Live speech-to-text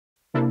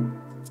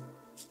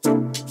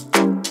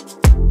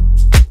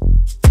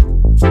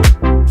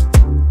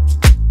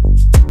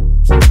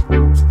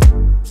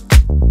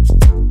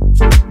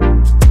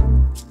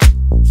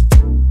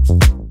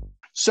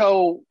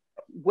So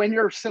when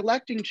you're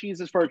selecting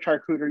cheeses for a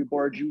charcuterie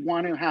board, you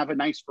want to have a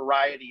nice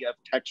variety of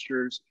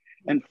textures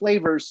and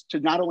flavors to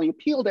not only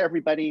appeal to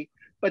everybody,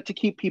 but to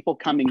keep people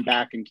coming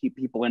back and keep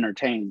people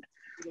entertained.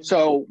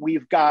 So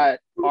we've got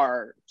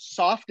our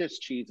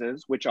softest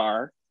cheeses, which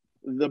are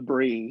the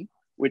brie,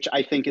 which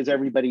I think is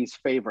everybody's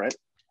favorite.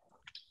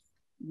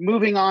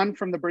 Moving on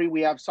from the brie,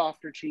 we have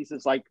softer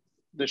cheeses like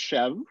the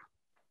chèvre,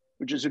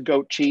 which is a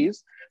goat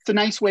cheese. It's a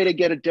nice way to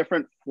get a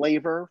different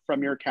flavor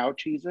from your cow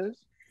cheeses.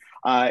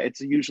 It's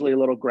usually a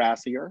little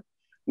grassier.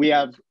 We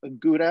have a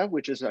Gouda,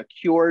 which is a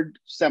cured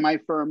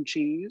semi-firm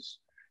cheese.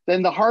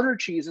 Then the harder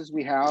cheeses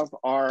we have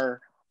are,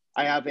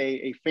 I have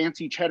a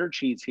fancy cheddar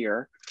cheese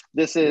here.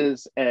 This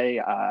is a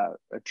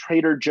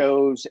Trader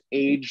Joe's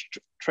aged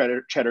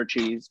cheddar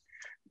cheese.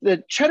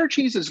 The cheddar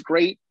cheese is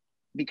great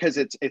because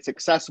it's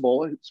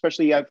accessible,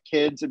 especially if you have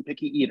kids and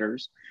picky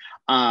eaters.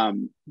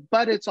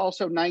 But it's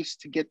also nice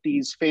to get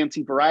these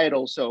fancy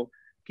varietals so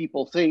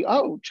people think,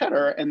 oh,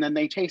 cheddar, and then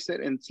they taste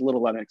it and it's a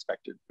little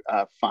unexpected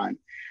fun.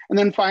 And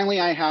then finally,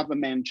 I have a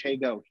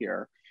Manchego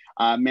here.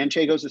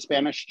 Manchego is a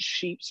Spanish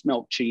sheep's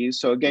milk cheese.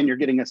 So again, you're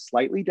getting a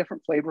slightly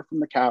different flavor from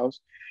the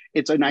cows.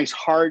 It's a nice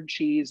hard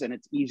cheese and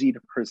it's easy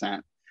to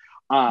present.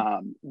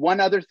 One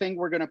other thing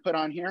we're gonna put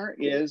on here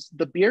is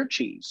the beer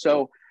cheese.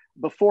 So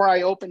before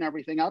I open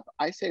everything up,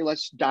 I say,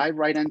 let's dive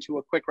right into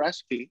a quick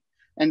recipe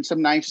and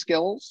some nice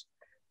skills.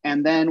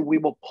 And then we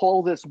will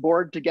pull this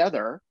board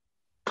together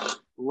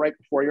right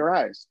before your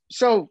eyes.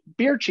 So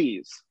beer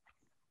cheese,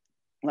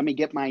 let me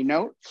get my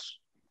notes.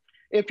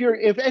 If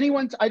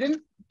anyone's, I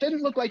didn't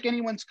look like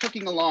anyone's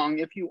cooking along.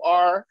 If you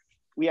are,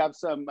 we have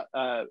some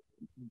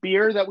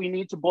beer that we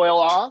need to boil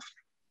off,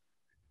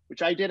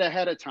 which I did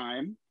ahead of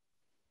time.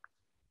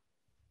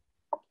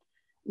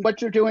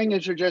 What you're doing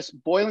is you're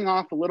just boiling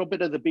off a little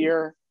bit of the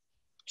beer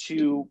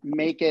to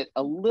make it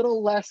a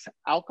little less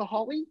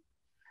alcohol-y.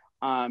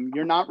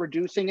 You're not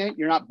reducing it.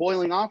 You're not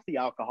boiling off the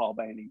alcohol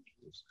by any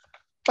means,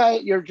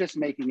 but you're just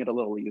making it a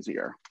little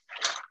easier.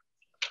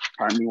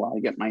 Pardon me while I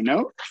get my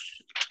notes.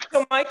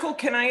 So Michael,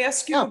 can I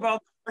ask you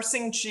about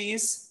sourcing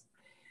cheese?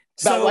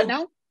 About what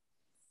now?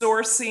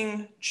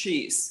 Sourcing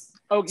cheese.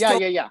 Oh, yeah,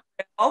 yeah.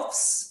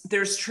 Elf's,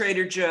 there's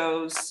Trader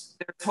Joe's,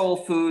 there's Whole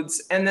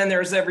Foods, and then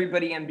there's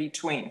everybody in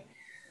between.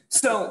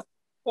 So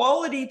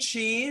quality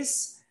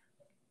cheese,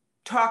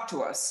 talk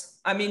to us.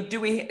 I mean,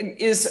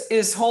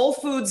 is Whole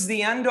Foods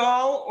the end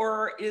all,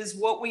 or is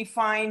what we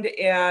find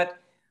at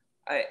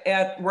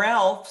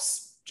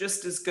Ralph's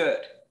just as good?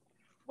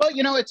 Well,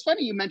 you know, it's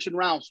funny you mentioned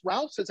Ralph's.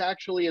 Ralph's is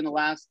actually in the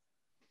last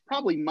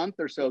probably month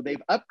or so,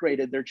 they've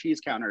upgraded their cheese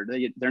counter.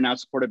 They're now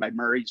supported by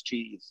Murray's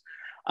Cheese.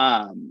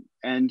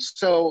 And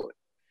so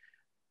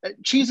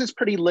cheese is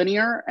pretty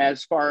linear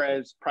as far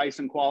as price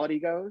and quality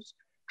goes.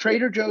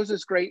 Trader Joe's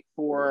is great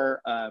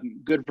for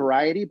good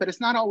variety, but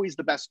it's not always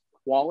the best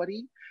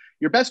quality.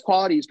 Your best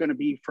quality is going to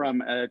be from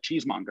a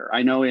cheesemonger.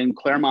 I know in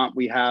Claremont,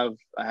 I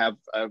have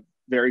a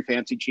very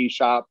fancy cheese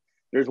shop.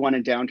 There's one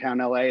in downtown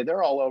LA.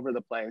 They're all over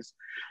the place.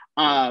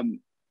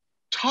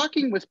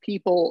 Talking with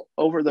people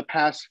over the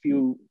past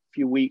few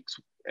weeks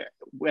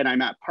when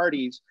I'm at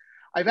parties,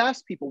 I've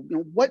asked people, you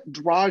know, what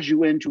draws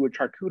you into a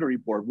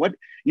charcuterie board? What,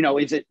 you know,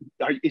 is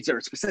there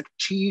a specific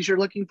cheese you're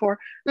looking for?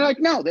 They're like,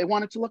 no, they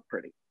want it to look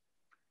pretty.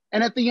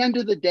 And at the end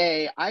of the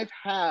day, I've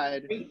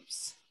had,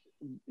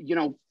 you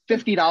know,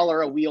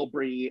 $50 a wheel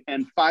brie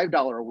and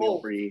 $5 a wheel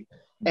brie,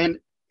 and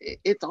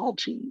it's all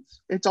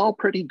cheese. It's all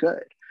pretty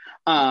good.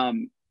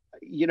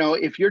 You know,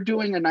 if you're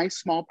doing a nice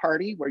small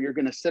party where you're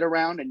going to sit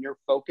around and your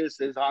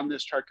focus is on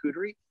this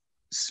charcuterie,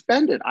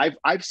 spend it.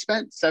 I've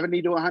spent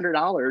 $70 to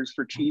 $100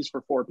 for cheese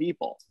for 4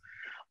 people.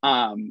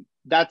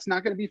 That's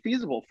not going to be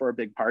feasible for a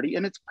big party,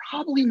 and it's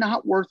probably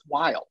not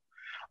worthwhile.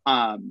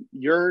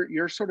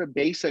 Your sort of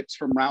basics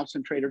from Ralph's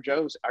and Trader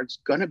Joe's are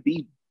going to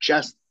be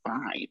just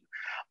fine.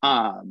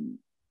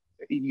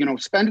 You know,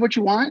 spend what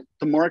you want.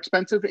 The more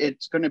expensive,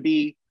 it's going to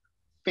be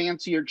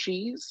fancier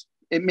cheese.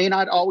 It may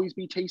not always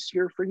be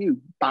tastier for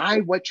you. Buy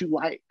what you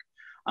like.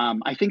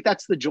 I think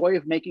that's the joy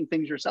of making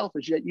things yourself,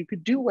 is that you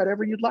could do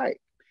whatever you'd like,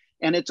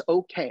 and it's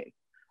okay.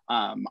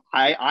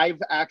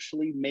 I've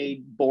actually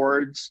made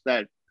boards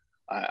that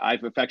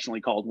I've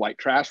affectionately called white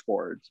trash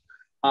boards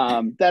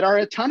that are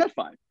a ton of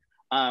fun,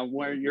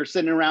 where you're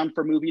sitting around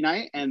for movie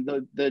night and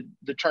the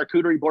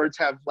charcuterie boards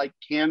have like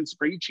canned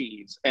brie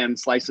cheese and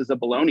slices of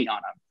bologna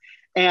on them.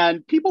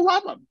 And people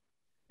love them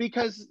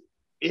because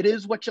it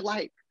is what you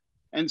like.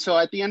 And so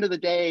at the end of the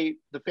day,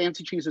 the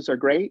fancy cheeses are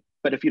great,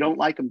 but if you don't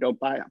like them, don't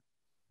buy them.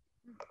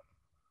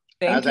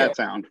 How's that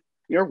sound?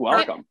 You're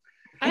welcome.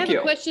 I have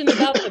a question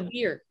about the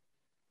beer.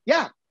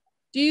 Yeah.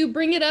 Do you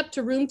bring it up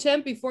to room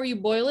temp before you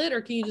boil it,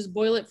 or can you just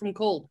boil it from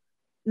cold?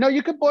 No,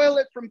 you could boil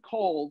it from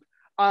cold,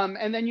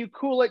 and then you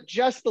cool it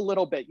just a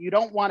little bit. You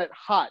don't want it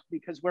hot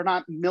because we're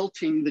not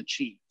melting the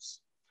cheese.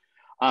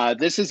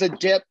 This is a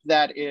dip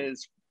that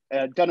is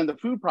done in the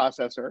food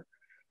processor.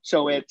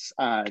 So it's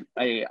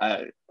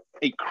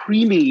a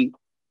creamy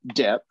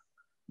dip,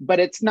 but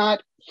it's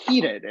not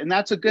heated. And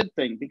that's a good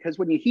thing, because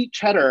when you heat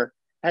cheddar,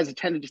 it has a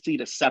tendency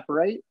to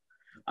separate.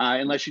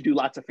 unless you do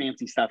lots of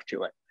fancy stuff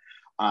to it.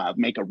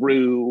 Make a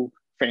roux,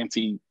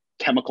 fancy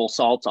chemical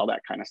salts, all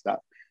that kind of stuff.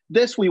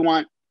 This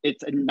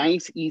it's a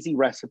nice, easy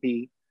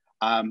recipe,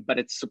 but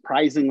it's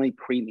surprisingly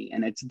creamy.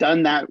 And it's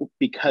done that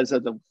because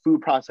of the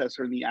food processor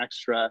and the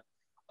extra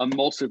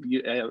emulsive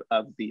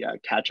of the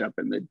ketchup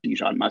and the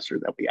Dijon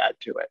mustard that we add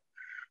to it.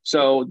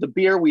 So the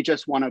beer, we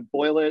just want to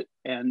boil it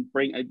and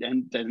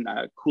then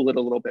cool it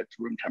a little bit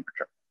to room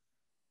temperature.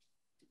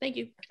 Thank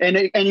you.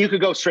 And you could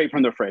go straight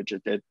from the fridge.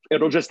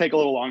 It'll just take a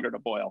little longer to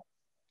boil.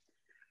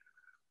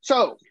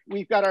 So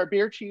we've got our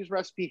beer cheese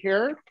recipe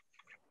here.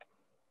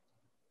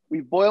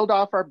 We've boiled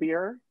off our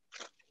beer.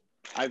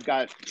 I've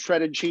got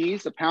shredded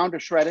cheese, a pound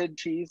of shredded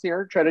cheese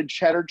here, shredded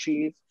cheddar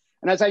cheese.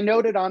 And as I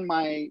noted on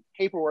my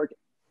paperwork,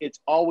 it's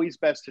always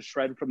best to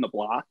shred from the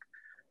block.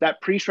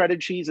 That pre-shredded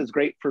cheese is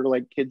great for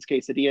like kids'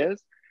 quesadillas,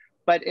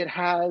 but it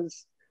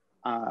has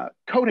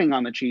coating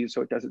on the cheese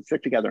so it doesn't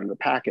stick together in the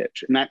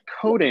package. And that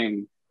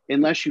coating,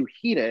 unless you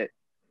heat it,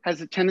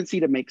 has a tendency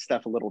to make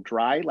stuff a little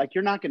dry. Like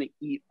you're not going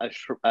to eat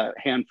a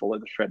handful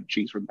of the shredded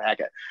cheese from the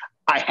packet.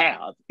 I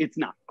have. It's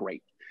not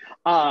great.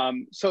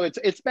 So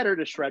it's better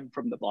to shred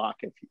from the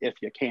block if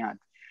you can.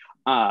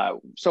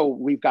 So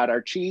we've got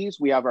our cheese,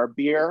 we have our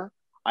beer.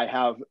 I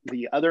have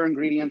the other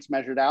ingredients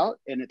measured out,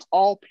 and it's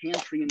all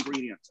pantry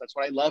ingredients. That's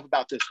what I love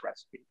about this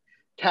recipe.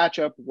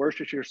 Ketchup,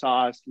 Worcestershire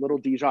sauce, little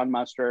Dijon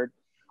mustard,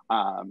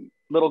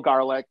 little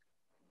garlic,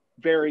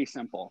 very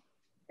simple.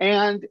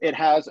 And it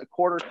has a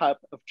 1/4 cup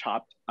of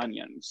chopped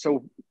onions.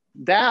 So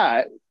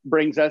that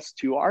brings us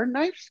to our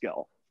knife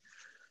skill,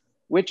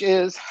 which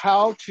is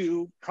how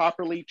to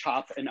properly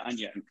chop an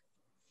onion.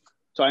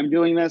 So I'm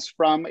doing this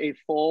from a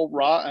full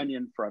raw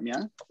onion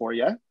for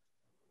you.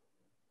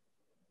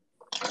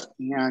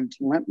 And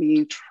let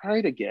me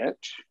try to get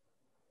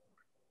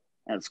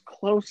as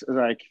close as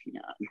I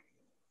can.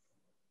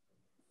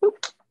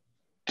 Oop.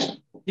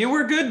 You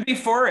were good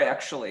before,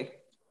 actually.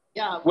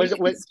 Yeah, we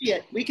can see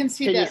it. We can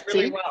see that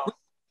really well.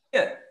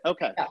 Yeah.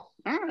 Okay. Yeah.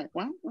 All right.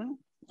 Well, all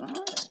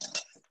right.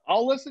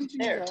 I'll listen to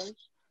you guys.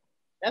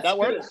 That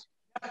works.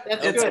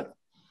 That's good.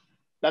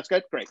 That's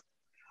good. Great.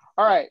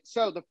 All right.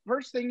 So the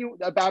first thing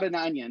about an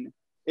onion,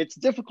 it's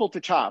difficult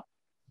to chop,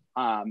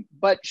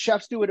 but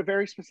chefs do it a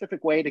very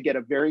specific way to get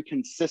a very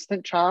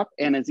consistent chop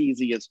and as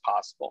easy as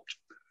possible.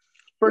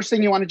 First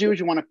thing you want to do is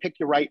you want to pick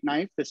your right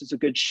knife. This is a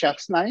good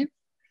chef's knife.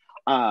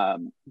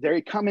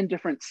 They come in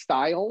different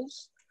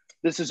styles.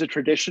 This is a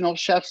traditional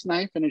chef's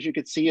knife, and as you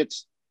can see,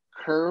 it's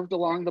curved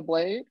along the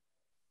blade.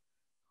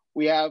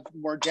 We have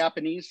more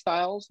Japanese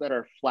styles that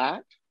are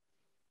flat.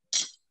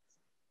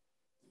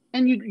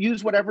 And you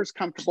use whatever's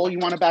comfortable. You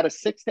want about a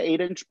 6 to 8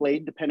 inch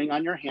blade, depending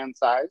on your hand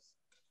size.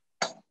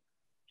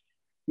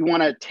 You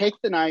want to take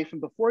the knife,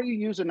 and before you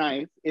use a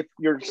knife, if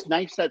your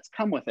knife sets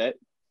come with it,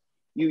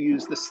 you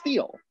use the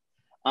steel.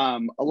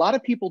 A lot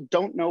of people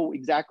don't know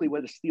exactly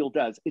what a steel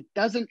does. It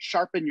doesn't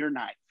sharpen your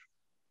knife.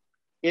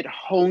 It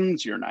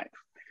hones your knife.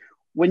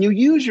 When you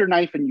use your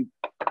knife and you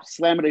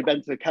slam it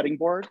against the cutting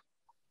board,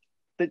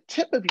 the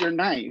tip of your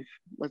knife,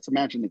 let's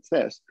imagine it's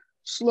this,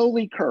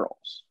 slowly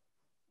curls.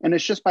 And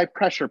it's just by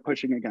pressure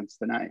pushing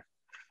against the knife,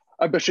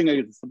 pushing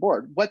against the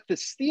board. What the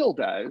steel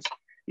does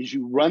is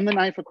you run the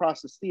knife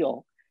across the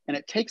steel and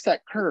it takes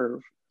that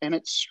curve and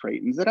it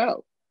straightens it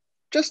out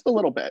just a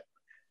little bit.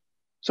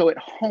 So it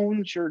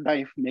hones your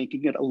knife,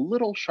 making it a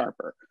little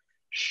sharper.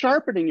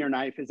 Sharpening your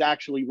knife is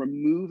actually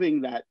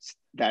removing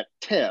that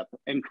tip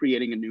and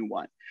creating a new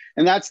one.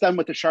 And that's done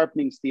with the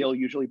sharpening steel,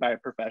 usually by a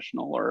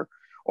professional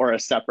or a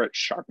separate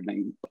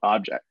sharpening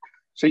object.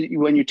 So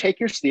when you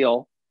take your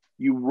steel,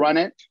 you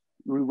run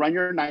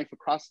your knife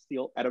across the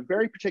steel at a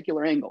very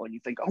particular angle. And you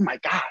think, oh my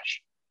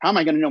gosh, how am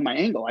I going to know my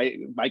angle?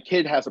 My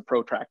kid has a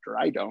protractor,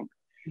 I don't.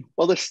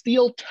 Well, the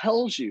steel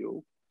tells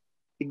you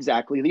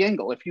exactly the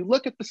angle. If you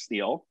look at the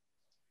steel,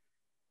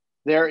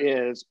 there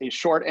is a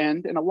short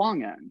end and a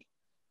long end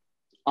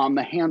on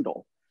the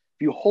handle.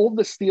 If you hold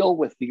the steel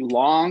with the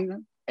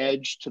long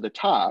edge to the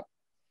top,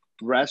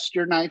 rest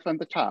your knife on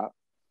the top,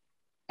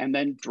 and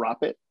then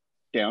drop it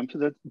down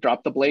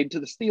drop the blade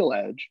to the steel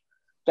edge,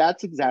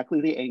 that's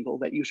exactly the angle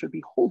that you should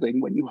be holding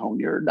when you hone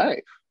your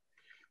knife.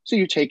 So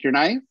you take your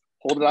knife,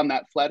 hold it on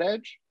that flat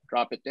edge,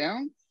 drop it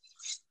down,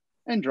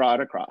 and draw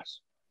it across.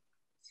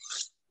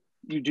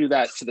 You do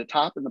that to the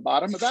top and the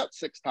bottom about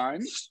 6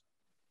 times.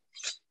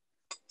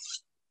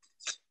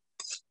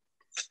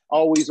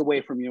 Always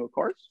away from you, of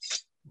course.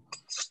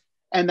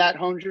 And that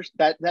hones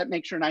that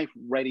makes your knife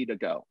ready to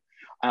go.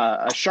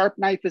 A sharp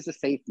knife is a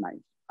safe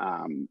knife.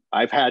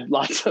 I've had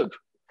lots of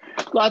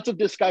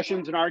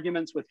discussions and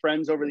arguments with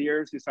friends over the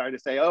years who started to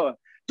say, oh, a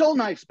dull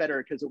knife's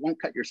better because it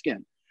won't cut your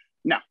skin.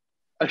 No,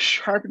 a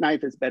sharp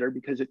knife is better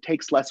because it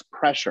takes less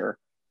pressure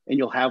and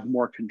you'll have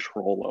more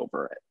control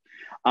over it.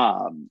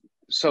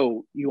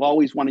 So you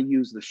always want to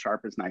use the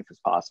sharpest knife as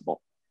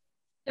possible.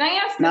 Can I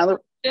ask now, a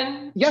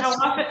question? Yes.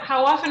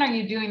 How often are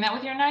you doing that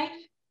with your knife?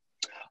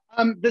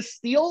 The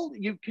steel,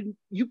 you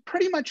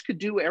pretty much could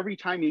do every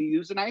time you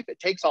use a knife. It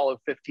takes all of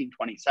 15,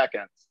 20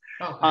 seconds.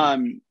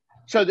 Okay.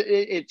 So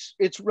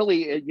it's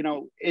really,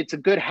 it's a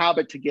good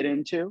habit to get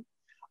into.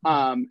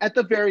 At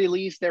the very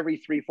least, every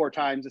 3-4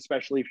 times,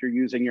 especially if you're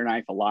using your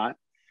knife a lot.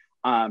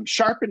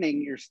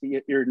 Sharpening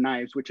your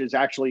knives, which is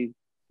actually,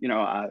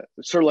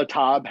 Sur La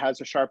Table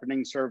has a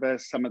sharpening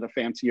service. Some of the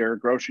fancier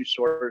grocery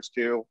stores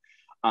do.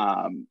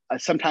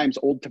 Sometimes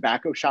old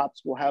tobacco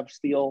shops will have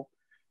steel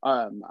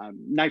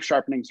knife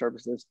sharpening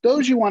services.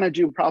 Those you want to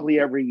do probably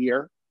every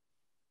year,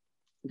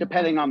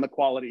 depending on the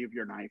quality of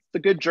your knife. The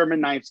good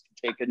German knives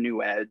can take a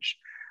new edge.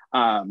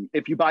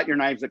 If you bought your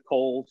knives at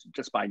Kohl's,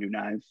 just buy new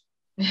knives.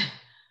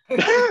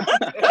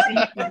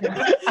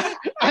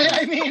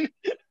 I mean,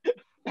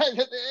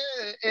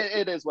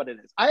 it is what it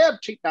is. I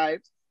have cheap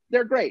knives.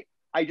 They're great.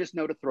 I just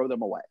know to throw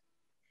them away.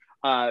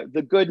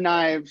 The good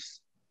knives,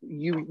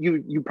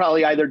 you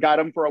probably either got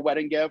them for a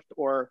wedding gift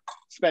or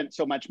spent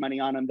so much money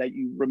on them that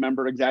you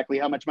remember exactly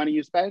how much money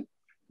you spent.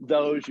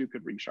 Those you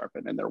could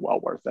resharpen and they're well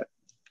worth it.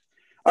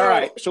 All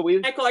right. So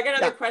Michael, I got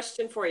another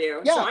question for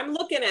you. Yeah. So I'm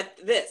looking at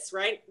this,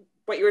 right?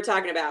 What you were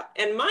talking about.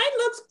 And mine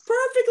looks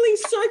perfectly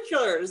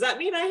circular. Does that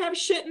mean I have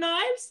shit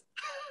knives?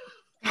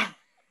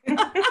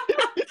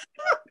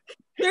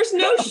 There's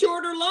no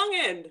short or long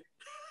end.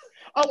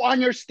 Oh, on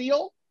your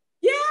steel?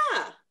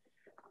 Yeah.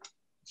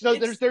 So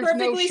there's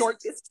no short.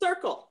 It's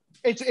circle.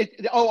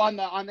 On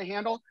the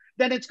handle.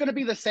 Then it's going to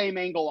be the same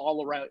angle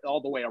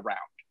all the way around.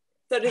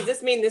 So does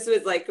this mean this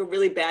was like a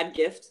really bad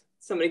gift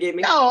somebody gave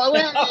me? No.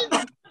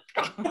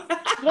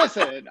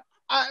 Listen,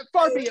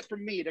 far be it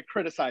from me to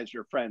criticize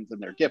your friends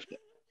and their gifting.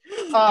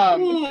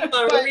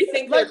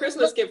 Rethink their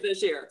Christmas gift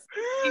this year.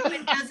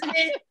 Doesn't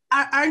it?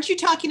 Aren't you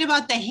talking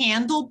about the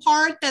handle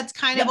part that's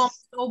kind of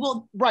almost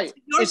oval? Right.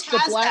 Yours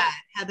has that,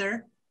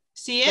 Heather.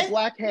 See it? The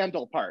black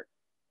handle part.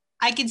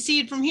 I can see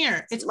it from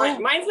here. It's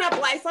mine's not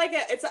black.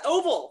 It's an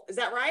oval. Is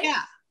that right?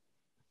 Yeah.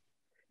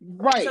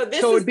 Right.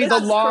 So it'd be the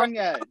long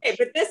edge. Okay,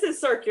 but this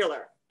is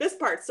circular. This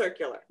part's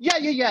circular.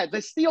 Yeah.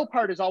 The steel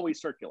part is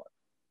always circular.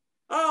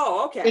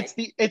 Oh, okay.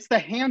 It's the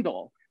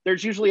handle.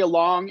 There's usually a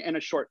long and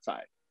a short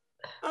side.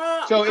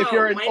 So if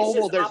you're an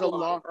oval, there's a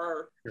long.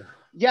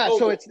 Yeah. Oval.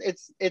 So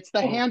it's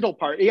the handle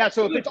part. Yeah.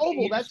 So if it's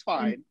oval, that's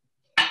fine.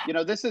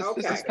 This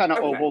is kind of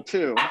oval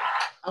too.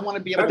 I want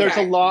to be able. But there's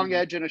a long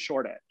edge and a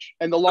short edge,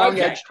 and the long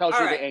edge tells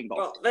you the angle.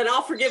 Well, then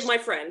I'll forgive my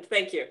friend.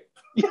 Thank you.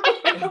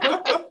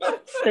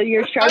 So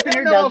your sharpener I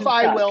don't know if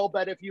I will,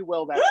 but if you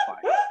will, that's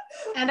fine.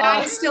 And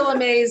I'm still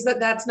amazed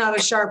that that's not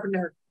a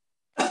sharpener.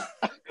 I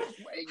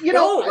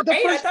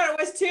thought it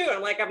was too.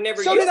 I'm like, I've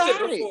never used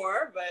it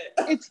before,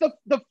 but it's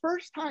the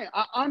first time.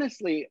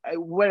 Honestly,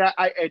 when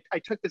I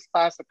took this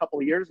class a couple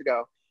of years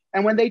ago,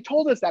 and when they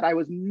told us that, I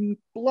was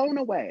blown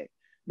away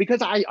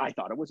because I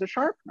thought it was a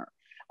sharpener.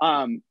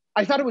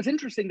 I thought it was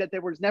interesting that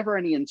there was never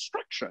any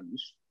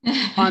instructions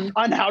on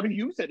how to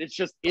use it. It's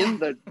just in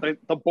the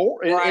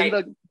board, in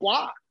the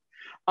block.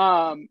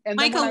 And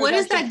Michael, what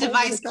is that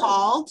device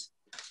called?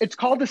 It's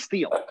called a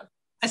steel.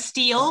 A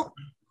steel?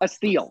 A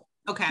steel.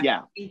 Okay.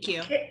 Yeah. Thank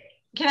you.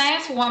 Can I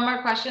ask one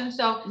more question?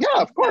 So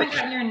yeah, of course. You haven't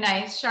gotten your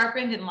knives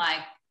sharpened in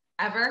like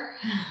ever.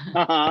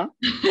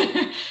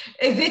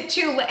 Is it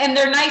too? And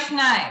they're nice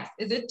knives.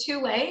 Is it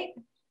too late?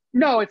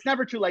 No, it's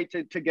never too late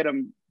to get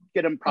them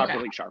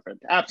properly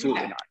sharpened.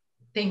 Absolutely not.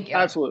 Thank you.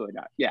 Absolutely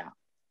not. Yeah.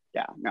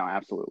 No,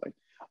 absolutely.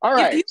 All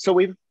right.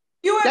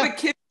 You have a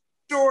kid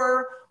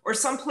store or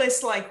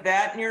someplace like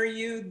that near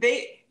you.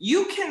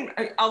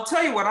 I'll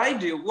tell you what I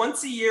do.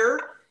 Once a year,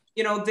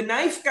 the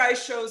knife guy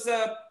shows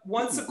up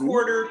once a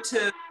quarter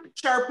to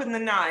sharpen the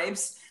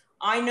knives.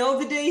 I know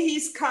the day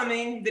he's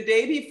coming. The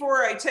day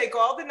before, I take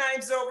all the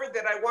knives over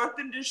that I want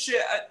them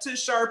to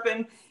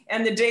sharpen,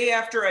 and the day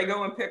after, I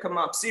go and pick them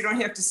up. So you don't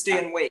have to stay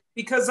and wait,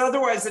 because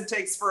otherwise it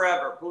takes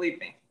forever. Believe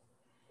me.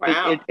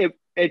 Wow.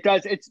 It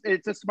does.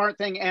 It's a smart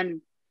thing,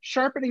 and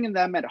sharpening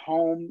them at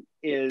home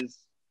is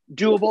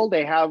doable.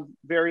 They have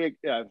very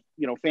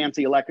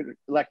fancy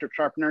electric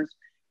sharpeners.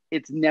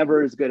 It's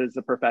never as good as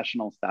the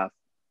professional stuff.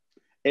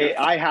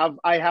 I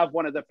have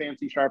one of the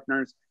fancy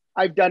sharpeners.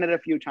 I've done it a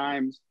few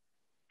times.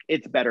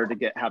 It's better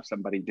to have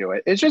somebody do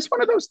it. It's just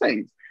one of those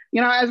things.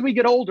 As we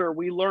get older,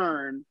 we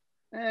learn,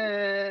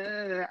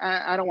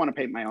 I don't want to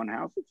paint my own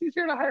house. It's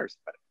easier to hire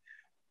somebody.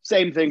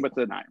 Same thing with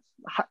the knives.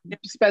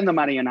 Spend the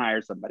money and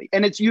hire somebody.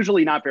 And it's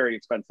usually not very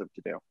expensive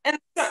to do.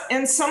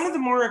 And some of the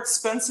more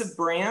expensive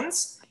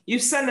brands, you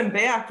send them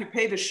back, you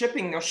pay the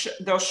shipping,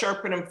 they'll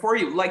sharpen them for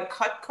you. Like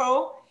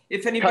Cutco,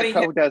 if anybody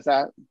does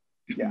that.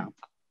 Yeah.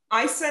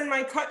 I send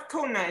my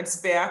Cutco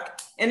knives back,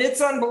 and it's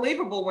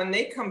unbelievable when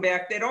they come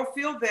back. They don't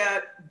feel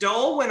that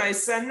dull when I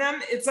send them.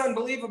 It's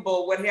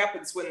unbelievable what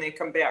happens when they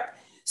come back.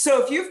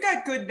 So if you've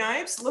got good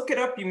knives, look it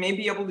up. You may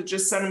be able to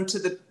just send them to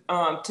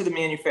the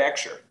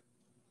manufacturer.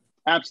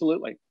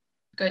 Absolutely.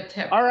 Good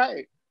tip. All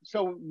right.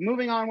 So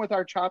moving on with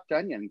our chopped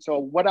onion. So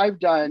what I've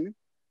done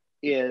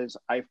is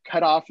I've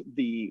cut off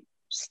the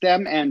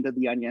stem end of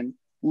the onion,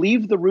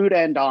 leave the root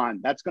end on.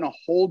 That's going to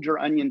hold your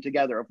onion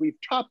together. If we've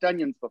chopped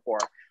onions before,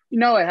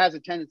 it has a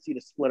tendency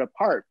to split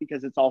apart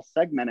because it's all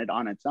segmented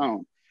on its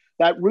own.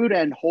 That root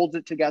end holds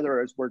it together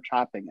as we're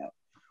chopping it.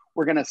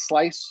 We're going to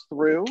slice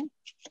through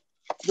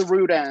the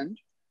root end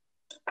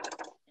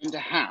into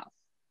half.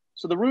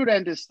 So the root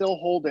end is still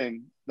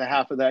holding the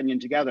half of the onion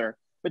together,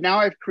 but now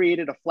I've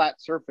created a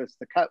flat surface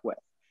to cut with.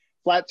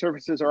 Flat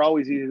surfaces are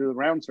always easier than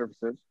round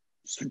surfaces,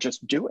 so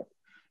just do it.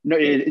 No,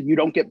 you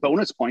don't get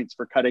bonus points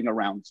for cutting a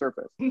round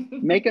surface.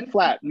 Make it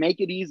flat,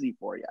 make it easy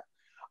for you.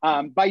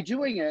 By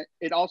doing it,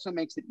 it also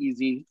makes it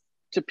easy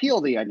to peel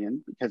the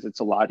onion because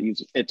it's a lot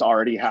easier. It's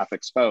already half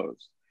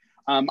exposed.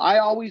 I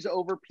always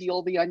over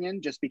peel the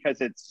onion just because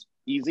it's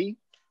easy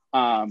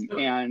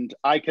and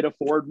I could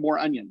afford more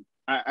onion.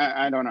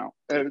 I don't know.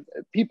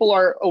 People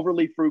are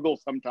overly frugal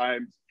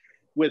sometimes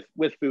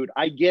with food.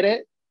 I get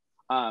it.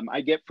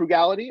 I get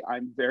frugality.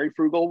 I'm very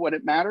frugal when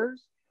it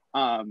matters.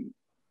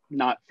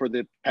 Not for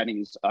the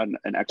pennies on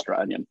an extra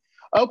onion.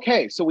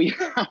 Okay, so we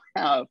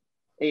have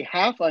a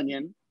half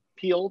onion,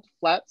 peeled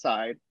flat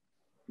side,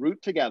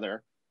 root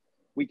together.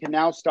 We can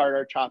now start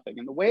our chopping.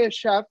 And the way a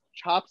chef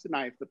chops a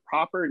knife, the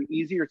proper and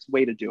easiest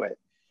way to do it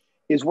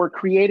is we're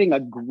creating a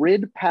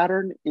grid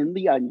pattern in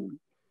the onion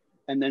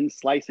and then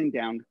slicing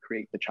down to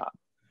create the chop.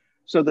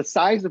 So the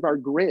size of our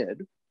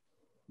grid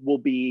will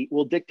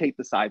dictate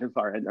the size of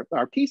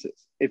our pieces.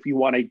 If you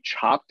want a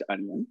chopped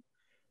onion,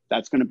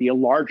 that's going to be a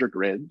larger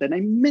grid than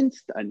a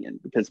minced onion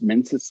because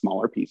minced is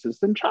smaller pieces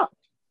than chopped.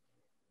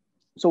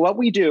 So what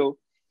we do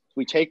is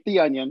we take the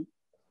onion,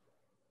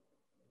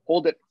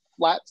 hold it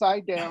flat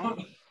side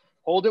down,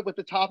 hold it with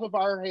the top of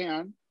our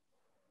hand.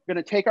 We're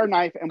going to take our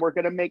knife and we're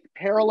going to make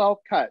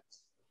parallel cuts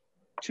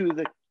to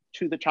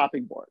the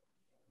chopping board.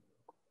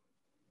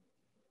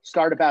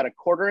 Start about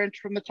 1/4 inch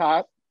from the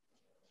top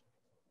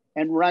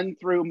and run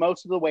through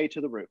most of the way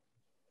to the root.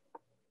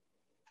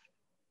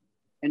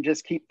 And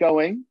just keep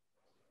going.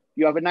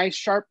 You have a nice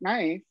sharp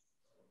knife,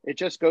 it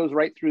just goes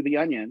right through the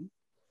onion.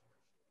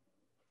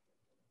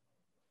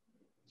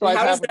 So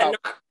how does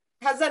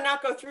that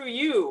not go through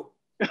you?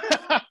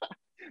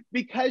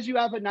 Because you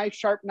have a nice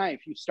sharp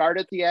knife. You start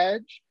at the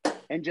edge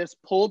and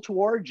just pull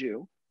towards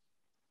you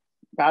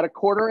about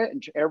 1/4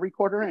 inch. Every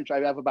 1/4 inch, I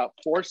have about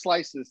 4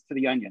 slices to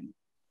the onion.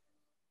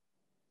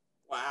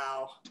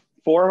 Wow.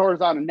 4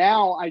 horizontal.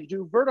 Now I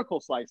do vertical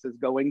slices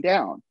going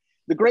down.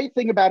 The great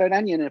thing about an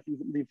onion, if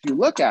you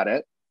look at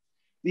it,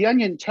 the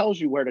onion tells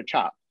you where to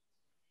chop.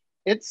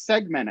 It's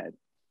segmented.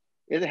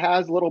 It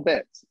has little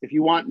bits. If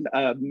you want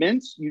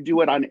mince, you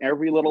do it on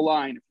every little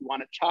line. If you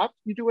want it chopped,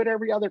 you do it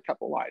every other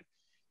couple lines.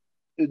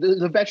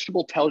 The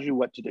vegetable tells you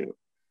what to do.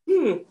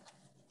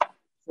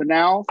 So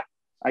now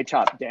I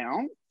chop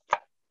down.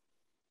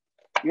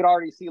 You can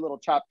already see little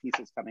chopped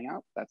pieces coming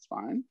out. That's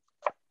fine.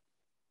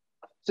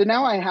 So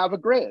now I have a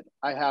grid.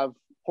 I have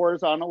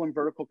horizontal and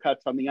vertical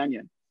cuts on the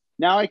onion.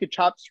 Now I could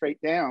chop straight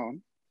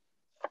down.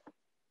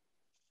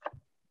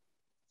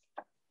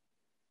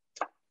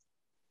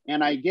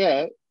 And I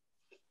get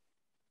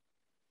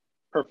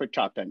perfect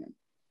chopped onion.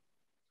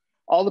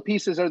 All the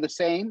pieces are the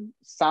same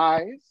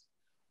size,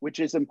 which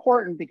is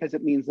important because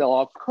it means they'll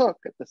all cook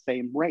at the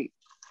same rate.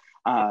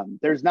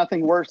 There's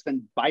nothing worse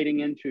than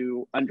biting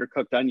into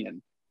undercooked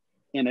onion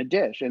in a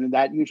dish. And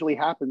that usually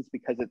happens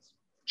because it's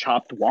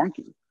chopped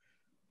wonky.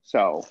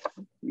 So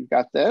you've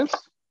got this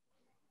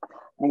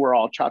and we're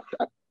all chopped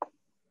up.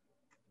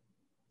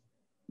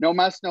 No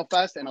muss, no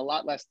fuss, and a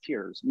lot less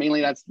tears.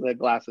 Mainly that's the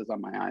glasses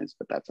on my eyes,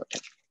 but that's okay.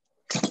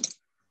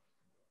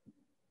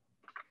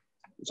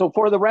 So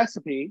for the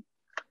recipe,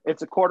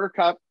 it's 1/4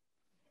 cup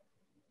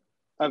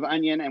of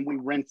onion and we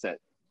rinse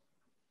it.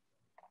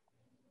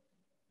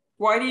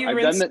 Why do you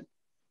rinse it?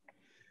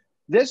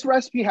 This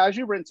recipe has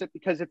you rinse it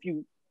because if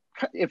you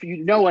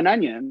know an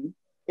onion,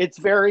 it's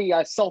very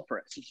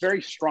sulfurous, it's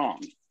very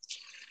strong.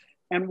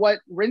 And what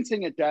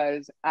rinsing it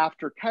does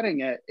after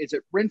cutting it is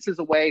it rinses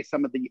away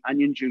some of the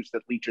onion juice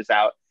that leaches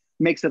out,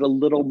 makes it a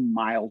little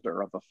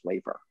milder of a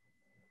flavor.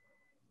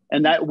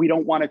 And that we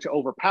don't want it to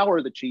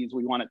overpower the cheese,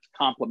 we want it to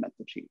complement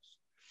the cheese.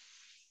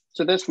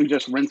 So this we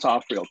just rinse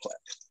off real quick.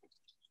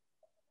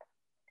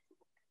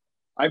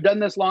 I've done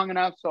this long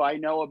enough so I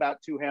know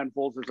about 2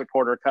 handfuls is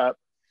 1/4 cup.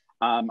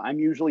 I'm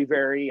usually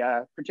very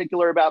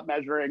particular about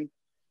measuring,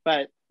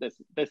 but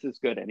this is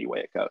good any way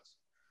it goes.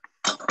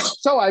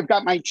 So I've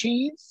got my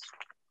cheese,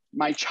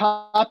 my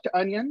chopped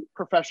onion,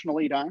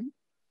 professionally done,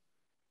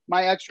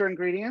 my extra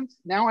ingredients.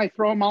 Now I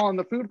throw them all in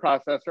the food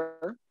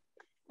processor,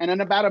 and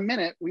in about a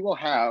minute, we will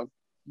have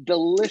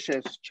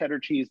delicious cheddar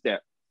cheese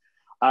dip.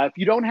 If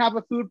you don't have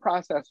a food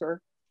processor,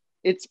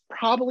 it's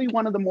probably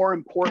one of the more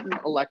important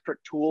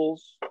electric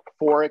tools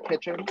for a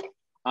kitchen.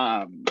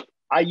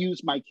 I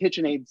use my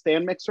KitchenAid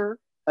stand mixer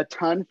a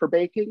ton for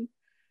baking,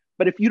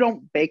 but if you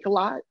don't bake a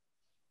lot,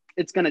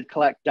 it's gonna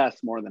collect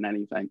dust more than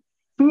anything.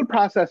 Food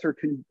processor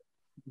can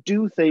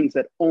do things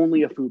that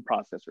only a food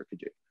processor could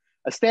do.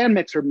 A stand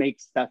mixer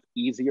makes stuff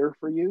easier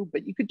for you,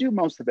 but you could do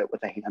most of it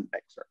with a hand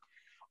mixer.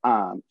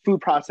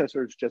 Food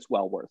processor is just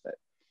well worth it.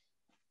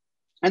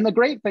 And the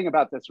great thing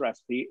about this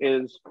recipe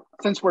is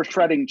since we're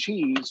shredding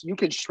cheese, you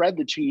could shred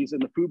the cheese in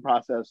the food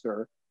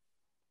processor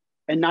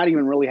and not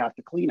even really have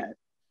to clean it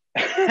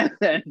and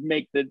then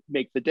make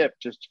the dip,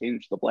 just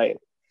change the blade.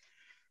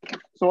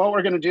 So what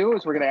we're gonna do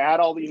is we're gonna add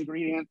all the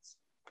ingredients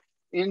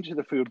into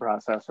the food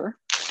processor.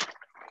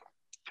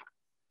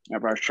 We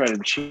have our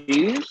shredded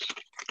cheese.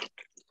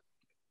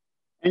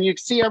 And you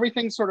see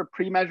everything sort of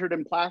pre-measured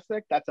in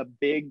plastic. That's a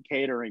big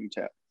catering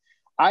tip.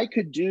 I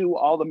could do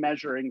all the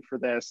measuring for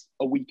this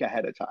a week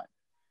ahead of time.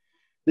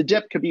 The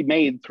dip could be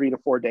made 3 to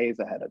 4 days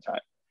ahead of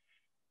time.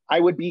 I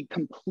would be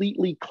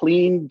completely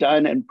clean,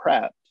 done, and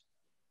prepped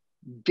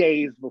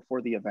days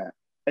before the event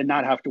and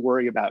not have to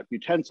worry about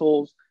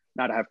utensils,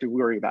 not have to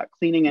worry about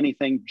cleaning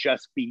anything,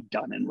 just be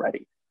done and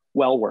ready.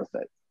 Well worth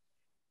it.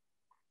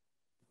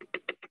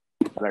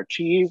 Got our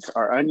cheese,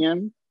 our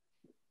onion,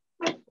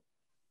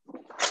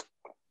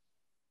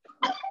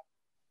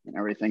 and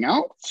everything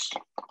else.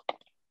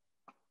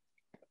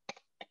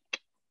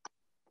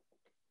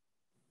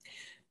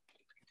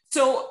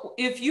 So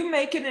if you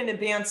make it in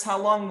advance,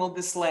 how long will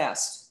this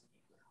last?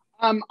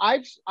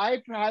 I've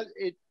had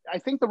it. I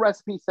think the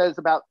recipe says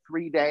about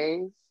 3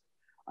 days.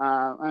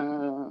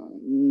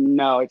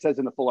 No, it says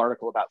in the full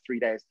article about 3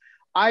 days.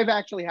 I've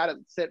actually had it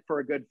sit for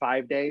a good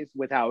 5 days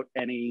without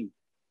any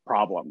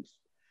problems.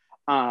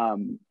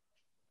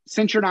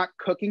 Since you're not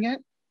cooking it,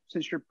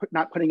 since you're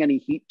not putting any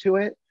heat to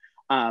it,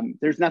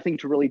 there's nothing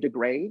to really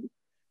degrade.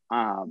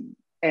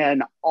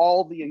 And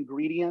all the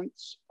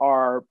ingredients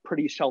are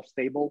pretty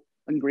shelf-stable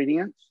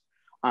ingredients.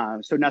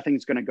 So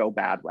nothing's gonna go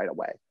bad right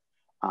away.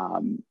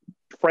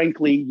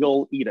 Frankly,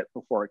 you'll eat it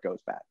before it goes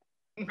bad.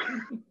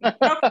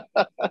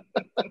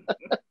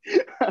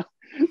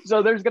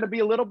 So there's gonna be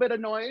a little bit of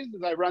noise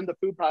as I run the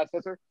food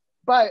processor,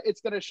 but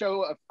it's gonna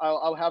show,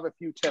 I'll have a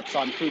few tips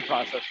on food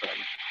processing.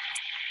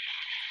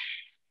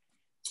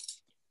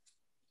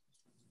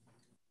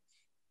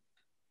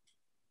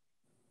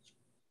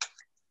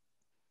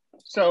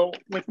 So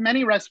with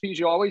many recipes,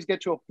 you always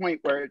get to a point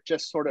where it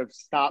just sort of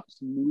stops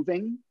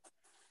moving.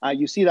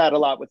 You see that a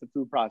lot with the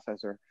food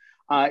processor.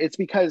 It's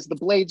because the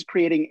blade's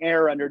creating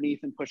air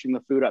underneath and pushing the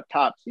food up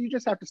top. So you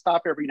just have to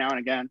stop every now and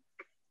again,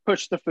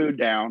 push the food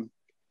down.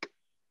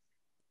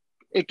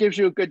 It gives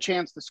you a good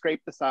chance to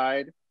scrape the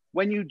side.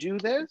 When you do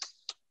this,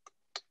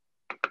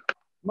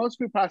 most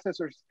food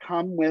processors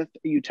come with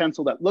a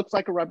utensil that looks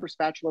like a rubber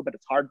spatula, but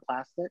it's hard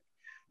plastic.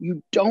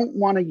 You don't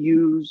want to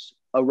use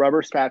a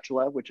rubber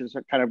spatula, which is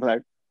a kind of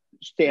a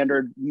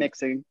standard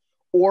mixing,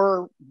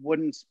 or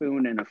wooden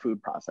spoon in a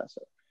food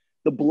processor.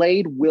 The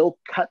blade will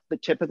cut the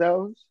tip of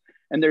those,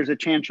 and there's a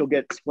chance you'll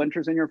get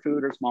splinters in your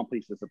food or small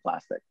pieces of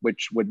plastic,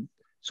 which would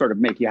sort of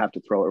make you have to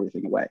throw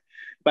everything away.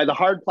 By the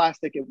hard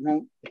plastic, it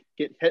won't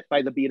get hit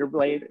by the beater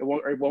blade. It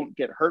won't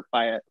get hurt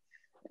by it.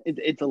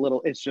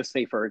 It's just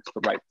safer. It's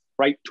the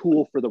right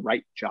tool for the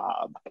right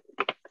job.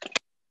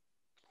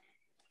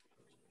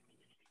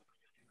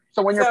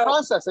 So when you're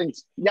processing,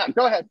 yeah,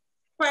 go ahead.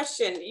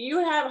 Question, you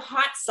have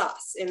hot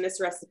sauce in this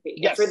recipe.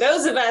 Yes. For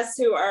those of us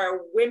who are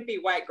wimpy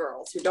white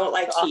girls who don't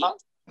like heat,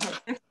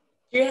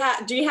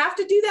 do you have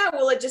to do that?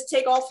 Will it just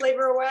take all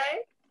flavor away?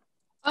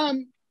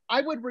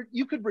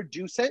 You could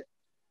reduce it.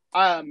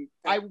 I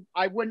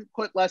wouldn't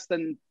put less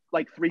than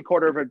like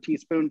 3/4 of a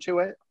teaspoon to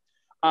it.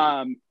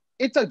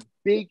 It's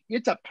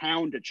a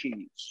pound of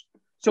cheese.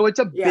 So it's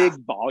a big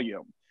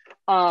volume.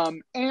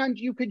 And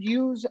you could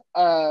use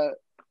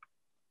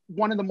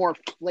one of the more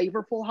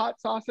flavorful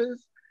hot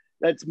sauces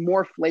that's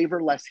more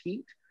flavor, less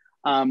heat.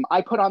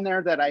 I put on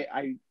there that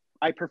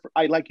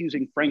I like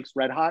using Frank's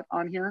Red Hot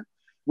on here,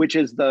 which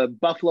is the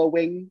buffalo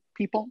wing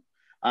people.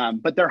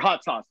 But they're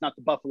hot sauce, not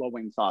the buffalo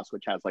wing sauce,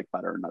 which has like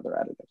butter and other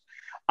additives.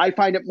 I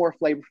find it more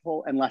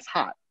flavorful and less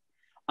hot.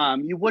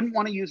 You wouldn't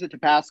want to use a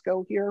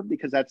Tabasco here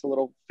because that's a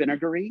little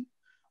vinegary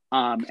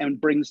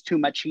and brings too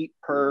much heat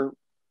per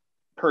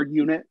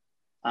unit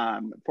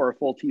for a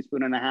full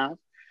teaspoon and a half.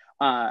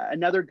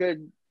 Another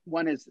good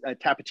one is a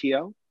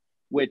Tapatio,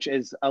 which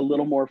is a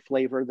little more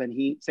flavor than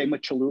heat. Same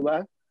with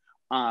Cholula.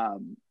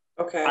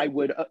 Okay. I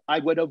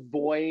would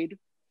avoid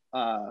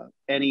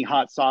any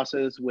hot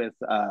sauces with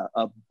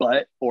a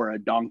butt or a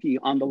donkey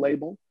on the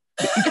label.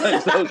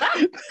 Because those...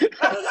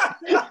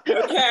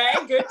 Okay,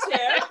 good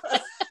tip.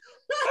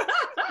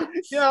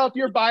 If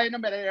you're buying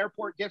them at an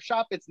airport gift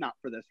shop, it's not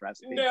for this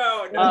recipe.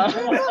 No.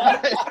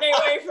 Stay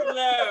away from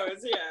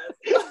those,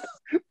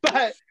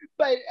 yes.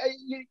 But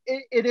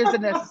it is a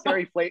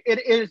necessary flavor.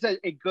 It is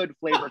a good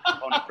flavor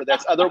component for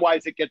this.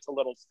 Otherwise, it gets a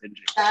little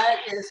stingy.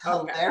 That is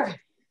hilarious.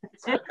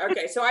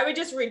 Okay, so I would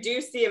just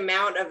reduce the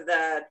amount of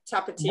the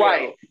Tapatio.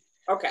 Right.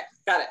 Okay,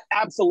 got it.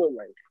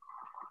 Absolutely.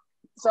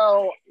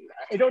 So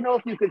I don't know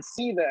if you could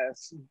see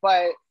this,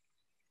 but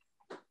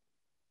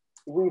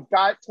we've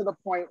got to the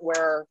point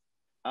where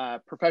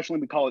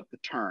professionally we call it the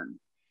turn.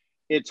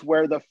 It's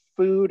where the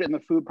food and the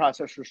food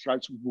processor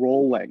starts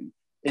rolling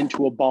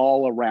into a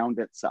ball around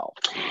itself.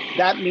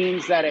 That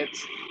means that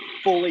it's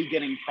fully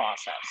getting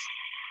processed.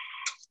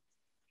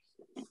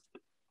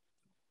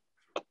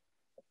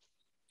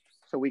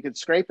 So we could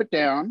scrape it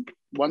down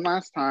one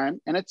last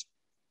time, and it's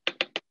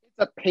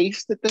a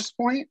paste at this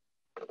point.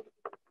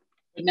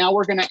 And now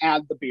we're gonna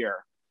add the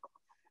beer.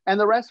 And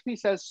the recipe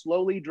says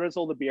slowly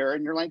drizzle the beer,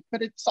 and you're like,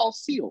 but it's all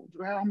sealed.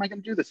 How am I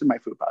gonna do this in my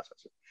food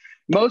processor?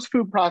 Most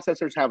food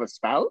processors have a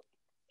spout,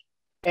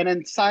 and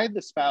inside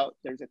the spout,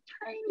 there's a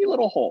tiny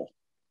little hole.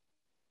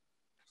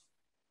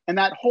 And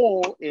that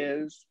hole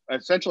is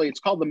essentially, it's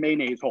called the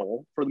mayonnaise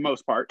hole for the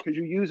most part, because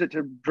you use it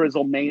to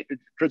drizzle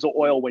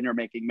oil when you're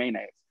making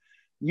mayonnaise.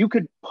 You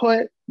could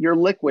put your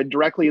liquid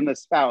directly in the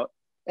spout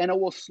and it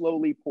will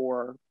slowly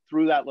pour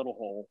through that little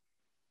hole,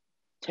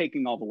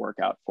 taking all the work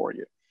out for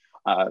you.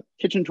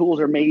 Kitchen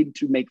tools are made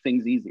to make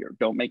things easier.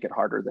 Don't make it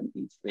harder than it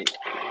needs to be.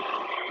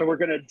 So we're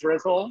gonna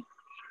drizzle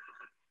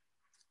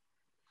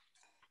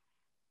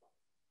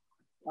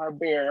our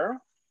beer.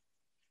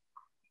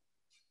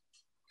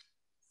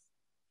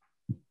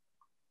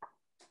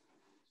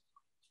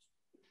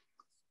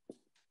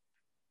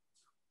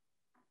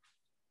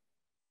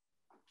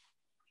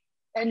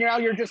 And now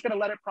you're just gonna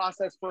let it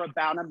process for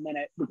about a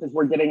minute because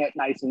we're getting it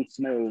nice and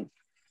smooth.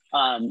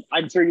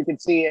 I'm sure you can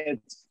see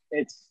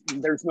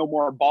there's no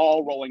more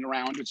ball rolling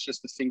around. It's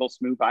just a single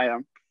smooth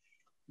item.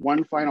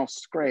 One final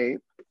scrape.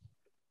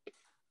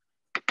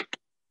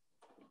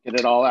 Get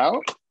it all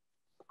out.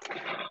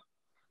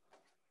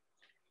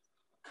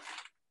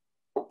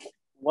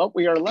 What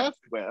we are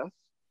left with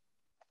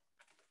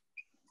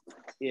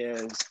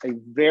is a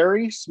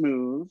very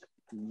smooth,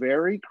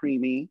 very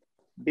creamy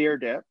beer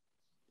dip.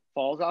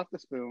 Falls off the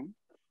spoon.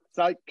 It's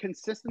like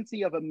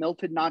consistency of a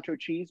melted nacho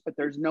cheese, but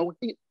there's no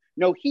heat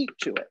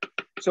to it.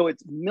 So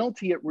it's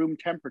melty at room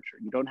temperature.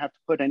 You don't have to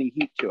put any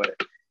heat to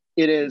it.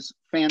 It is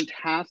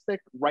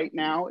fantastic right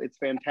now. It's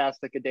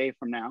fantastic a day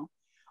from now.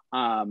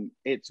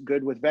 It's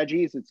good with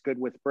veggies. It's good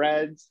with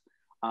breads.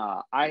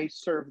 I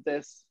served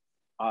this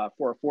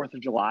for a 4th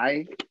of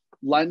July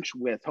lunch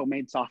with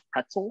homemade soft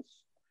pretzels,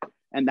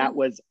 and that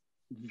was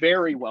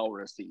very well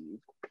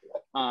received.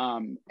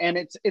 And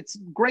it's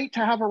great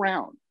to have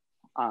around.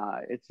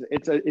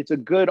 It's a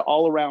good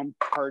all-around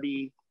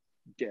party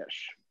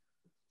dish.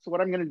 So what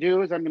I'm going to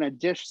do is I'm going to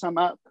dish some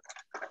up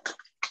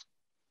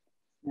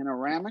in a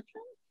ramekin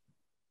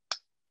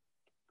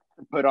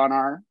and put on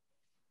our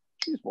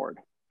cheese board.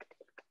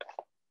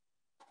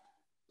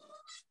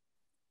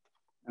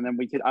 And then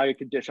I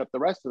could dish up the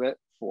rest of it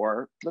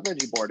for the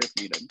veggie board if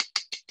needed.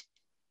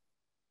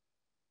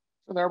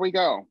 So there we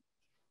go.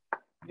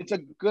 It's a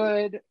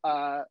good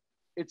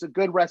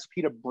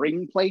recipe to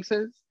bring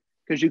places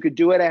because you could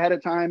do it ahead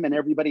of time and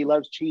everybody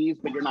loves cheese,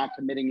 but you're not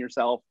committing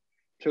yourself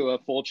to a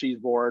full cheese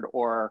board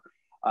or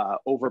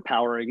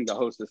overpowering the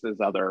hostess's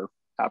other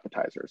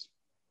appetizers.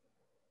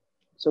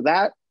 So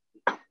that's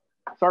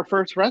our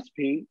first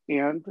recipe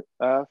and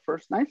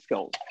first knife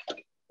skills.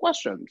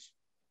 Questions?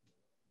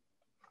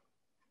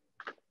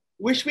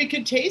 Wish we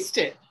could taste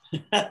it.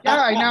 Yeah,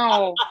 I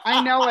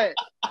know it.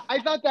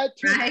 I thought that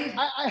too.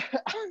 Right.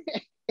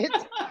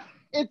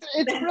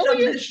 It's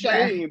really a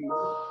shame.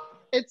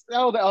 It's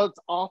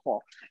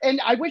awful.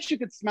 And I wish you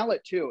could smell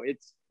it too.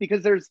 It's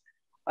because there's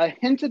a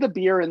hint of the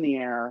beer in the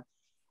air,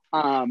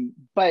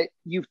 but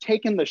you've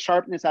taken the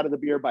sharpness out of the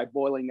beer by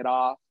boiling it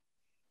off,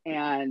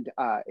 and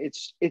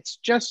it's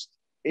just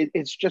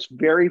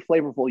very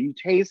flavorful. You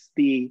taste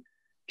the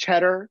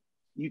cheddar,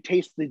 you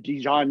taste the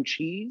Dijon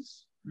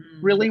cheese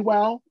really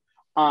well,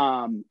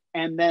 and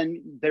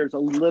then there's a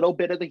little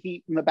bit of the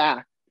heat in the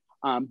back,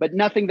 but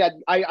nothing that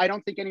I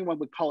don't think anyone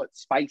would call it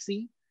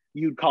spicy.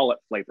 You'd call it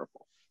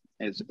flavorful,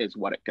 is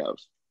what it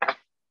goes.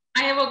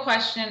 I have a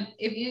question.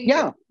 If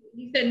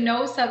you said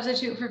no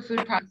substitute for food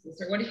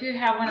processor. What if you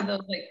have one of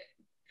those like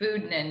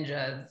food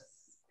ninjas?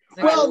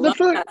 Well, the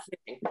food,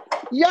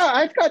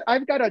 yeah,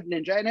 I've got a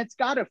Ninja and it's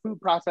got a food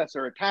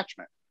processor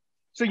attachment.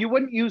 So you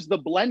wouldn't use the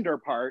blender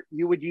part,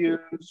 you would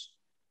use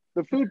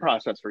the food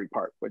processor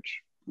part, which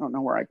I don't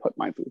know where I put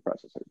my food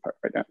processor part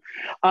right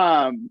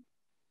now.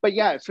 But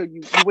yeah, so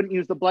you wouldn't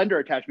use the blender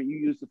attachment, you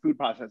use the food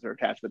processor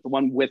attachment, the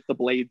one with the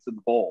blades and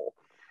the bowl,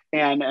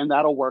 and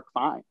that'll work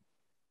fine.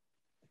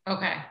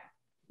 Okay.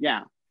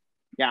 Yeah.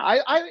 Yeah,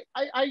 I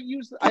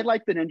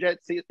like the Ninja.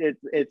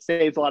 It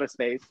saves a lot of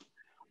space.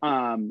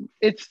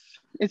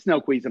 It's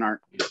no Cuisinart.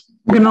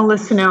 I'm gonna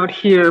listen out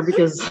here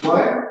because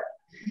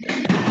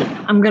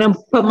I'm gonna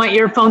put my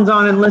earphones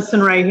on and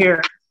listen right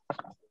here.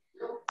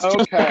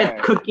 Okay.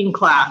 At cooking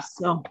class.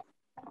 So.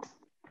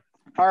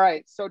 All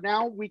right. So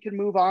now we can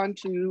move on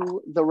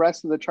to the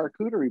rest of the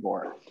charcuterie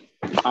board.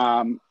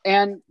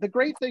 And the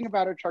great thing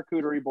about a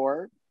charcuterie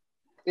board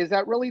is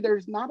that really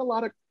there's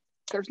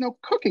no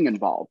cooking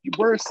involved.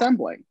 We're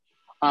assembling,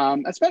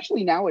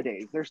 especially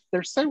nowadays. There's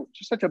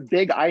such a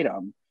big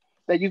item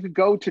that you could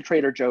go to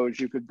Trader Joe's,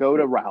 you could go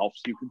to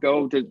Ralph's, you could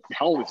go to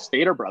hell with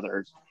Stater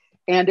Brothers,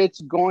 and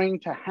it's going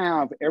to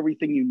have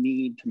everything you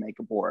need to make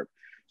a board.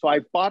 So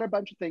I've bought a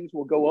bunch of things.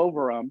 We'll go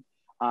over them,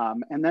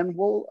 and then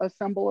we'll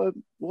assemble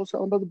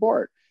the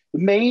board. The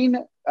main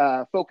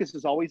focus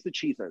is always the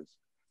cheeses.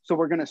 So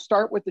we're going to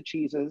start with the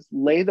cheeses,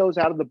 lay those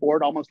out of the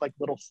board almost like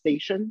little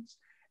stations,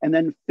 and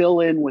then fill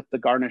in with the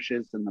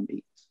garnishes and the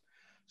meats.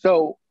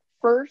 So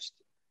first,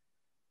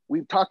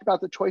 we've talked about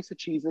the choice of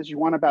cheeses. You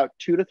want about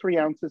 2 to 3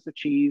 ounces of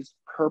cheese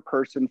per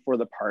person for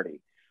the party.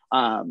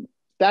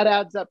 That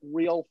adds up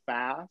real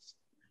fast.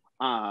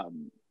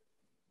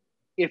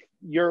 If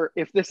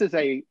this is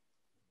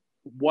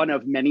one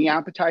of many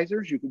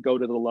appetizers, you could go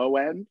to the low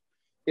end.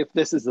 If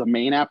this is the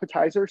main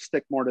appetizer,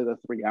 stick more to the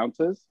 3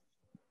 ounces.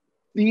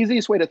 the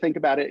easiest way to think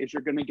about it is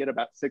you're going to get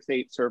about 6 to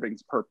 8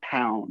 servings per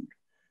pound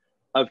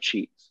of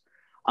cheese.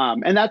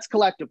 And that's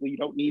collectively, you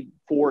don't need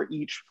for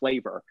each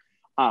flavor.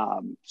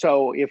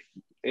 So if,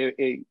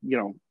 you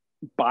know,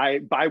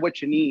 buy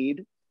what you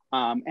need,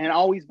 and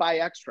always buy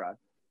extra,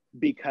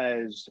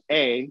 because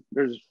A,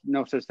 there's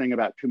no such thing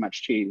about too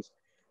much cheese.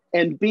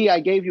 And B, I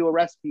gave you a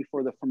recipe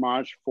for the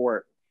fromage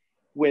fort,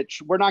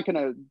 which we're not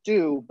gonna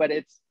do, but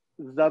it's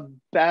the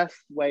best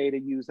way to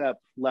use up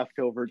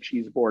leftover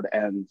cheese board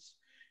ends.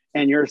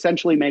 And you're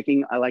essentially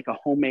making like a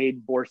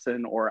homemade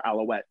Boursin or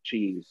Alouette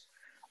cheese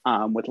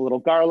with a little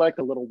garlic,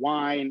 a little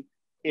wine.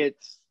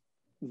 It's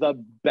the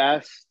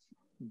best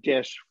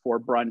dish for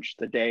brunch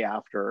the day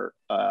after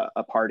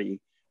a party,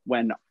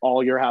 when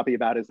all you're happy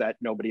about is that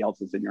nobody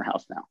else is in your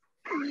house now.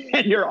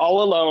 And you're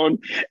all alone,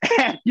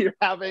 and you're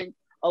having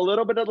a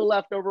little bit of the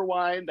leftover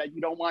wine that you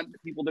don't want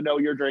people to know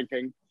you're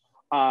drinking.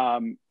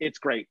 It's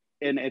great.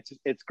 And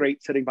it's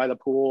great sitting by the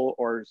pool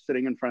or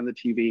sitting in front of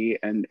the TV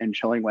and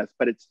chilling with,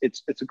 but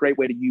it's a great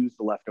way to use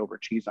the leftover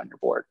cheese on your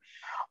board.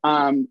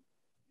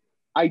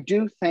 I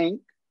do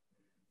think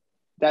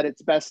that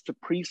it's best to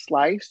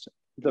pre-slice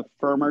the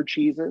firmer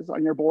cheeses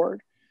on your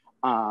board,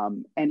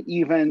 and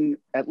even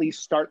at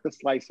least start the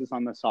slices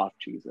on the soft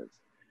cheeses.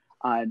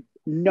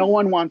 No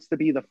one wants to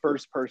be the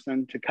first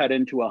person to cut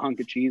into a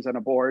hunk of cheese on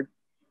a board.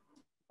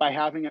 By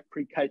having it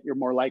pre-cut, you're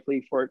more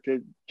likely for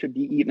it to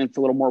be eaten. It's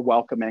a little more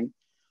welcoming.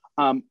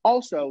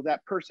 Also,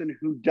 that person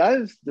who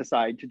does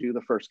decide to do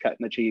the first cut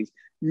in the cheese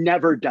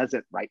never does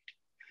it right.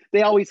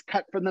 They always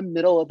cut from the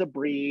middle of the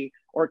brie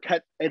or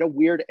cut at a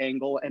weird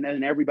angle, and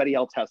then everybody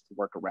else has to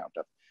work around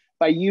them.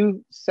 By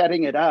you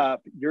setting it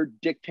up, you're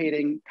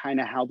dictating kind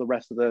of how the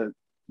rest of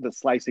the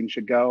slicing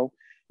should go.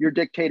 You're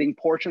dictating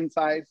portion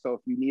size. So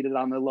if you need it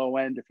on the low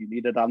end, if you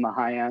need it on the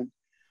high end,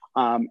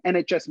 and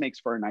it just makes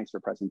for a nicer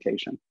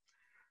presentation.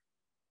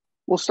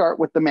 We'll start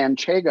with the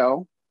Manchego,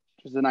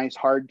 which is a nice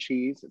hard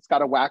cheese. It's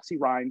got a waxy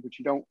rind, which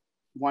you don't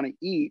want to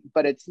eat,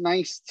 but it's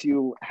nice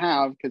to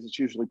have because it's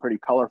usually pretty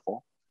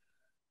colorful.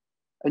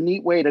 A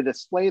neat way to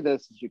display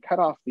this is you cut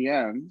off the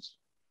ends,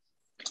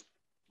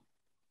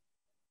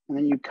 and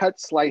then you cut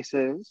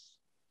slices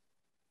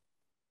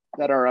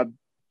that are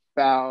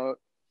about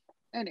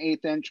an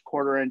 1/8 inch,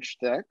 1/4 inch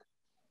thick.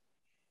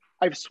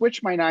 I've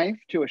switched my knife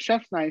to a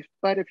chef's knife,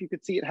 but if you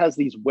could see, it has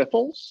these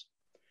whiffles,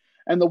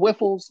 and the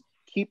whiffles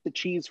keep the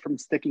cheese from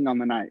sticking on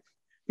the knife.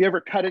 If you ever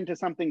cut into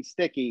something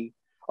sticky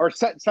or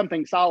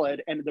something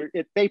solid and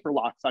it vapor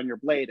locks on your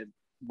blade, and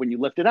when you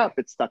lift it up,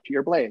 it's stuck to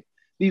your blade.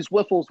 These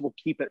whiffles will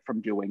keep it from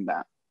doing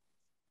that.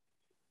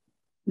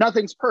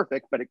 Nothing's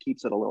perfect, but it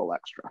keeps it a little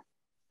extra.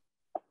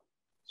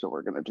 So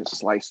we're gonna just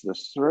slice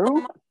this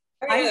through.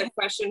 I have another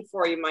question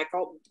for you,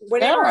 Michael.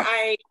 Whenever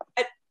I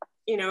cut,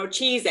 you know,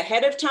 cheese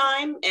ahead of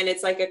time and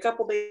it's like a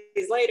couple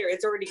days later,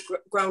 it's already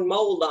grown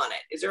mold on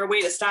it. Is there a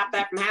way to stop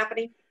that from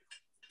happening?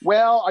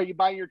 Well, are you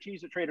buying your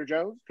cheese at Trader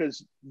Joe's?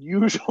 Because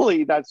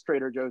usually that's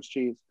Trader Joe's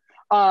cheese.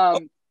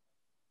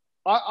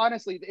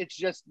 Honestly, it's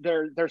just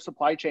their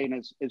supply chain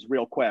is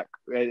real quick.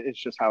 It's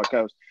just how it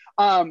goes.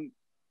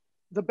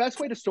 The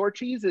best way to store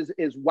cheese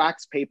is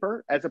wax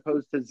paper as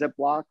opposed to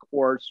Ziploc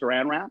or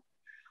Saran wrap,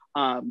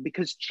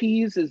 because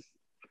cheese is,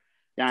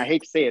 yeah, I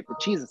hate to say it,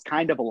 but cheese is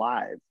kind of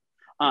alive.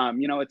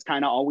 You know, it's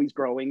kind of always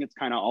growing. It's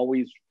kind of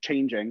always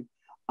changing.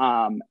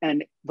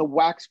 And the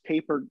wax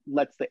paper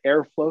lets the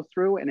air flow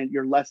through, and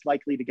you're less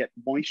likely to get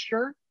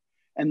moisture.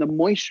 And the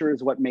moisture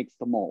is what makes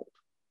the mold.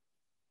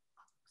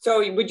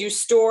 So would you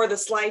store the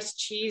sliced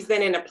cheese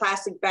then in a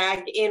plastic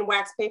bag in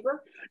wax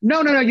paper?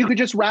 No. You could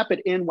just wrap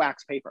it in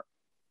wax paper.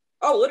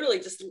 Oh, literally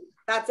just,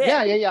 that's it.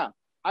 Yeah.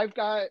 I've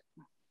got,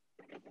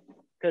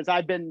 because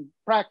I've been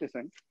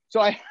practicing. So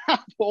I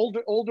have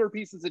older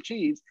pieces of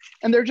cheese,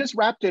 and they're just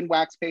wrapped in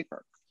wax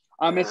paper.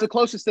 It's the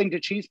closest thing to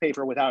cheese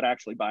paper without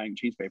actually buying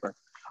cheese paper.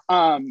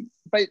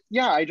 But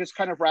yeah, I just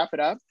kind of wrap it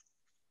up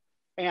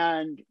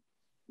and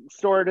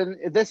store it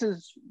in. This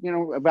is, you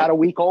know, about a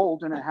week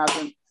old, and it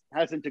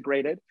hasn't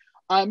degraded.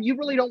 You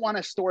really don't want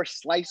to store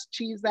sliced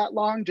cheese that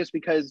long, just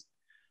because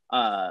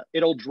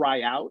it'll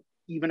dry out,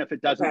 even if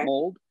it doesn't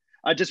mold,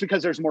 just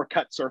because there's more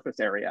cut surface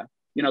area.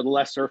 You know, the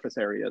less surface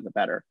area, the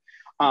better.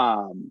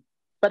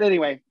 But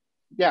anyway,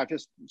 yeah,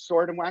 just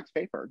store it in wax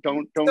paper.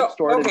 Don't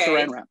store it in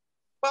Saran wrap.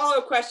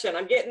 Follow-up question.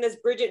 I'm getting this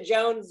Bridget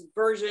Jones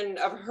version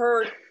of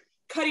her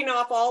cutting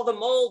off all the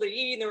mold and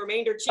eating the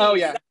remainder cheese. Oh,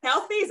 yeah. Is that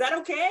healthy? Is that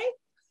okay?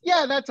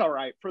 Yeah, that's all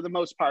right for the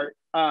most part.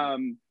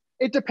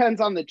 It depends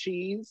on the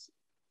cheese.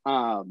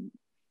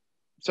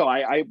 So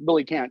I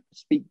really can't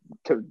speak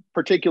to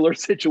particular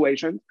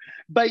situations,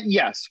 but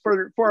yes,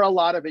 for a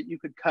lot of it, you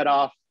could cut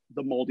off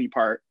the moldy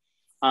part.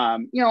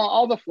 You know,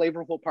 all the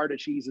flavorful part of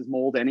cheese is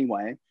mold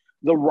anyway.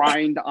 The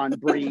rind on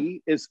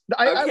brie is,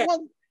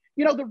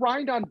 you know, the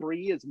rind on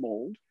brie is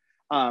mold.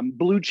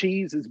 Blue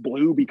cheese is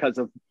blue because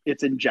of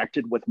it's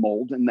injected with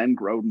mold and then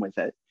grown with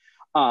it.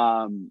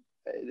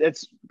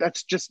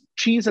 That's just,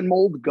 cheese and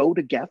mold go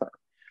together.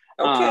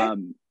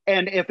 And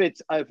if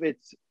it's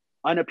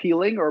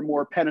unappealing or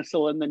more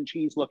penicillin than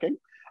cheese looking,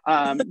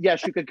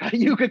 yes, you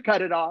could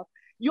cut it off.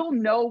 you'll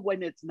know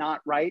when it's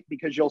not right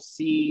because you'll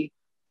see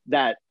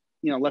that,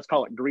 you know, let's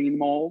call it green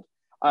mold.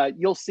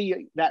 You'll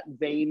see that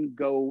vein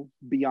go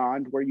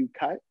beyond where you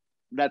cut.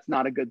 That's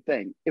not a good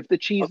thing. If the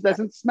cheese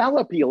doesn't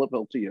smell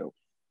appealable to you,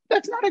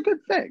 that's not a good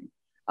thing.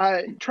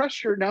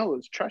 Trust your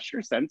nose, trust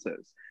your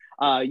senses.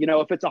 You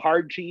know, if it's a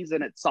hard cheese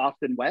and it's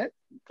soft and wet,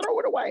 throw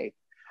it away.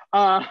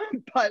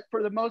 But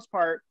for the most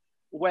part,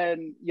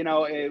 when, you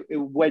know,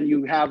 when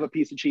you have a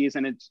piece of cheese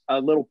and it's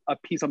a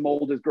piece of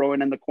mold is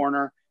growing in the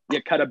corner,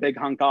 you cut a big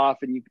hunk off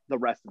and the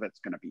rest of it's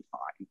going to be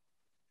fine.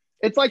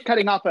 It's like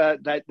cutting off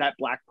that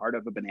black part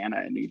of a banana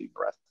and eating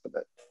the rest of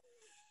it.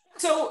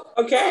 So,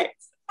 okay,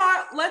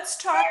 let's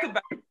talk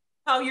about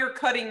how you're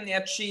cutting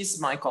that cheese,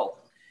 Michael.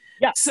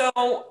 Yeah.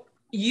 So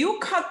you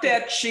cut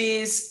that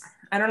cheese,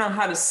 I don't know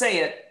how to say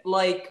it,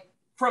 like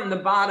from the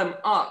bottom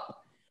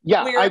up.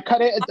 Yeah, I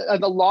cut it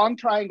at the long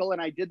triangle,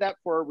 and I did that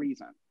for a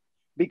reason,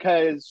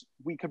 because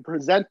we could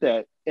present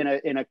it in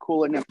a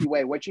cool and nifty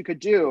way. What you could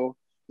do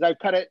is I've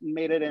cut it and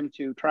made it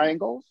into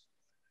triangles.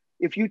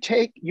 If you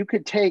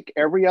could take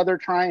every other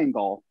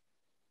triangle.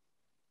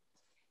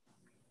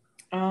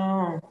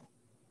 Oh.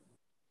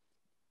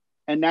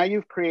 And now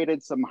you've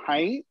created some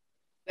height.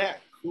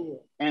 That's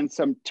cool. And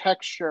some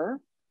texture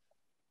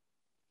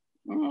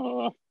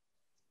on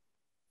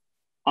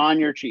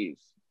your cheese.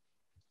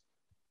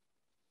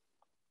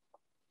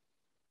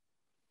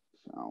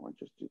 So we'll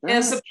just do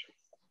that.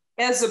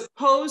 As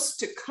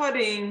opposed to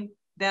cutting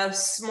the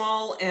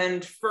small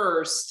end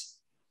first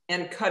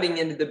and cutting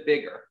into the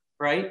bigger,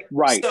 right?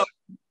 Right. So,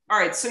 all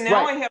right, so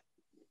now I have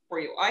for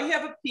you. I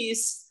have a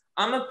piece.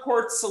 I'm a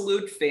Port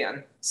Salute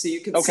fan, so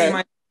you can see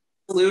my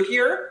salute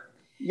here.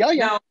 Yeah,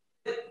 yeah.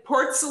 Now,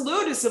 Port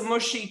Salute is a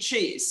mushy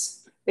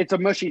cheese. It's a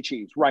mushy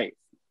cheese, right.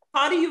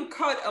 How do you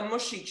cut a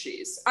mushy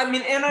cheese? I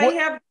mean, and I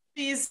have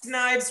cheese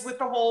knives with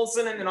the holes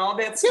in them and all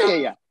that stuff.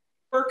 Yeah.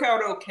 Work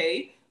out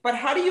okay. But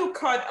how do you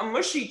cut a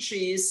mushy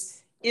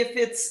cheese if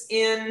it's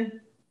in,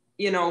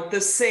 you know,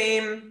 the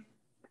same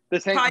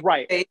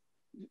right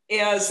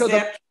as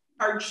that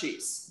hard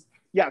cheese?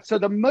 Yeah, so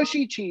the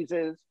mushy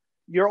cheeses,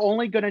 you're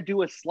only going to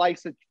do a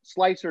slice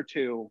or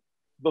two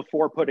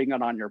before putting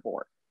it on your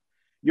board.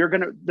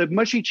 The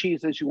mushy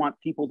cheeses, you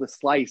want people to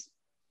slice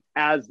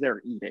as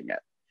they're eating it.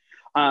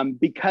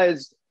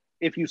 Because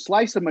if you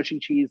slice a mushy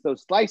cheese,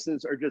 those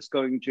slices are just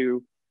going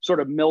to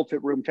sort of melt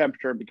at room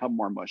temperature and become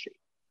more mushy.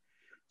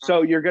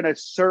 So you're going to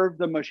serve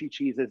the mushy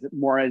cheeses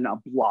more in a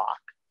block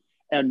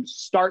and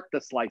start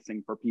the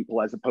slicing for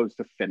people as opposed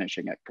to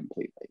finishing it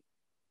completely.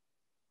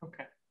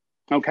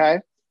 Okay.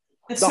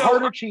 The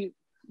harder cheeses,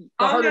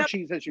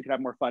 you can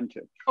have more fun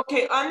too.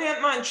 Okay, on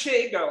that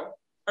manchego,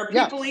 are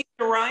people eating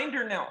the rind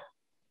or no?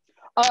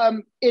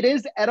 It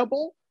is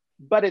edible,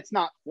 but it's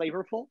not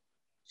flavorful.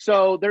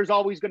 So there's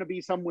always going to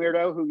be some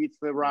weirdo who eats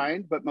the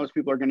rind, but most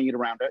people are going to eat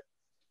around it.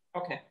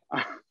 Okay.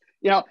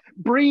 You know,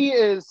 brie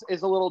is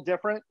a little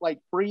different. Like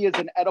brie is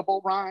an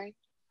edible rind.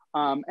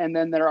 And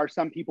then there are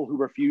some people who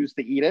refuse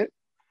to eat it,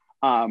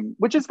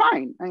 which is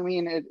fine. I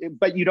mean,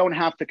 but you don't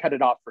have to cut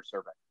it off for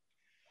serving.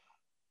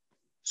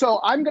 So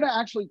I'm going to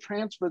actually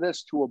transfer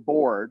this to a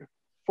board.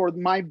 For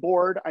my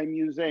board, I'm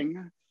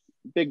using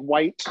big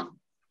white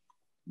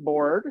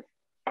board.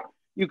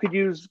 You could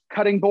use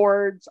cutting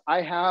boards.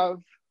 I have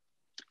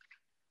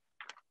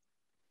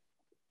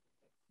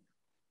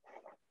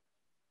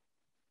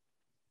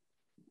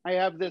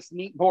this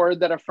neat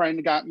board that a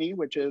friend got me,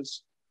 which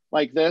is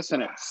like this,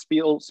 and it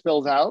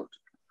spills out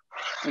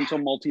into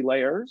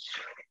multi-layers.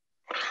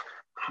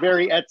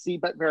 Very Etsy,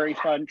 but very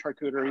fun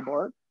charcuterie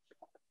board.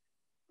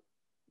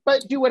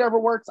 But do whatever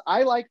works.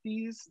 I like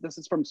these. This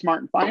is from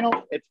Smart and Final.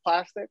 It's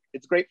plastic.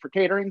 It's great for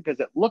catering because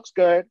it looks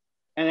good.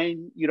 And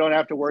then you don't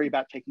have to worry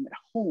about taking it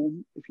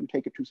home if you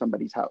take it to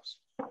somebody's house.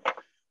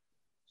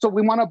 So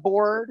we want a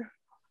board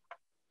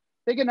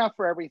big enough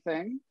for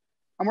everything.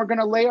 And we're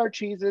gonna lay our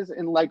cheeses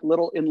in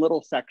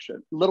little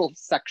sections.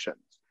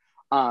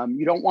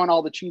 You don't want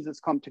all the cheeses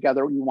come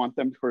together. You want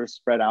them to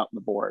spread out on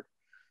the board.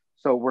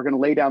 So we're gonna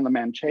lay down the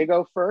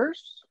manchego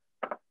first.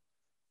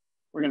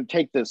 We're gonna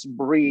take this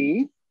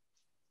brie.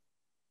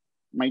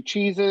 My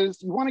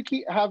cheeses, you want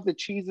to have the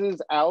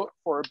cheeses out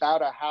for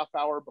about a half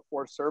hour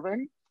before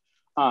serving.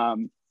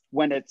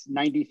 When it's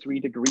 93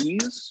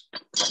 degrees,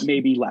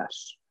 maybe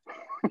less.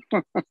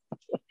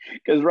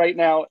 Because right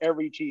now,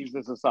 every cheese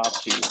is a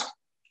soft cheese.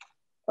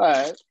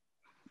 But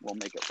we'll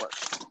make it work.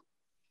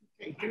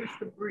 Okay, here's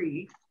the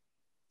brie.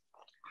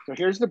 So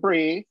here's the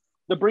brie.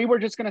 The brie, we're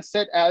just going to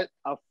sit at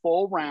a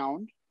full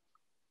round.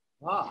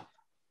 Ah.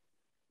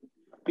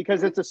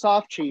 Because it's a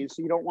soft cheese,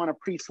 so you don't want to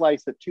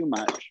pre-slice it too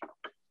much.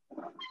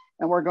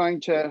 And we're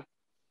going to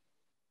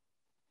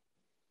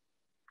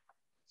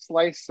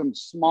slice some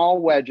small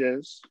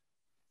wedges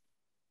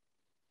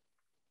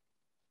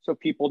so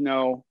people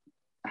know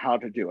how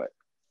to do it.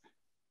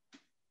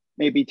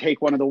 Maybe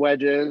take one of the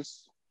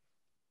wedges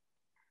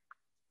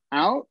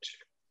out,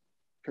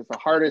 because the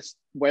hardest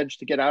wedge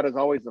to get out is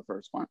always the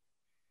first one,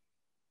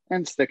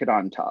 and stick it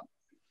on top.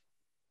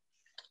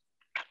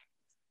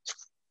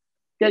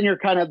 Again, you're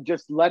kind of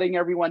just letting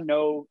everyone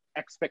know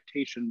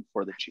expectation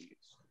for the cheese.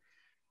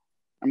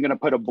 I'm gonna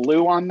put a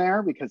blue on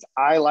there because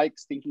I like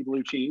stinky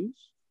blue cheese.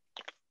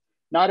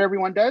 Not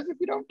everyone does. If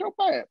you don't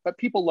buy it, but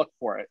people look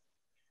for it.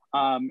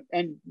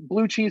 And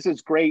blue cheese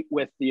is great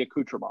with the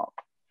accoutrement.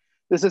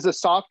 This is a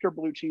softer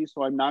blue cheese,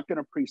 so I'm not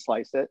gonna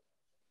pre-slice it.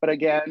 But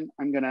again,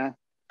 I'm gonna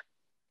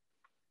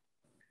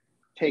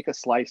take a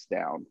slice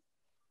down.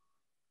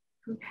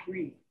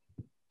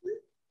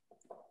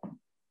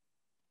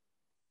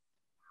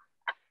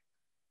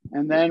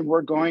 And then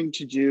we're going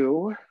to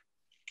do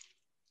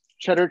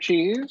cheddar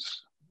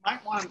cheese.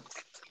 Might want a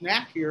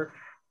snack here.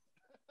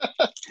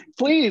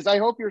 Please, I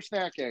hope you're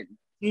snacking.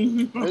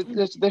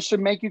 This should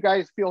make you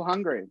guys feel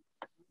hungry.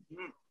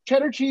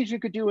 Cheddar cheese you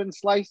could do in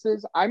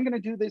slices. I'm gonna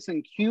do this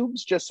in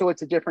cubes just so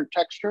it's a different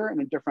texture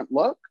and a different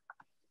look.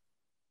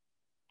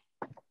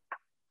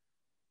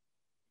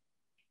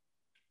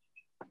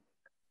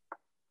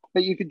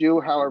 But you could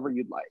do however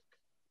you'd like.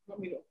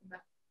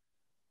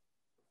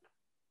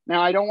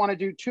 Now, I don't want to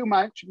do too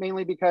much,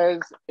 mainly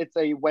because it's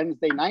a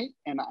Wednesday night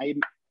and I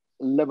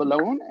live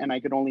alone and I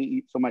can only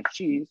eat so much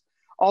cheese.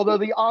 Although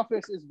the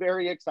office is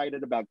very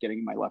excited about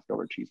getting my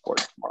leftover cheese board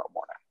tomorrow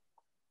morning.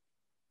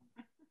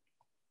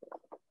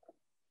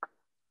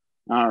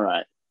 All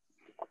right,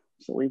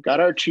 so we've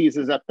got our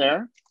cheeses up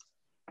there.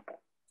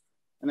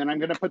 And then I'm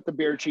gonna put the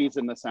beer cheese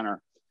in the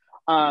center.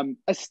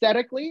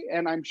 Aesthetically,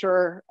 and I'm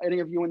sure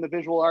any of you in the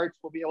visual arts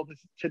will be able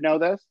to know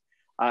this,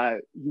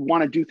 you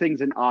wanna do things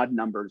in odd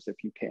numbers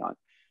if you can.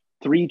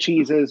 3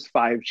 cheeses,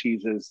 5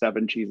 cheeses,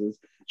 7 cheeses,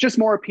 just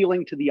more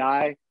appealing to the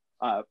eye.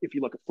 If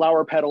you look at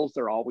flower petals,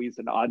 they're always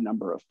an odd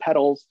number of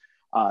petals.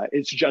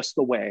 It's just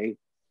the way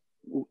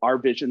our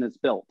vision is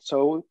built.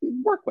 So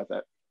work with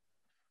it.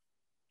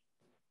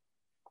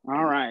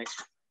 All right.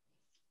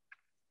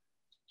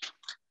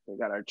 We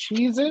got our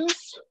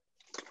cheeses.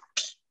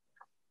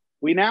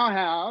 We now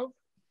have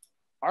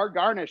our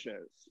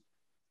garnishes.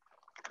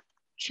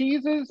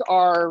 Cheeses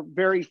are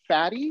very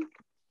fatty.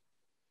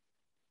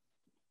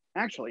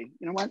 Actually,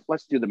 you know what?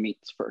 Let's do the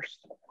meats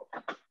first.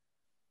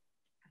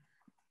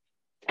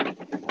 There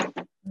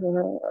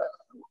we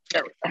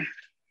go.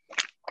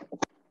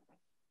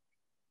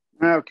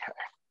 Okay.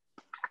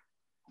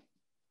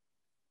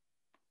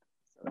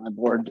 Set my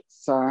board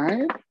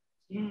side.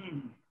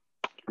 All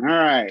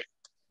right.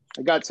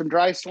 I got some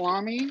dry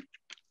salami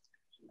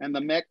and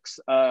the mix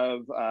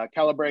of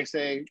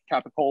calabrese,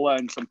 capicola,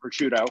 and some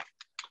prosciutto,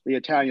 the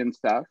Italian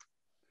stuff.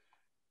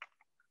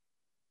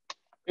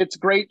 It's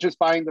great just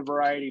buying the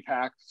variety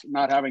packs,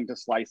 not having to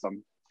slice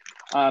them.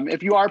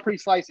 If you are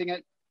pre-slicing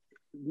it,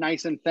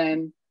 nice and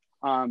thin,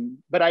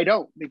 but I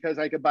don't because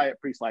I could buy it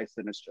pre-sliced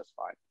and it's just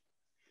fine.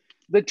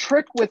 The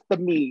trick with the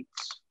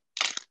meats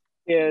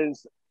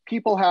is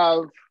people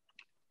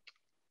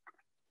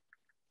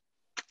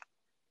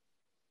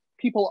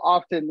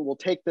often will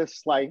take this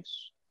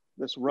slice,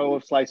 this row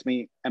of sliced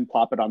meat, and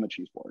plop it on the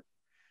cheese board.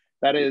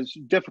 That is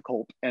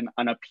difficult and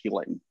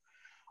unappealing.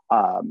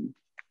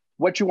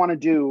 What you want to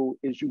do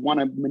is you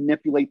want to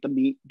manipulate the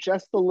meat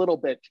just a little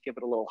bit to give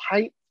it a little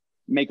height,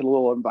 make it a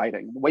little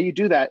inviting. The way you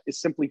do that is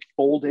simply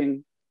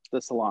folding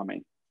the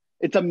salami.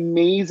 It's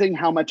amazing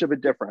how much of a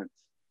difference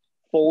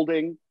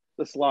folding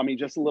the salami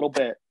just a little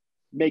bit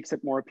makes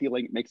it more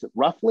appealing. It makes it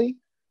roughly,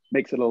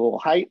 makes it a little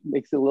height,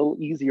 makes it a little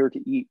easier to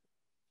eat.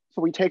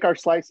 So we take our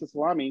slice of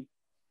salami,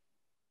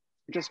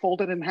 just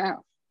fold it in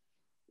half.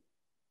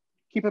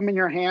 Keep them in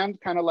your hand,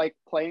 kind of like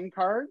playing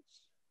cards.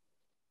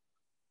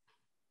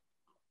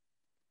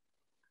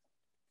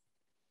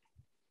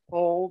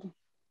 Fold.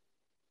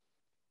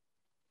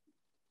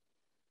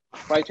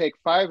 If I take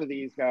 5 of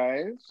these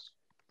guys,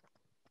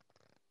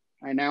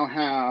 I now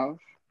have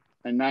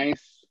a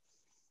nice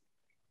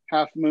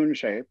half moon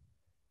shape.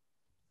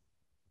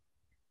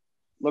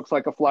 Looks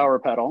like a flower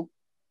petal.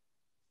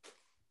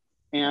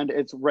 And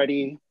it's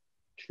ready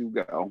to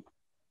go.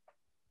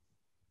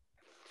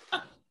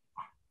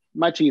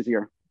 Much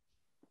easier,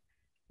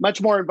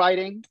 much more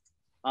inviting.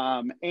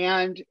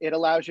 And it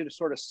allows you to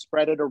sort of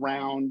spread it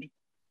around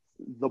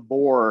the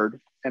board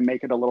and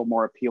make it a little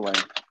more appealing.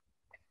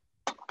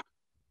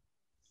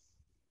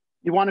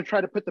 You want to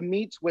try to put the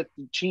meats with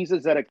the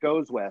cheeses that it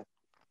goes with.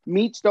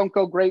 Meats don't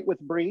go great with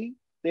brie.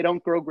 They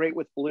don't go great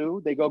with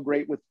blue. They go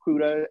great with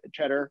Gouda,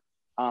 cheddar,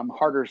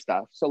 harder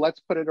stuff. So let's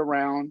put it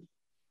around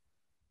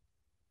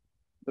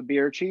the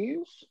beer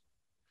cheese.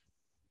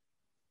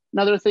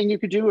 Another thing you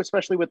could do,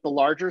 especially with the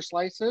larger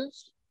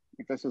slices,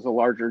 like this is a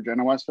larger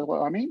Genoa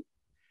salami,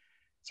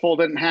 is fold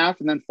it in half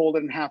and then fold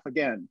it in half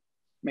again.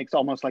 Makes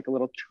almost like a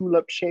little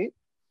tulip shape.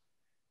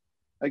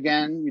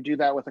 Again, you do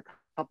that with a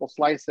couple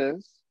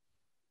slices,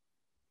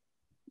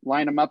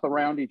 line them up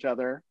around each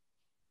other,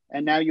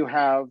 and now you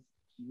have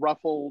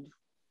ruffled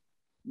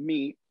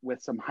meat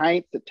with some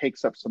height that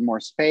takes up some more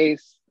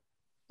space.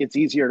 It's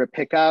easier to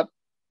pick up.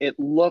 It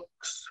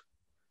looks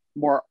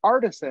more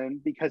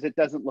artisan because it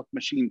doesn't look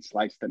machine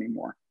sliced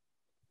anymore.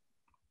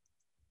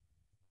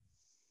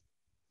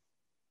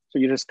 So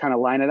you just kind of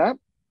line it up.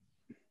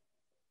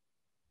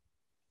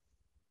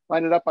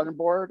 line it up on the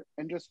board,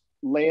 and just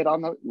lay it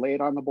on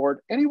the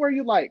board anywhere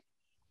you like.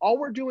 All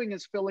we're doing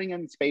is filling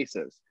in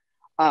spaces.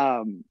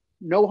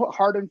 No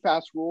hard and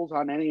fast rules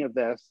on any of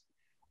this,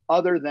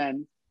 other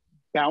than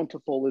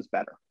bountiful is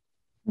better.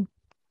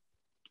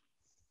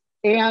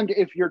 And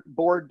if your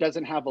board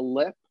doesn't have a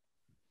lip,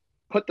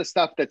 put the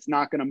stuff that's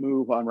not going to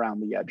move around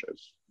the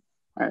edges.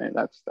 All right,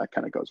 that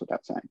kind of goes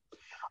without saying.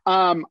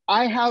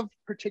 I have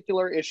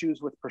particular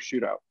issues with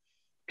prosciutto.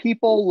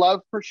 People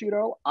love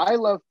prosciutto. I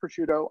love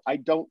prosciutto. I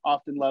don't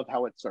often love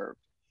how it's served.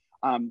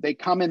 They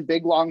come in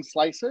big, long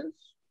slices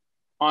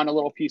on a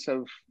little piece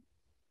of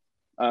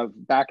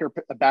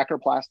backer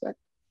plastic.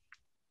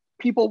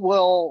 People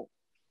will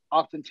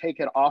often take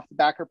it off the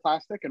backer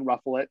plastic and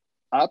ruffle it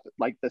up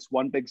like this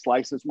one big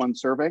slice is one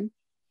serving.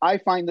 I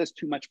find this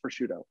too much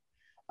prosciutto.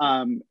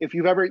 If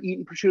you've ever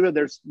eaten prosciutto,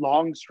 there's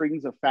long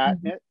strings of fat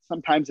in it.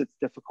 Sometimes it's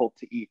difficult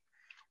to eat.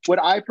 What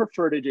I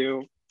prefer to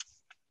do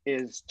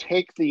is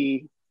take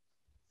the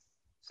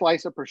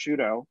slice of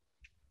prosciutto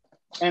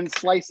and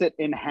slice it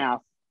in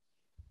half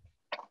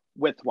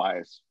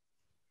widthwise,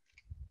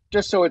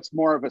 just so it's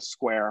more of a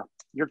square.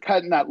 You're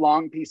cutting that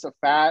long piece of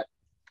fat,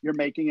 you're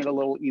making it a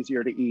little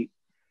easier to eat.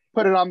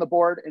 Put it on the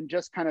board and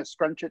just kind of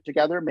scrunch it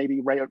together,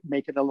 maybe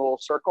make it a little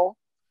circle,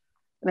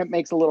 and it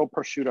makes a little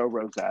prosciutto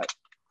rosette.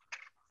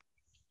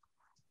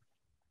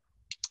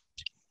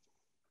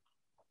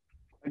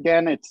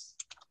 Again, it's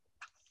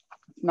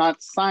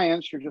not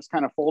science, you're just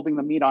kind of folding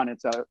the meat on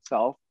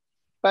itself,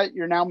 but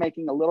you're now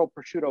making a little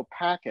prosciutto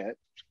packet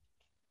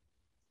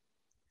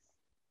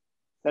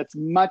that's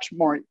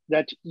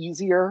that's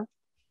easier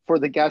for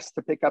the guests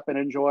to pick up and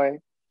enjoy.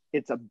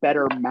 It's a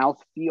better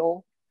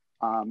mouthfeel,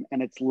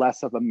 and it's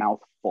less of a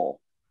mouthful.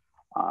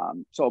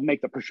 So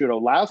make the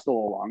prosciutto last a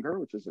little longer,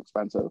 which is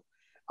expensive.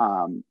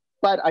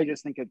 But I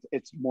just think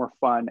it's more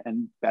fun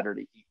and better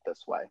to eat this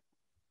way.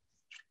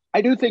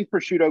 I do think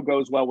prosciutto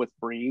goes well with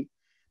brie.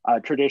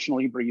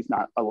 Traditionally, brie's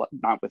not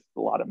with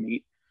a lot of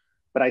meat,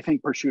 but I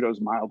think prosciutto's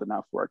mild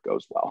enough where it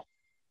goes well.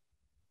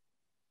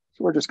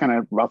 So we're just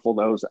gonna ruffle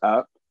those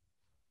up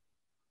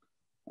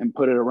and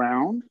put it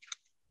around.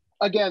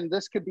 Again,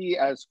 this could be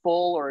as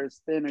full or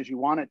as thin as you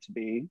want it to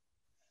be.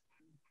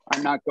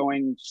 I'm not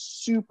going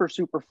super,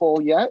 super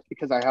full yet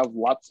because I have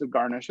lots of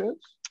garnishes.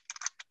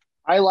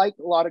 I like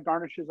a lot of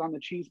garnishes on the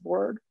cheese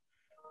board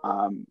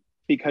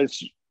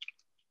because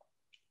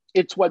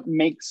it's what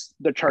makes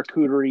the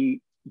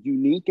charcuterie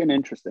unique and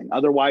interesting.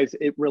 Otherwise,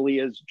 it really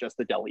is just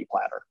a deli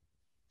platter.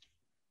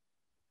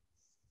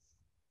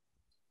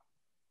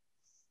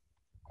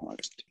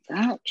 Let's do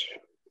that. Let's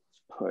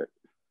put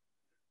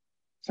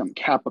some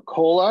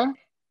capicola,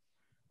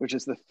 which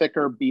is the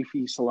thicker,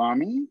 beefy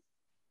salami.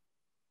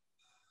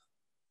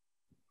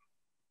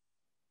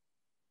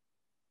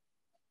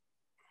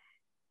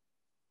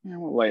 And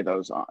we'll lay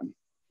those on.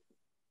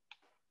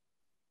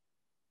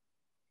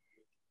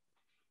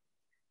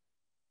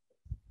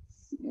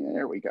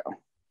 There we go.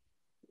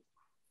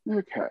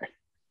 Okay.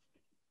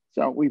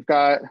 So we've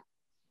got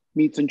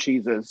meats and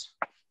cheeses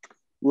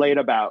laid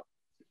about.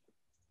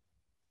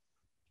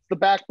 The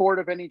backboard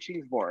of any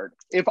cheese board.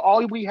 If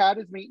all we had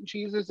is meat and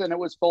cheeses and it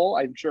was full,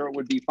 I'm sure it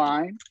would be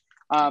fine.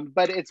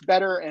 But it's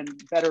better and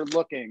better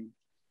looking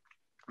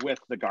with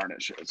the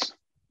garnishes.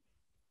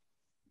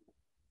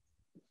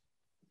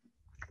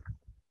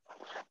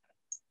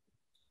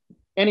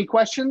 Any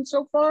questions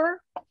so far?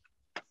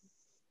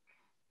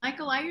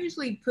 Michael, I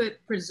usually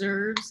put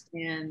preserves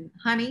and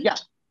honey. Yeah.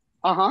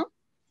 Uh-huh.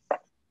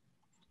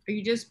 Are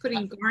you just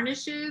putting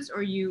garnishes or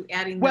are you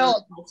adding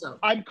well, those also?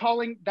 I'm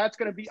calling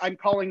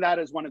that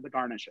as one of the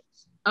garnishes.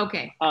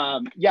 Okay.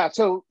 Yeah,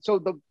 so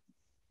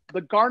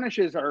the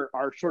garnishes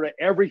are sort of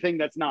everything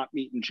that's not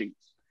meat and cheese.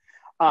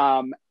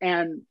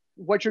 And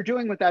what you're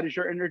doing with that is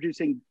you're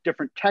introducing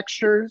different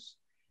textures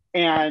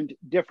and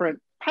different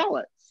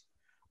palettes,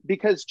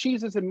 because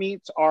cheeses and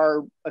meats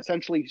are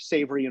essentially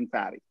savory and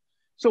fatty.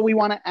 So we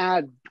want to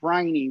add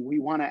briny, we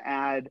want to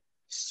add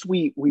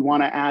sweet, we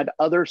want to add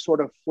other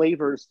sort of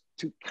flavors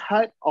to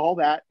cut all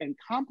that and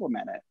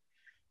complement it.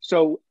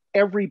 So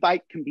every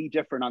bite can be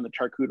different on the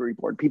charcuterie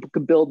board. People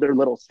can build their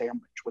little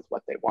sandwich with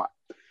what they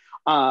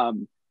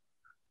want.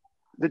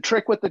 The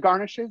trick with the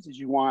garnishes is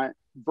you want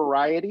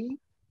variety.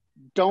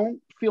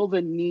 Don't feel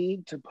the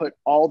need to put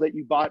all that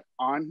you bought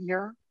on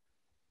here.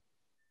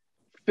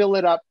 Fill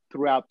it up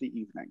throughout the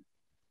evening.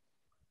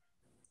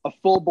 A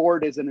full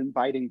board is an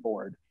inviting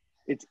board.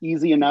 It's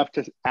easy enough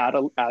to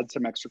add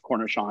some extra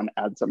Cornichon,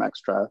 add some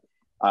extra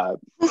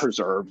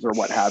preserves or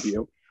what have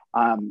you,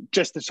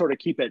 just to sort of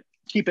keep it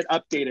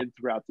updated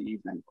throughout the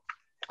evening.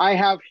 I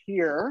have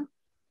here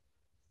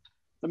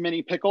the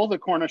mini pickle, the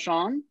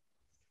Cornichon.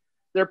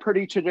 They're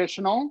pretty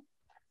traditional.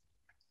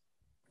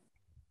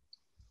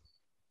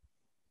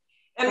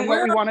 And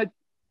where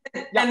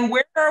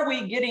are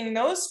we getting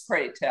those,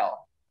 pray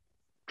tell?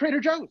 Trader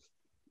Joe's.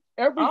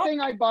 Everything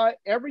I bought,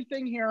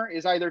 everything here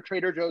is either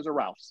Trader Joe's or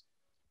Ralph's.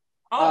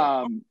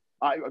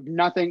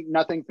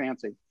 Nothing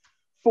fancy.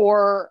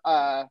 For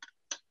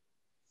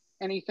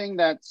anything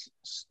that's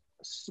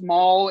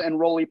small and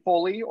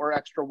roly-poly or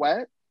extra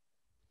wet,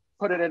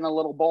 put it in a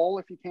little bowl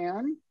if you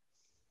can.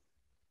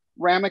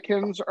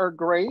 Ramekins are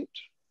great.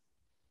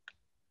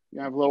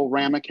 You have little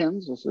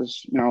ramekins. This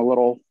is, you know, a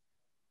little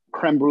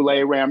creme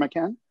brulee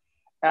ramekin.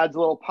 Adds a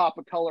little pop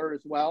of color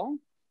as well.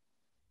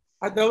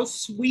 Are those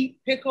sweet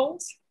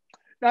pickles?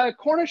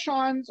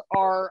 Cornichons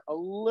are a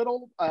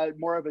little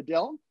more of a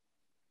dill.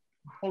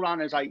 Hold on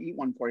as I eat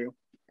one for you.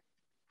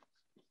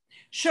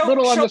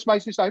 Little on the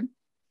spicy side.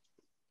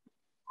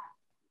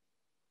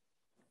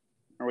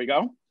 There we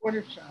go.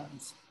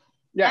 Cornichons.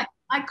 Yeah.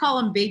 I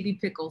call them baby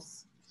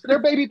pickles. They're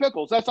baby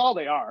pickles. That's all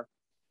they are.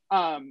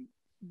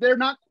 They're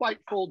not quite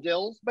full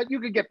dills, but you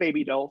could get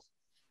baby dills.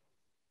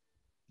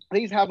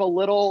 These have a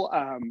little,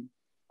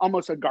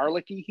 almost a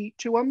garlicky heat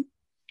to them.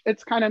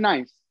 It's kind of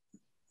nice.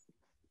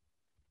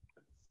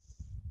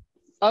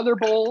 Other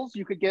bowls,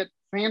 you could get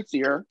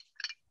fancier.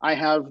 I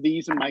have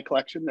these in my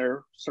collection.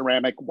 They're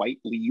ceramic white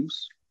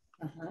leaves.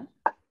 I'm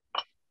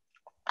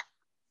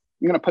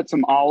gonna put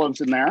some olives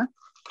in there.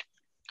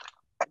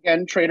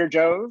 Again, Trader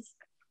Joe's,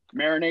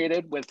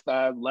 marinated with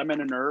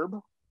lemon and herb.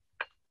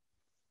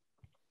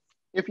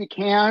 If you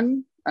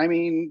can, I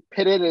mean,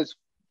 pitted is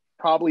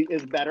probably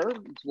better.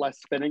 It's less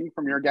spinning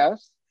from your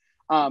guests.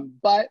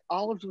 But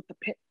olives with the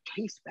pit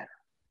taste better.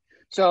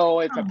 So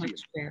it's up to you.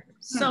 Better.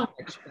 So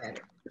much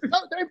better.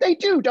 Oh, they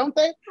do, don't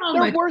they? So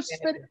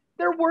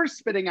They're worth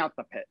spitting out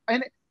the pit.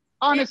 And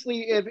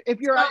honestly, if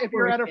you're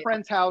at a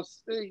friend's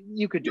house,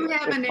 you could do it. You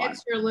have an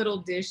extra little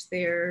dish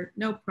there,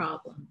 no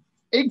problem.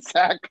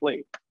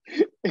 Exactly.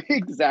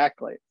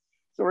 Exactly.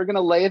 So we're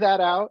gonna lay that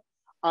out.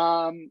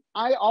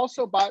 I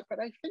also bought, but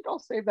I think I'll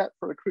save that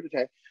for the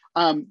crudité,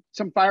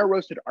 some fire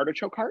roasted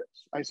artichoke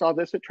hearts. I saw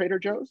this at Trader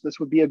Joe's. This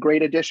would be a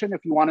great addition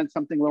if you wanted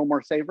something a little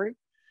more savory.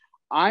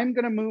 I'm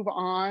gonna move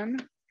on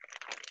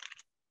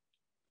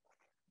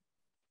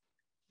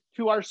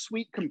to our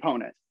sweet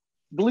component.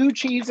 Blue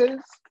cheeses.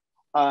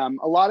 A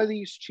lot of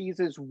these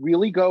cheeses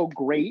really go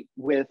great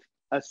with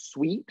a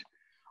sweet.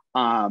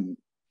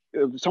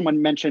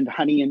 Someone mentioned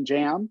honey and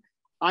jam.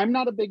 I'm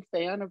not a big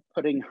fan of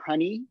putting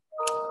honey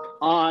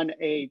on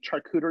a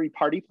charcuterie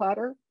party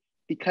platter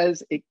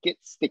because it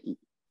gets sticky.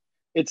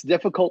 It's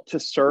difficult to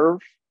serve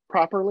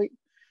properly.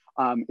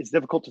 It's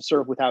difficult to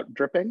serve without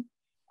dripping.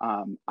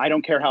 I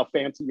don't care how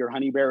fancy your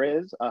honey bear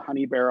is. A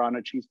honey bear on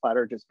a cheese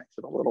platter just makes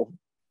it a little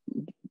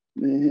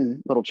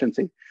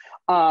chintzy.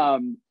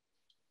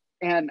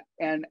 And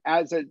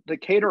as the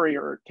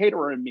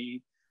caterer in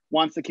me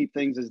wants to keep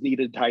things as neat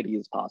and tidy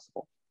as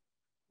possible.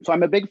 So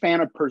I'm a big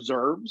fan of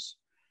preserves.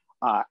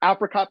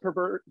 Apricot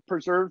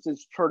preserves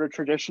is sort of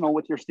traditional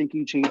with your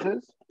stinky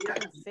cheeses.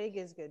 Fig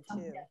is good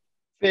too.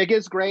 Fig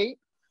is great.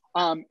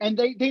 And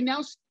they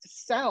now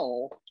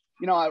sell,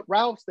 you know, at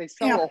Ralph's, they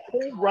sell a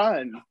whole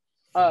run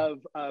of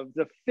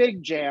the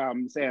fig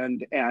jams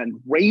and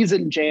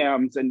raisin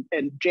jams and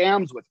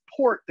jams with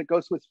port that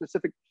goes with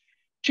specific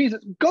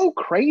cheeses. Go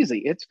crazy.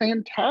 It's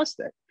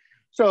fantastic.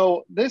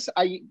 So this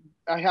I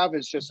have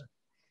is just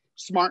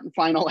Smart and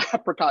Final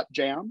apricot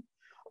jam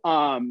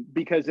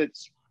because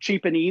it's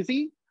cheap and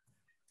easy.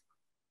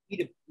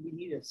 We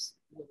need a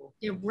little.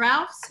 Yeah,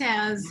 Ralph's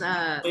has,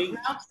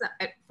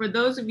 for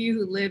those of you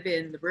who live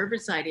in the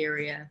Riverside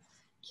area,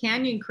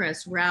 Canyon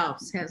Crest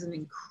Ralph's has an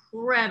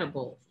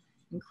incredible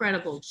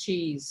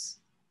cheese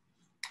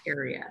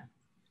area.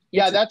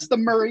 Yeah, that's the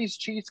Murray's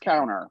cheese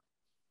counter.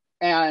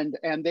 And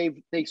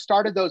they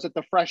started those at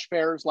the fresh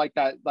fairs like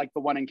that, like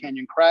the one in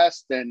Canyon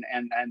Crest and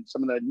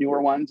some of the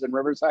newer ones in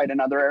Riverside and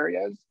other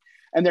areas.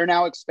 And they're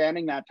now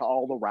expanding that to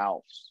all the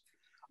Ralphs.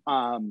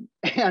 And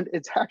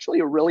it's actually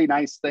a really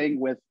nice thing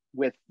with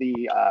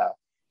the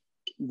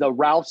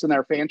Ralphs and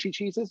their fancy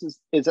cheeses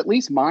is at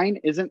least mine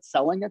isn't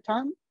selling a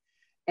ton.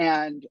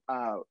 And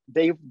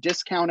they've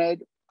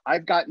discounted.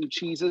 I've gotten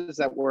cheeses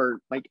that were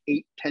like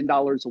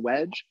 $8-10 a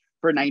wedge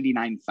for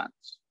 99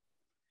 cents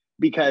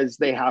because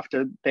they have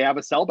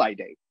a sell by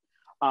date.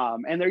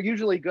 And they're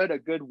usually good a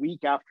good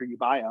week after you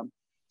buy them.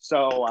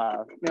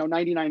 So,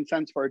 99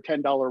 cents for a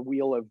 $10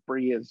 wheel of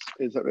brie is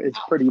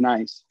pretty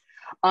nice.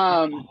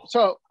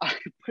 So I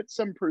put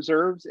some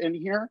preserves in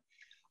here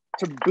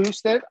to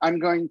boost it. I'm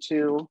going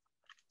to,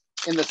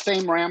 in the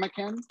same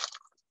ramekin,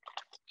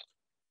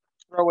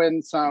 throw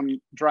in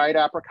some dried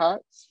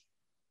apricots.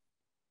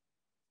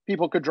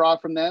 People could draw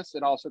from this.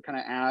 It also kind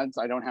of adds,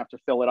 I don't have to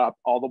fill it up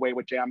all the way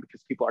with jam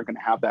because people aren't going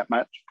to have that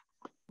much.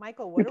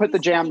 Michael, we put the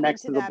jam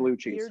next to the blue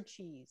cheese.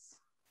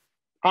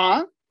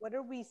 Huh? What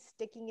are we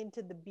sticking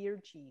into the beer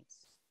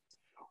cheese?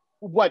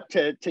 What,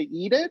 to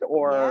eat it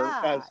or?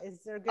 Yeah. Is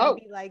there going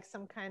to be like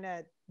some kind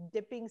of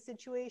dipping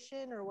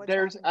situation or what?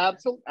 There's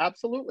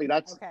absolutely.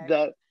 That's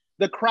okay.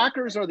 The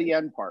crackers are the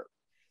end part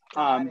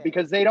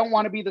because they don't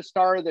want to be the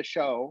star of the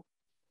show.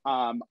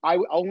 I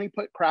only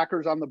put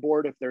crackers on the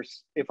board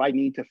if I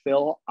need to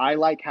fill. I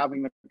like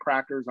having the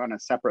crackers on a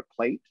separate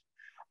plate.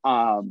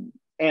 And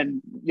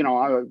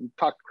I'll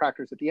talk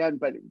crackers at the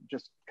end, but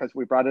just because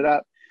we brought it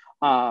up,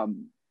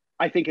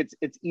 I think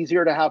it's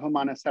easier to have them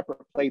on a separate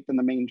plate than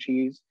the main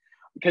cheese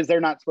because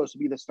they're not supposed to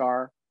be the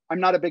star.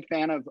 I'm not a big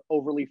fan of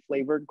overly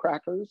flavored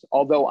crackers,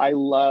 although I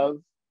love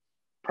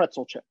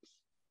pretzel chips.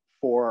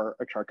 for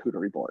a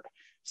charcuterie board,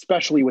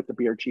 especially with the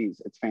beer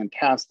cheese. It's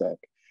fantastic.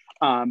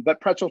 But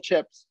pretzel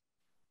chips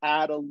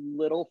add a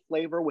little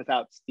flavor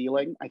without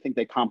stealing. I think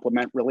they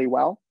complement really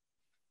well.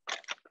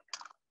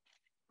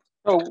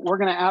 So we're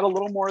gonna add a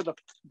little more of the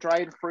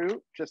dried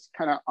fruit, just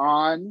kind of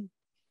on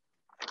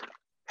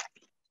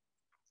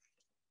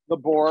the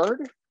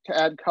board to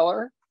add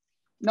color.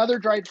 Another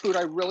dried fruit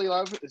I really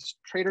love is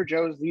Trader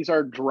Joe's. These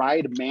are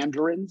dried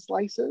mandarin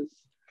slices.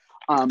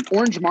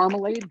 Orange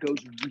marmalade goes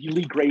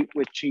really great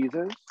with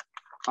cheeses.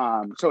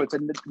 So it's a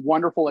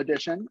wonderful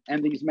addition.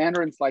 And these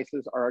mandarin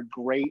slices are a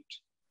great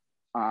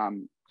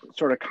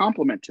sort of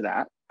complement to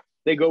that.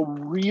 They go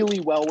really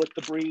well with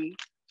the brie.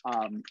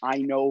 I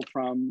know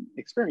from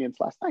experience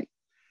last night.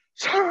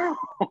 So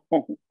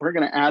we're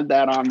gonna add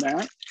that on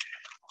there.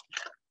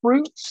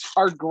 Fruits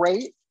are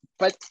great,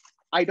 but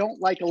I don't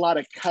like a lot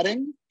of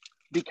cutting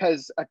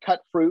because a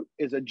cut fruit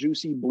is a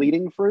juicy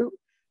bleeding fruit.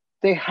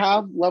 They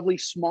have lovely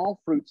small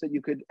fruits that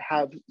you could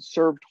have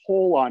served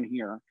whole on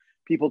here.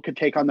 People could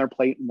take on their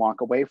plate and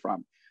walk away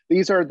from.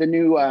 These are the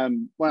new,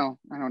 well,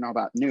 I don't know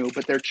about new,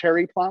 but they're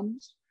cherry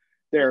plums.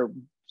 They're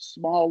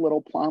small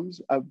little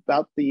plums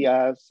about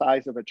the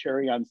size of a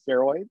cherry on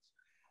steroids.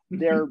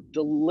 They're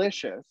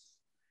delicious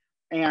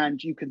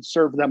and you can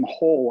serve them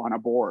whole on a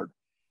board.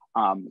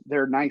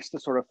 They're nice to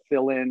sort of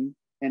fill in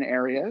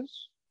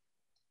areas.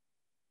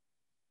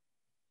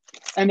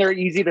 And they're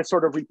easy to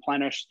sort of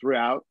replenish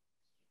throughout.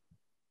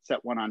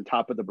 Set one on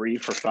top of the brie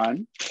for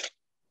fun.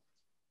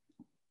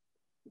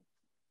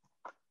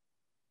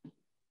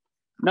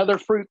 Another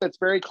fruit that's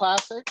very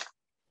classic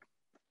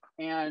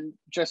and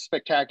just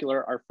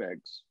spectacular are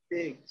figs.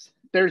 Figs.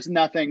 There's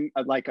nothing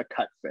like a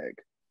cut fig.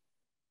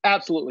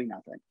 Absolutely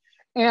nothing.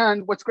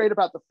 And what's great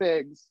about the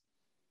figs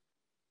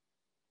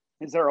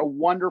is they're a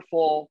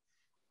wonderful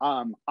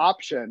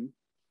option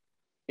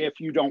if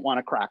you don't want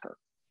a cracker.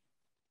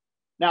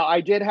 Now,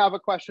 I did have a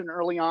question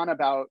early on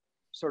about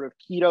sort of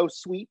keto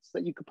sweets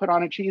that you could put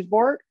on a cheese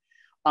board.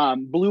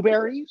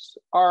 Blueberries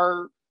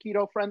are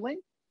keto friendly.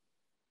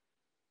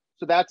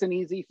 So that's an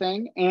easy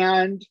thing.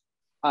 And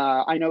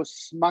I know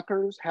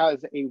Smucker's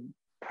has a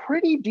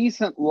pretty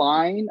decent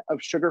line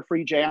of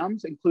sugar-free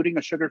jams, including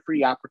a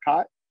sugar-free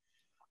apricot.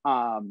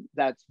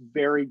 That's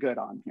very good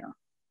on here.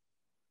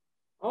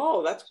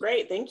 Oh, that's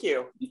great. Thank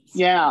you.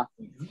 Yeah.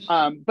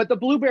 But the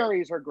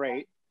blueberries are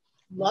great.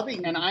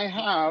 Loving. And I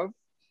have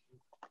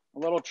a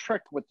little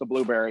trick with the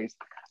blueberries.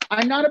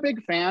 I'm not a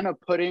big fan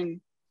of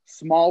putting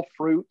small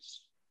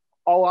fruits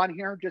all on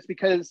here just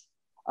because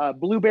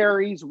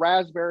blueberries,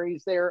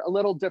 raspberries, they're a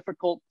little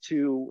difficult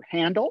to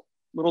handle,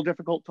 a little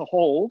difficult to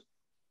hold.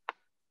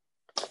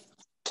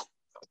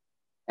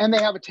 And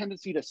they have a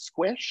tendency to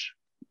squish,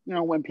 you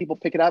know, when people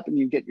pick it up and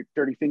you get your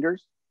dirty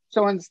fingers.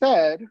 So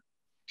instead,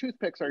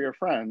 toothpicks are your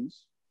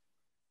friends.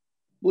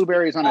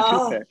 Blueberries on a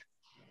toothpick.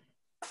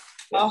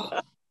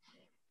 Oh.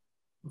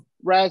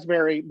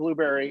 Raspberry,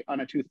 blueberry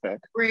on a toothpick.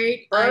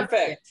 Great.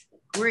 Perfect.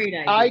 Great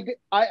idea.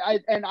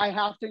 I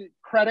have to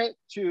credit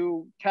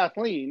to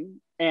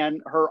Kathleen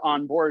and her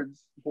on board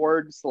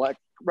select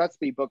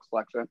recipe book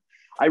selection.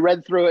 I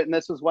read through it and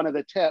this was one of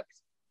the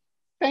tips.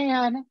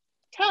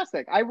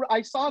 Fantastic.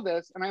 I saw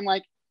this and I'm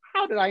like,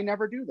 how did I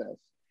never do this?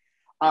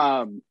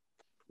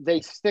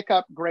 They stick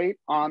up great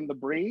on the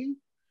brie.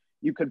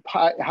 You could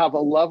have a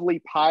lovely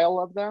pile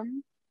of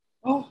them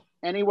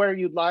anywhere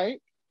you'd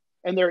like.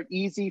 And they're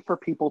easy for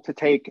people to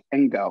take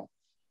and go.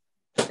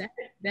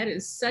 That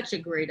is such a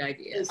great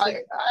idea.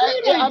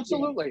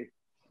 Absolutely.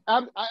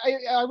 I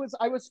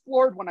was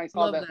floored when I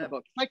saw that in the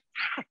book. Like,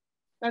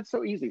 that's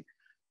so easy.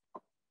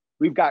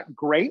 We've got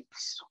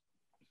grapes.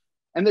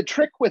 And the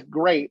trick with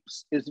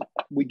grapes is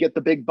we get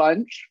the big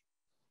bunch,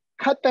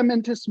 cut them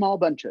into small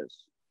bunches.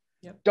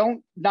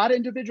 Yep. Not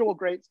individual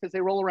grapes because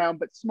they roll around,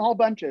 but small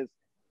bunches.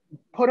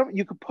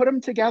 You could put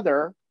them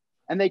together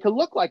and they could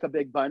look like a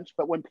big bunch,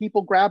 but when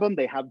people grab them,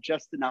 they have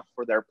just enough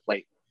for their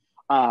plate.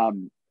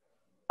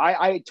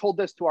 I told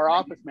this to our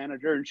office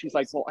manager and she's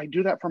like, well, I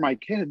do that for my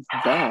kids,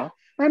 duh.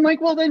 And I'm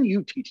like, well, then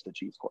you teach the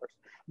cheese course.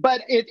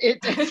 But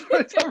it's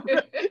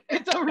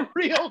a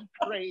real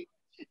great,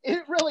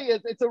 it really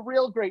is. It's a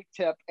real great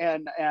tip.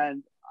 And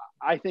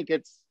I think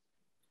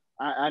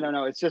I don't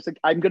know. It's just,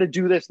 I'm going to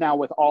do this now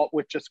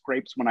with just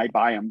grapes when I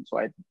buy them. So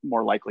I'm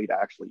more likely to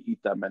actually eat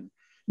them and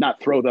not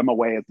throw them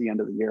away at the end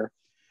of the year.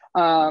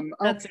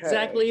 That's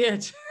exactly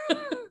it.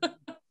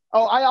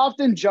 Oh, I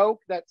often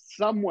joke that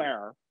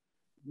somewhere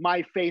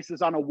my face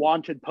is on a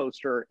wanted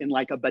poster in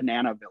like a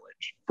banana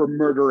village for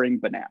murdering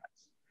bananas.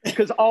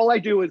 Because all I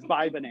do is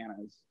buy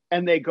bananas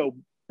and they go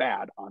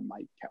bad on my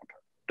counter.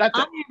 That's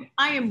it.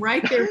 I am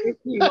right there with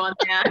you on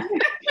that.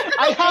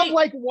 I have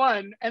like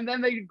one and then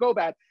they go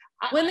bad.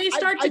 When they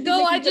start to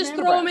go, I just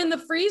throw them in the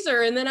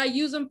freezer and then I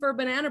use them for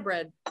banana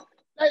bread.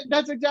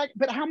 That's exactly,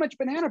 but how much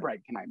banana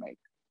bread can I make?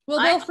 Well,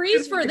 they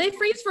freeze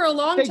for a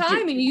long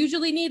time, and you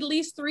usually need at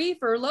least 3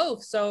 for a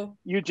loaf. So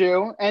you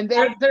do, and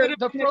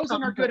the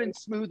frozen are good in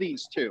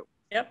smoothies too.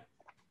 Yep.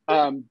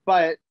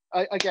 But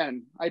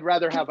again, I'd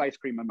rather have ice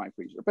cream in my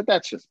freezer, but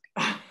that's just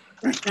me.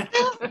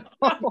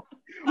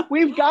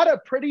 We've got a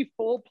pretty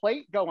full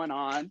plate going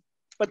on,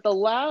 but the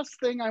last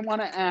thing I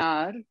want to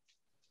add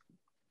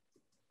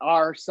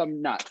are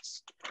some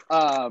nuts.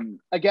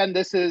 Again,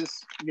 this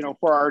is, you know,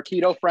 for our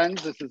keto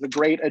friends, this is a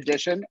great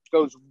addition. It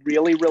goes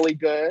really, really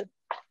good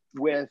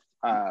with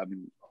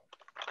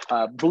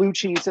blue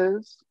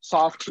cheeses,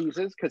 soft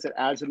cheeses, because it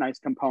adds a nice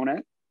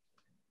component.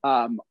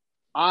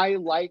 I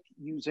like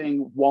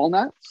using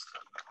walnuts.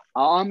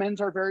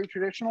 Almonds are very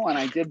traditional, and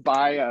I did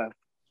buy a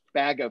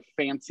bag of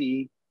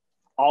fancy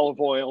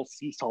olive oil,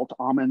 sea salt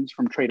almonds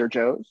from Trader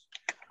Joe's.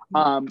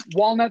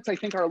 Walnuts, I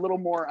think, are a little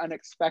more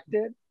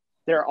unexpected.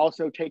 They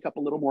also take up a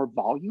little more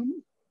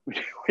volume,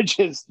 which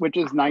is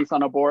nice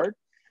on a board.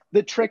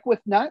 The trick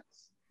with nuts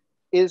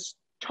is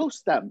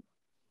toast them.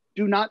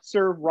 Do not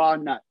serve raw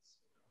nuts.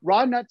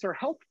 Raw nuts are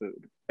health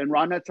food, and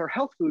raw nuts are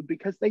health food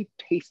because they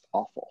taste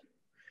awful.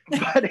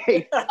 But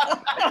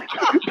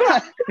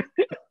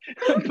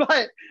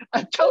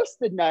a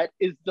toasted nut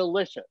is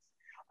delicious.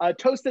 A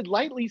toasted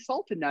lightly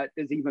salted nut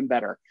is even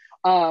better.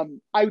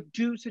 I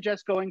do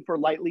suggest going for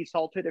lightly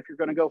salted if you're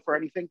going to go for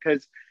anything,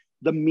 because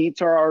the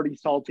meats are already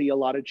salty. A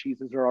lot of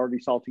cheeses are already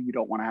salty. You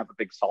don't want to have a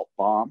big salt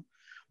bomb.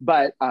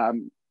 But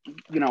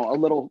you know, a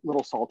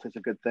little salt is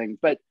a good thing.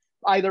 But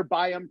either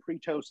buy them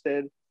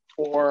pre-toasted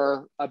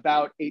or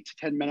about 8 to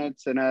 10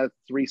 minutes in a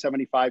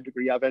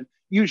 375-degree oven.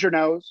 Use your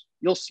nose.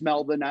 You'll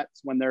smell the nuts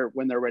when they're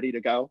ready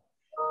to go.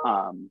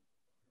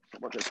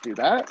 We'll just do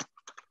that.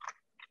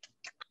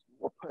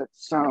 We'll put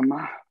some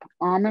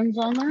almonds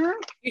on there.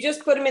 You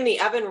just put them in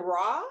the oven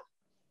raw,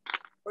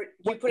 or do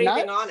you put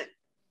anything on it?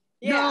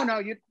 Yeah. No,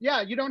 you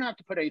don't have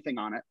to put anything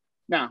on it.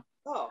 No.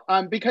 Oh.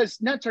 Because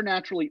nuts are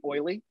naturally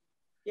oily.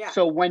 Yeah.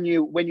 So when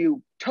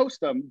you toast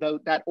them,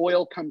 that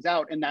oil comes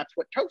out, and that's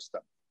what toasts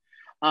them.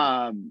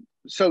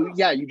 So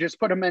yeah, you just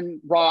put them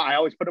in raw. I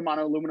always put them on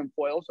aluminum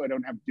foil so I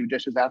don't have to do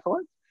dishes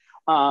afterwards.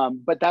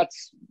 But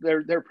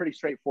they're pretty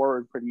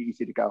straightforward, pretty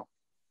easy to go.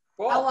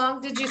 How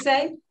long did you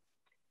say?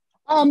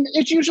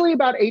 It's usually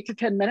about 8 to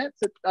 10 minutes.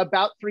 It's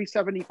about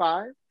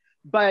 375,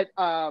 but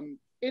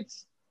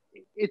it's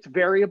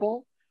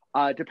variable.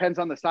 Depends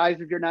on the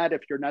size of your nut.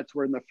 If your nuts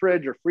were in the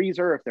fridge or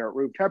freezer, if they're at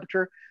room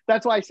temperature.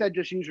 That's why I said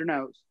just use your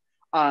nose.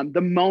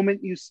 The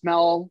moment you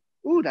smell,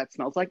 ooh, that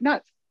smells like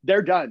nuts,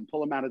 they're done.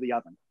 Pull them out of the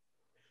oven.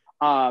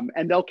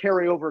 And they'll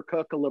carry over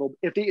cook a little.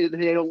 If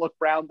they don't look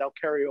brown, they'll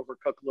carry over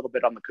cook a little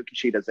bit on the cookie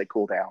sheet as they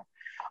cool down.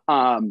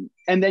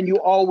 And then you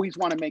always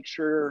want to make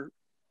sure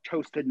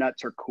toasted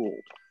nuts are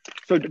cooled.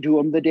 So do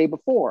them the day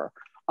before,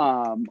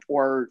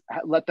 or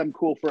let them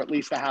cool for at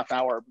least a half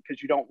hour,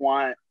 because you don't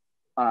want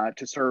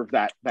to serve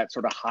that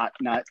sort of hot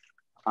nut.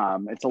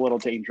 It's a little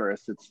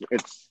dangerous.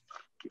 It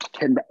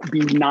can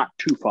be not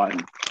too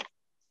fun.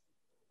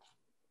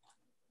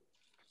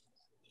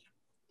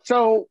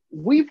 So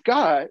we've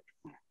got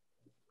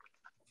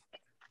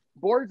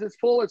boards as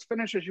full as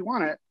finished as you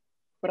want it,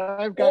 but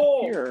I've got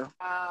here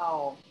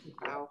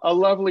a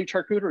lovely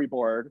charcuterie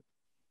board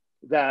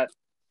that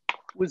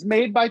was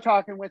made by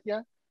talking with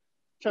you.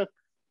 Took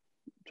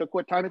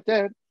what time it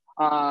did.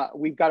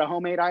 We've got a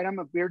homemade item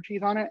of beer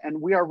cheese on it, and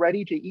we are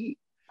ready to eat.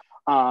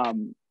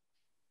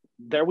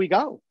 There we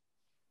go.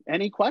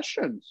 Any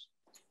questions?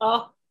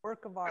 Oh,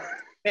 work of art.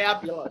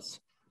 Fabulous.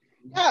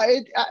 Yeah,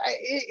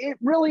 it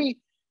really,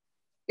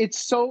 it's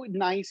so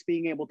nice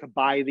being able to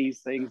buy these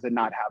things and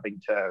not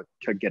having to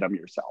get them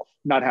yourself,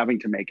 not having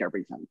to make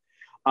everything.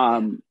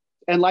 And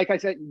like I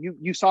said,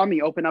 you saw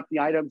me open up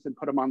the items and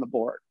put them on the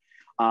board.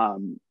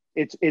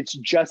 It's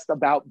just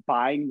about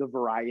buying the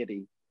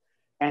variety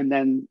and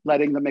then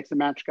letting the mix and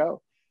match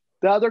go.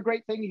 The other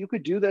great thing, you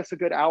could do this a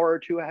good hour or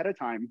two ahead of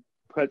time.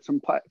 Put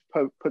some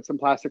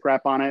plastic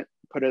wrap on it,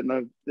 put it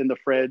in the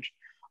fridge.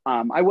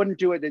 I wouldn't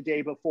do it the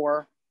day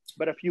before,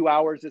 but a few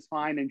hours is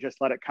fine, and just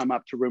let it come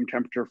up to room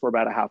temperature for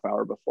about a half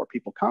hour before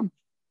people come.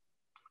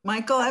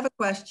 Michael, I have a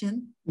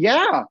question.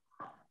 Yeah.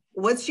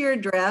 What's your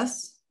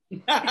address?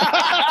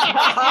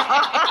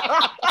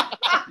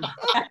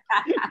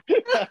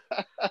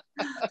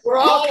 We're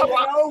all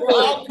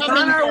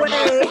on our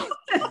way.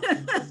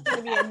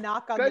 Maybe a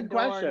knock on Good the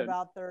door question. in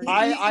about 30.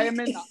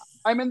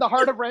 I'm in the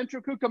heart of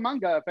Rancho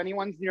Cucamonga. If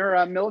anyone's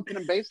near Milliken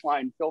and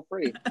Baseline, feel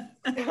free.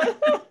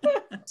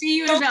 See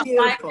you in about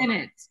 5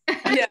 minutes.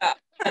 Yeah.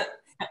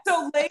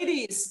 So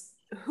ladies,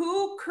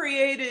 who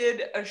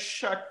created a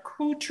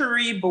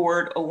charcuterie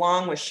board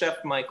along with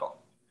Chef Michael?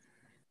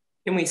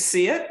 Can we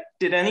see it?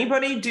 Did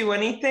anybody do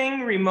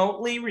anything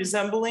remotely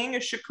resembling a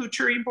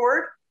charcuterie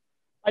board?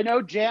 I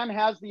know Jan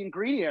has the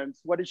ingredients.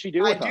 What did she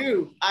do with them?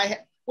 I do.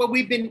 Well,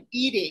 we've been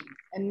eating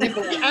and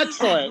nibbling.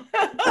 Excellent.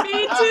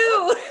 Me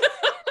too.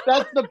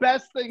 That's the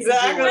best thing.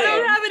 Exactly. I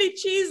don't have any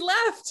cheese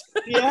left.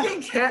 Yeah.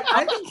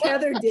 I think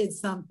Heather did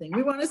something.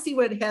 We want to see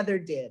what Heather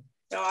did.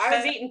 No, I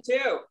was eating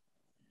too.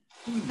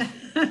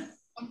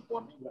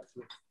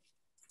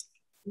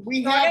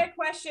 We So I have got a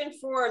question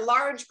for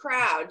large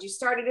crowd. You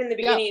started in the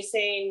beginning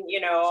saying,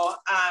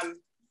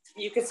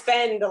 you could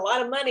spend a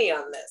lot of money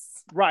on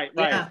this. Right.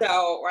 Yeah.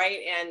 So, right.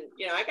 And,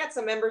 I got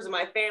some members of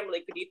my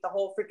family could eat the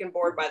whole freaking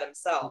board by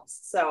themselves.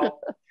 So,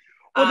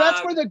 Well,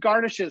 that's where the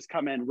garnishes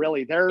come in,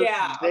 really.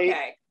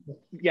 Okay.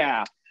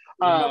 Yeah.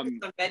 Some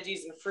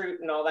veggies and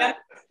fruit and all that.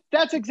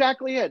 That's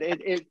exactly it.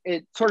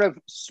 It sort of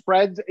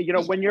spreads, you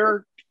know, when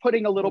you're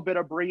putting a little bit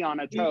of brie on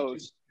a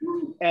toast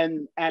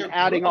and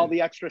adding all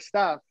the extra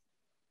stuff,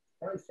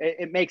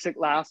 it makes it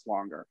last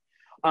longer.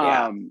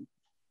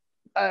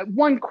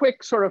 One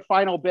quick sort of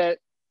final bit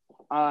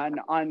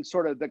on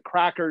sort of the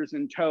crackers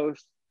and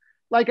toast.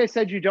 Like I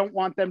said, you don't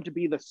want them to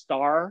be the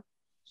star.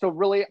 So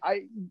really,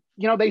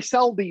 they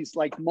sell these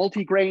like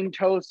multi-grain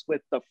toasts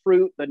with the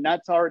fruit, the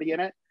nuts already in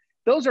it.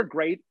 Those are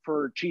great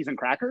for cheese and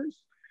crackers,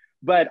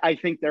 but I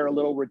think they're a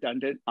little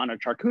redundant on a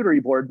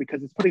charcuterie board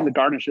because it's putting the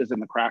garnishes in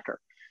the cracker.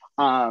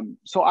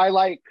 So I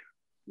like,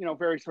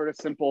 very sort of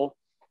simple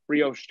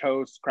brioche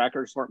toast,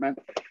 cracker assortment.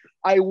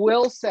 I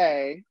will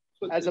say,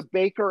 as a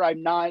baker,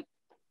 I'm not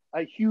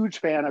a huge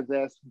fan of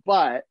this,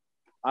 but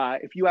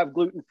if you have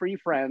gluten-free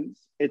friends,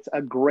 it's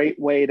a great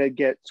way to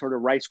get sort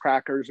of rice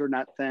crackers or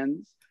nut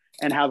thins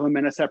and have them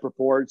in a separate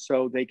board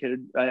so they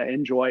could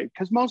enjoy,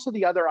 because most of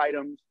the other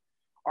items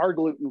are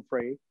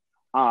gluten-free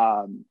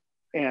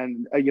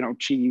and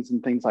cheese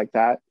and things like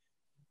that.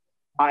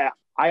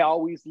 I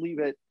always leave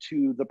it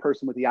to the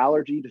person with the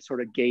allergy to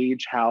sort of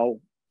gauge how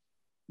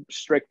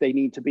strict they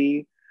need to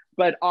be,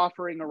 but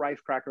offering a rice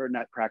cracker or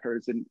nut cracker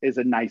is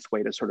a nice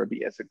way to sort of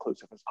be as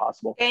inclusive as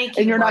possible. Thank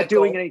you, and you're Michael. Not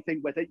doing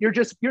anything with it. You're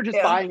just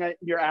buying it,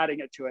 you're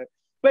adding it to it,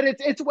 but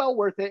it's well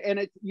worth it,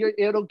 and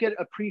it'll get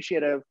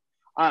appreciative.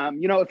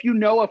 If you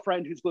know a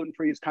friend who's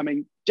gluten-free is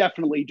coming,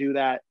 definitely do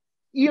that.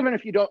 Even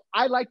if you don't,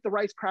 I like the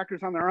rice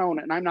crackers on their own,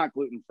 and I'm not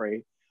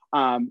gluten-free.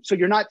 So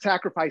you're not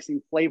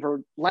sacrificing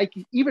flavor like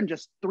even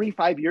just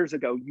 3-5 years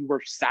ago, you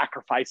were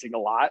sacrificing a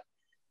lot.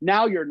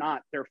 Now you're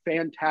not. They're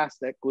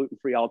fantastic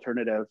gluten-free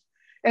alternatives.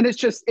 And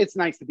it's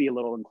nice to be a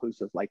little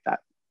inclusive like that.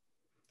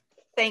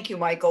 Thank you,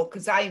 Michael,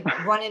 because I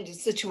run into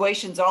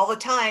situations all the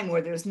time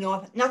where there's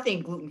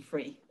nothing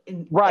gluten-free.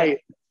 Right.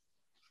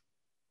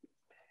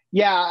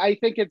 Yeah, I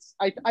think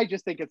I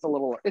just think it's a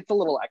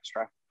little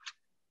extra.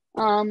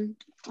 All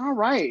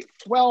right.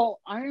 Well,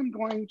 I am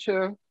going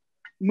to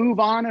move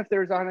on if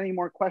there's not any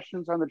more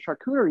questions on the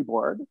charcuterie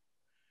board.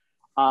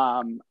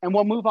 And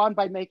we'll move on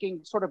by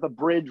making sort of a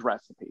bridge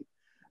recipe.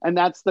 And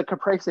that's the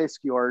caprese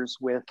skewers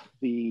with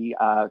the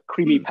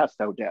creamy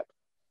pesto dip.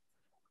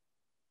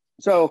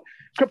 So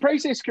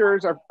caprese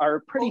skewers are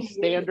pretty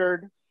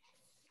standard,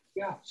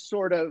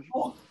 sort of.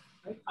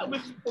 I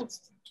was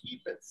supposed to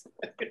keep it so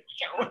I could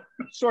show it.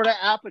 Sort of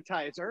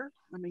appetizer.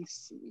 Let me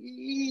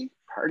see.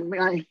 Pardon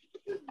me.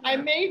 I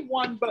made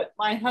one, but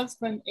my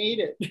husband ate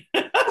it.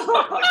 It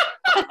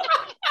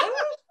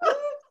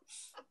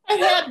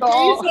had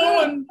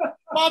chorizo and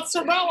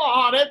mozzarella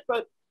on it,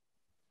 but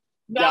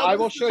now I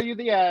will show you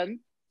the end.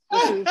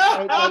 This is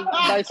a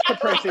nice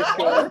caprese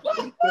skewer.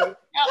 That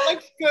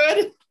looks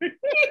good.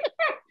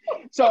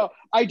 So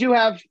I do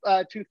have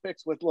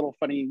toothpicks with little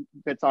funny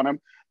bits on them,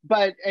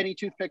 but any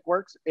toothpick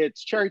works.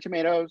 It's cherry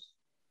tomatoes,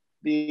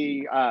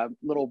 the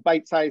little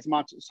bite-sized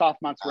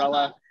soft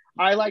mozzarella.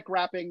 I like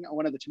wrapping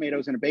one of the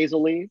tomatoes in a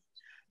basil leaf.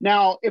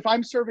 Now, if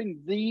I'm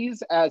serving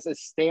these as a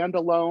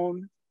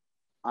standalone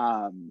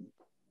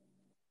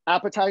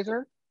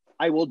appetizer,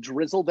 I will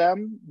drizzle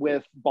them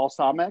with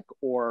balsamic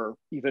or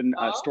even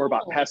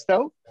store-bought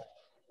pesto.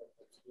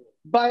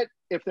 But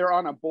if they're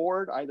on a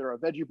board, either a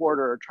veggie board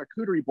or a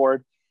charcuterie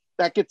board,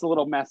 that gets a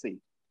little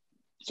messy.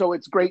 So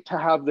it's great to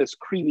have this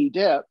creamy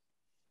dip,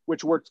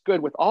 which works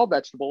good with all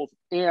vegetables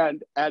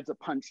and adds a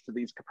punch to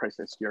these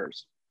caprese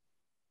skewers.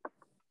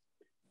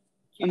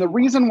 And the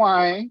reason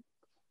why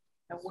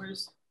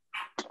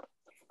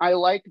I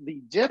like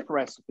the dip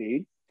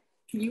recipe,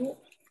 let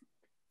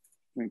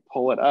me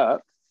pull it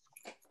up.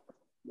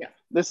 Yeah,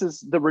 this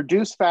is the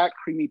reduced fat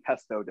creamy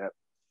pesto dip.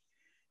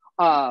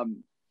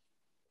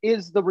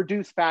 Is the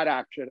reduced fat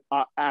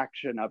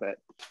action of it.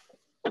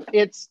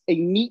 It's a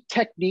neat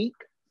technique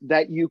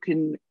that you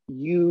can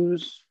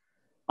use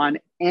on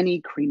any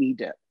creamy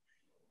dip.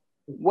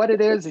 What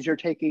it is you're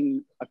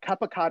taking a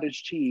cup of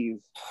cottage cheese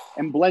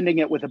and blending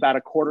it with about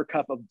a 1/4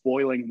 cup of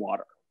boiling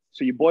water.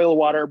 So you boil the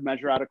water,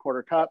 measure out a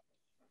 1/4 cup,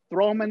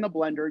 throw them in the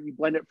blender, you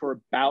blend it for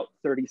about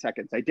 30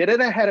 seconds. I did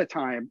it ahead of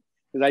time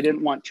because I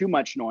didn't want too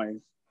much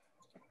noise.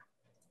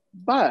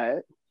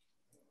 But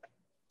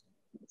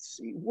let's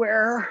see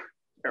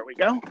there we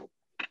go.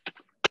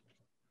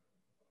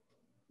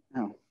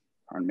 Oh,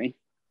 pardon me.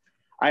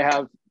 I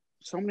have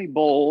so many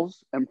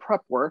bowls and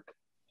prep work.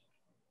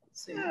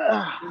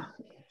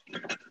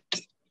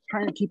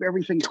 Trying to keep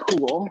everything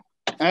cool.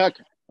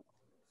 Okay.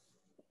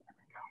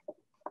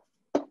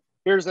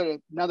 Here's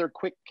another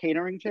quick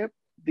catering tip.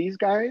 These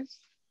guys,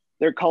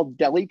 they're called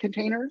deli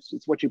containers.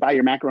 It's what you buy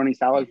your macaroni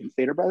salads and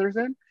Stater Brothers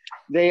in.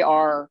 They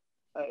are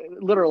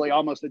literally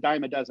almost a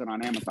dime a dozen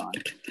on Amazon.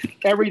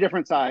 Every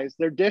different size.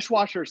 They're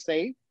dishwasher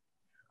safe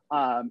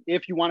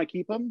if you want to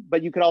keep them,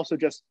 but you could also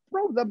just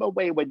throw them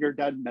away when you're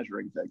done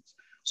measuring things.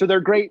 So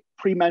they're great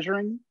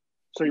pre-measuring.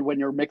 So when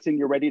you're mixing,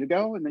 you're ready to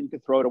go, and then you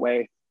can throw it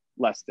away,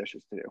 less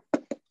dishes to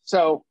do.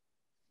 So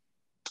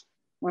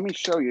let me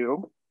show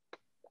you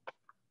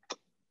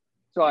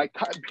So I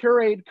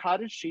pureed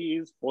cottage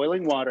cheese,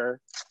 boiling water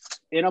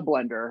in a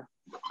blender,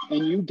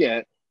 and you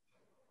get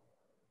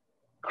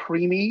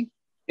creamy.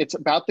 It's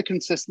about the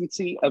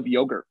consistency of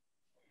yogurt.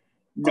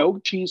 No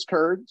cheese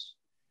curds.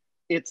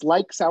 It's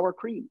like sour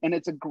cream, and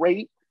it's a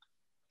great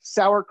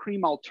sour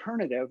cream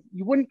alternative.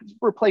 You wouldn't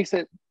replace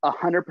it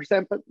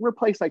 100%, but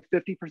replace like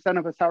 50%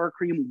 of a sour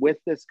cream with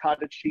this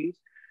cottage cheese.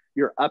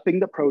 You're upping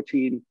the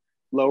protein,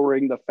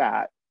 lowering the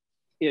fat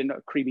in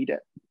a creamy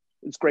dip.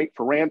 It's great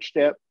for ranch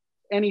dip,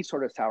 any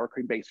sort of sour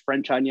cream based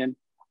French onion.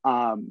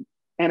 And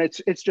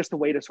it's just a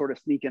way to sort of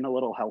sneak in a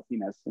little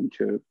healthiness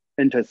into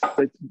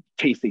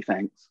tasty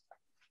things.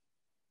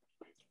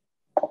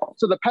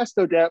 So the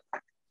pesto dip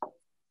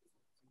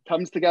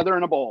comes together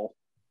in a bowl.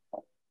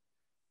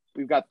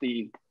 We've got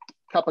the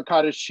cup of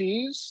cottage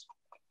cheese.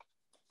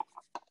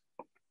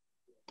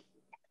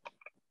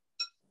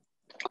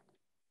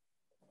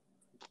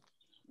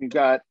 We've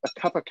got a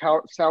cup of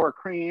sour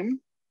cream.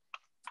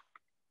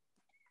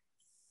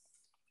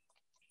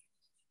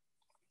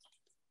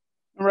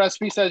 The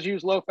recipe says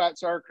use low-fat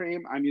sour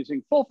cream. I'm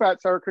using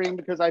full-fat sour cream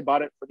because I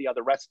bought it for the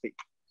other recipe.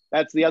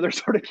 That's the other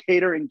sort of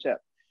catering tip.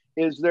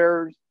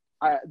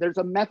 There's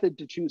a method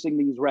to choosing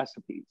these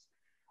recipes.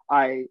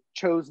 I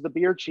chose the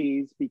beer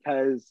cheese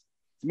because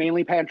it's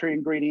mainly pantry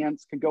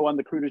ingredients, can go on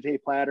the crudité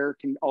platter,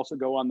 can also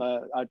go on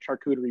the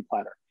charcuterie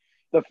platter.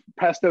 The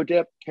pesto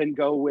dip can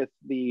go with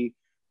the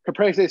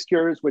caprese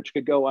skewers, which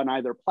could go on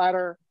either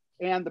platter,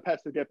 and the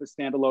pesto dip is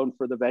standalone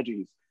for the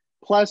veggies.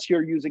 Plus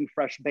you're using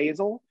fresh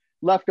basil.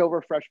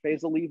 Leftover fresh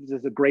basil leaves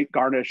is a great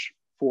garnish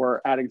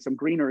for adding some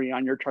greenery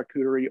on your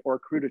charcuterie or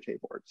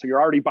crudité board. So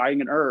you're already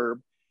buying an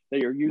herb that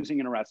you're using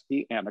in a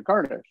recipe and a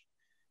garnish.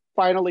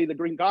 Finally, the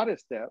green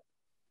goddess dip,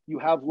 you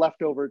have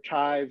leftover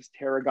chives,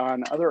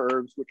 tarragon, other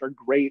herbs, which are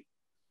great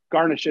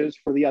garnishes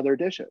for the other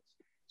dishes.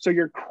 So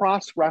you're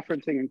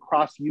cross-referencing and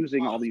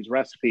cross-using all these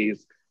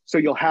recipes, so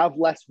you'll have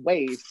less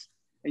waste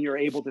and you're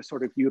able to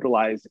sort of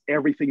utilize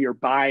everything you're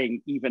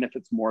buying, even if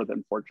it's more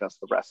than for just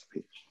the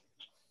recipe.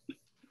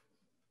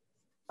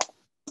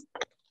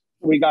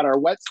 We got our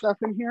wet stuff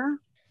in here.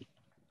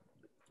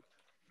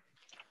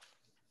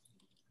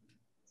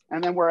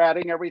 And then we're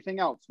adding everything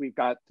else. We've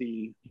got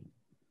the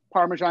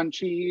Parmesan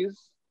cheese,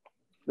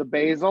 the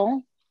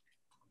basil,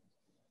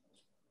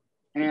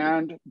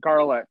 and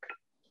garlic.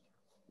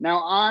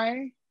 Now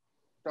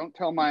don't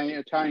tell my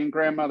Italian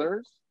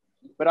grandmothers,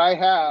 but I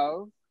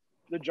have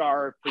the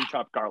jar of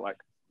pre-chopped garlic.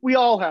 We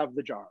all have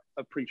the jar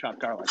of pre-chopped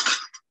garlic.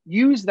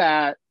 Use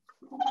that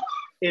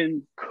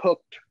in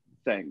cooked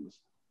things.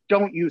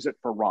 Don't use it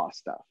for raw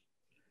stuff.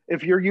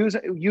 If you're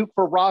using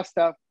for raw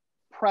stuff,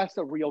 press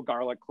a real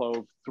garlic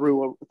clove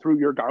through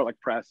your garlic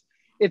press.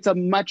 It's a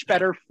much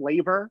better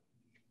flavor.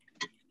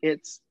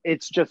 It's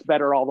just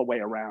better all the way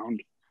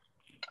around.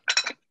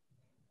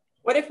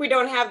 What if we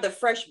don't have the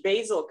fresh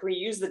basil? Can we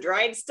use the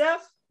dried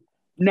stuff?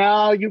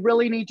 No, you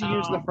really need to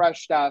use the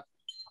fresh stuff.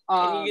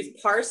 Can you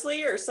use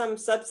parsley or some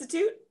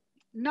substitute?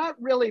 Not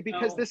really,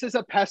 because this is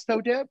a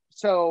pesto dip.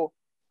 So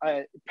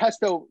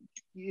pesto,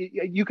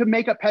 you can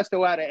make a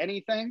pesto out of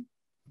anything,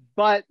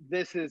 but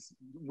this is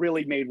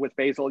really made with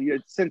basil.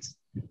 Since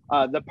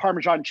the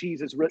Parmesan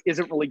cheese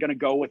isn't really going to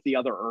go with the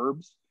other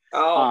herbs.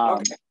 Oh,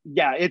 okay.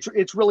 Yeah,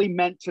 it's really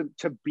meant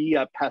to be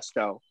a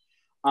pesto.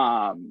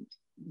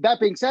 That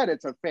being said,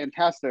 it's a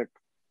fantastic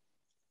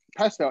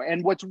pesto.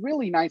 And what's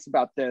really nice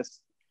about this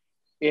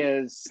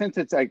is, since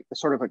it's a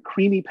sort of a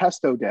creamy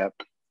pesto dip,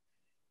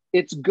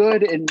 it's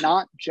good in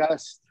not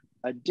just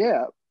a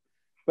dip,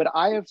 but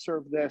I have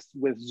served this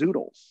with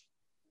zoodles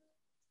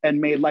and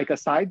made like a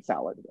side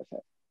salad with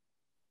it.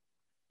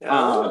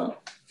 Oh.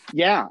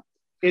 Yeah,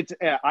 it's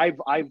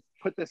I've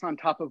put this on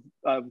top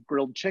of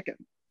grilled chicken,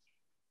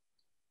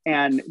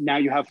 and now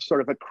you have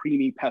sort of a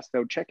creamy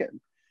pesto chicken.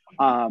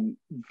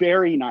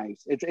 Very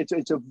nice.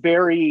 It's a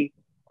very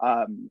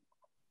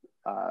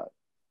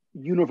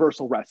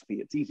universal recipe.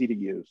 It's easy to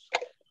use.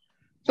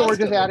 So we're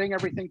just adding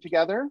everything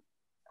together.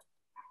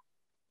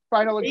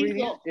 Final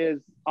ingredient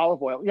is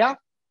olive oil. Yeah.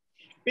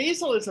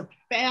 Basil is a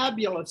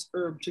fabulous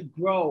herb to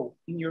grow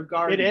in your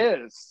garden.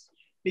 It is.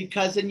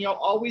 Because then you'll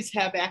always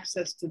have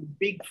access to the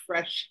big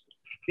fresh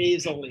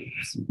basil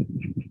leaves.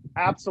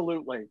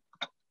 Absolutely.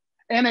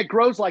 And it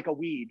grows like a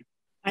weed.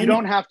 You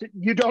don't have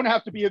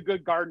to be a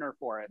good gardener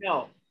for it.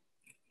 No.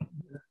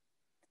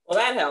 Well,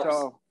 that helps.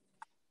 So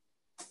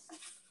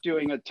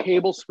doing a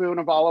tablespoon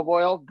of olive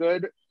oil,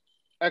 good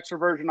extra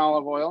virgin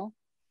olive oil.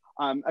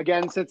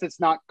 Again, since it's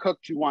not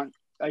cooked, you want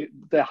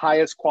the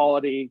highest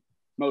quality,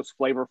 most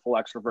flavorful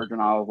extra virgin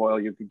olive oil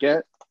you could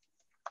get.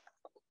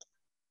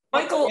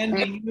 Michael,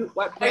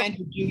 what brand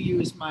did you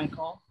use,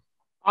 Michael?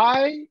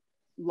 I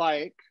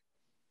like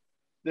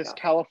this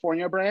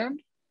California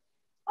brand.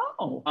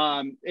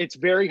 Oh. It's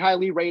very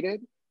highly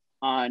rated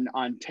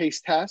on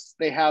taste tests.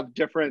 They have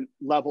different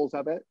levels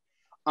of it.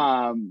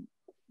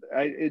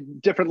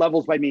 Different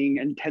levels by meaning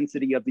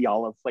intensity of the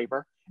olive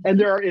flavor. And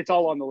it's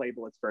all on the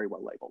label. It's very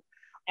well labeled.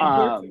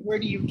 And where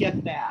do you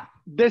get that?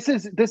 This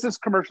is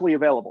commercially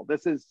available.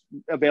 This is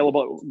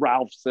available at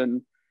Ralph's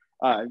and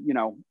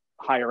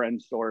higher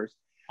end stores.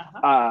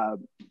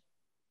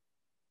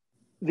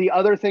 The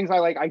other things I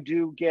like, I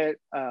do get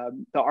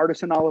the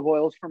artisan olive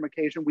oils from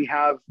occasion. We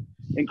have,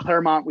 in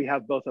Claremont, we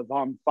have both a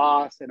Von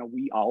Foss and a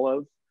Wheat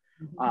Olive.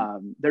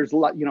 There's a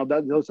lot, you know,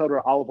 those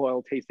other olive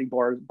oil tasting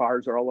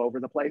bars are all over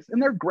the place,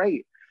 and they're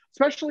great,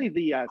 especially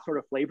the sort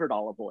of flavored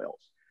olive oils.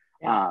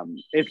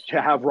 If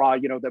to have raw,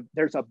 you know,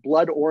 there's a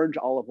blood orange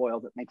olive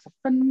oil that makes a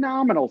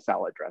phenomenal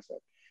salad dressing.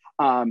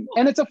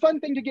 And it's a fun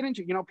thing to get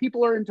into. You know,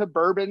 people are into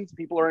bourbons,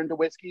 people are into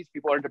whiskeys,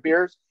 people are into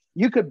beers.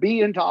 You could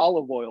be into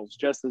olive oils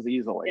just as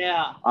easily.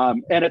 Yeah.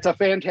 And it's a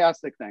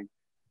fantastic thing.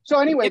 So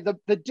anyway, the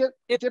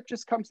dip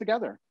just comes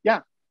together. Yeah.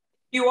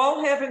 You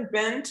all haven't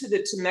been to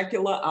the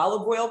Temecula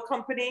Olive Oil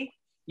Company,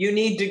 you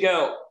need to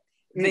go.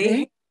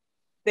 They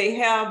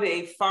have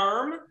a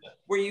farm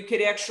where you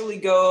could actually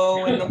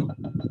go and the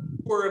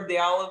tour of the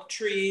olive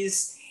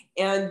trees,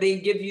 and they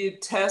give you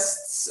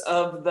tests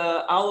of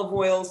the olive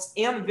oils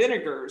and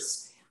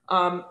vinegars.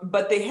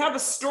 But they have a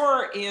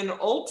store in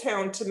Old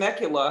Town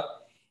Temecula,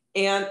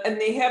 and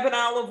they have an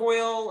olive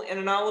oil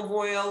and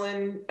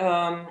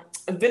a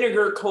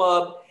vinegar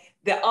club.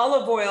 The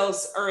olive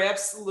oils are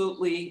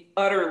absolutely,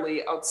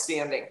 utterly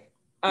outstanding.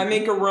 I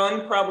make a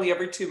run probably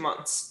every 2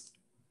 months.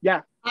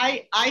 Yeah.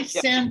 I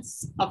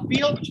sense a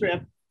field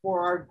trip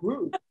for our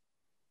group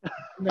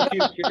in the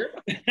future.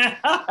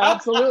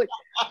 Absolutely.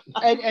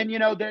 And you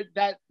know,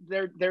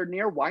 they're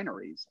near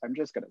wineries, I'm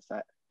just gonna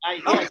say.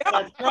 Yes,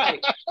 that's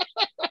right.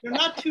 They're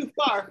not too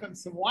far from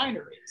some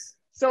wineries.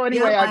 So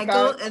anyway, yeah,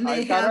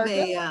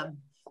 Michael,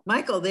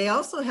 Michael, they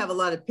also have a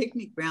lot of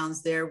picnic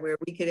grounds there where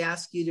we could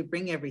ask you to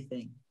bring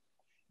everything.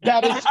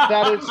 That is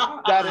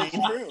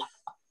true.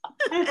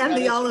 And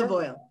the olive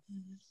oil.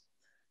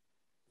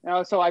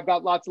 Now, so I've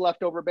got lots of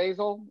leftover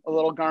basil, a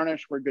little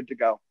garnish, we're good to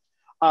go.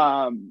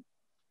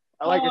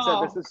 Like I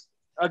said, this is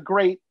a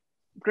great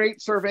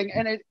serving,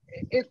 and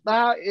it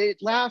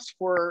lasts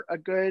for a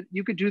good,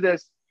 you could do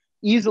this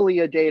easily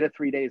a day to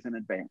 3 days in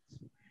advance,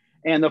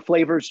 and the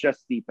flavors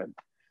just deepen.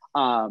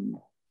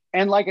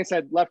 And like I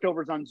said,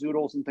 leftovers on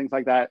zoodles and things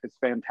like that, it's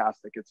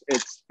fantastic.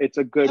 It's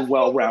a good,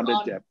 well-rounded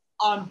dip.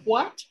 On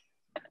what?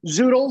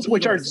 Zoodles,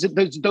 which are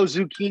those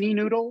zucchini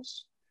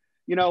noodles,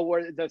 you know,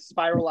 where the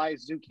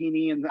spiralized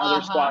zucchini and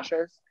other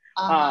squashes.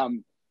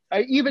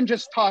 I even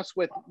just toss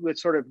with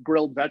sort of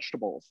grilled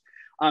vegetables,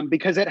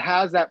 because it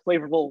has that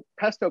flavorful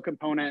pesto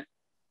component,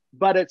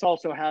 but it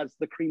also has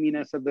the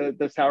creaminess of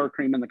the sour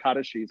cream and the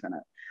cottage cheese in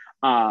it.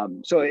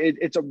 So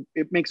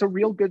it makes a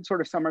real good sort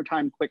of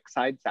summertime quick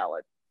side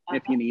salad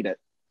if you need it.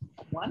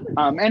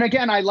 And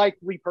again, I like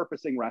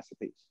repurposing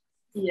recipes.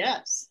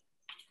 Yes.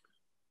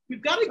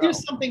 We've got to do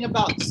something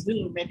about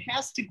Zoom. It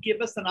has to give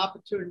us an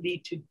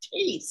opportunity to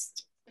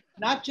taste,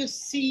 not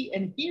just see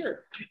and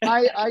hear.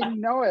 I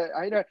know it.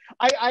 I know.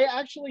 I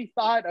actually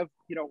thought of,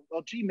 you know,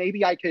 well, gee,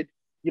 maybe I could,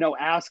 you know,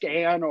 ask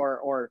Anne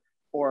or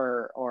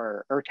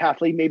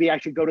Kathleen, maybe I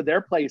should go to their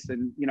place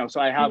and, you know,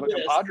 so I have a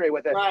compadre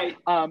with it. Right.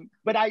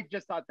 But I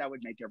just thought that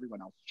would make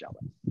everyone else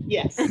jealous.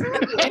 Yes.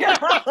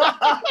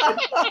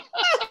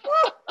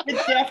 It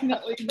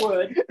definitely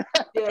would.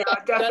 Yeah,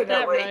 definitely.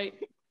 That right.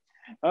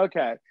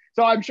 Okay.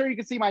 So I'm sure you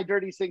can see my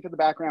dirty sink in the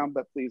background,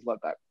 but please let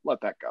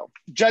that go.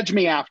 Judge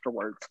me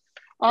afterwards.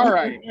 All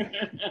right.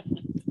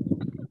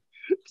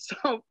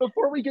 So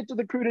before we get to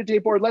the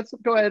Crudites board, let's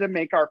go ahead and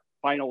make our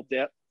final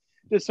dip,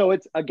 just so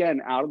it's,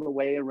 again, out of the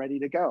way and ready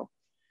to go.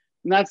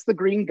 And that's the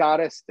Green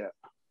Goddess dip.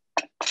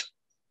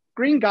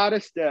 Green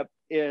Goddess dip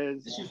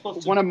is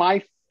one of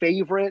my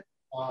favorite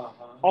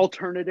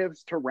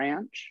alternatives to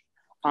ranch.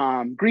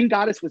 Green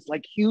Goddess was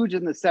like huge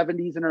in the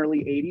 70s and early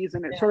 80s,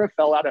 and it sort of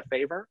fell out of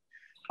favor.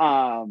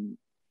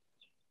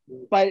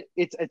 But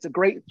it's a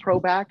great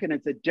throwback, and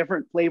it's a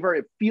different flavor.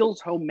 It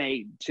feels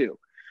homemade too.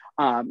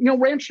 You know,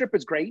 ranch dip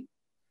is great.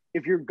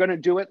 If you're gonna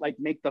do it, like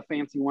make the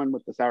fancy one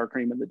with the sour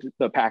cream and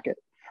the packet.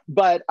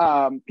 But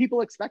people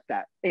expect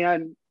that.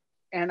 And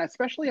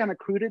especially on a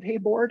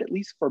Crudites board, at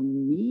least for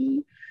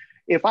me,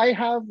 if I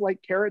have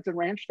like carrots and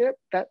ranch dip,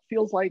 that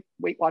feels like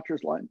Weight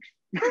Watchers lunch.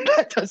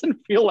 That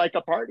doesn't feel like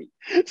a party.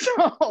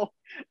 So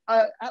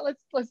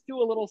let's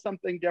do a little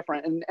something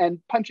different. And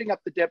punching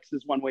up the dips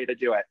is one way to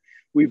do it.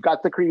 We've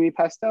got the creamy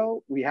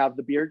pesto, we have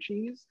the beer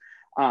cheese,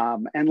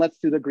 and let's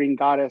do the Green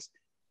Goddess.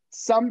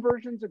 Some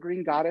versions of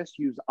Green Goddess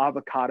use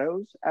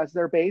avocados as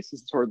their base,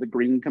 as sort of the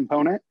green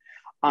component.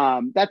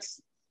 That's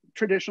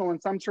traditional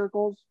in some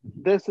circles.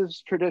 This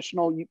is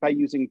traditional by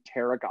using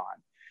tarragon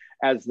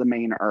as the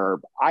main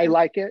herb. I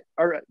like it,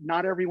 or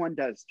not everyone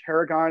does.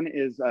 Tarragon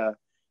is a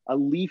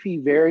leafy,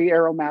 very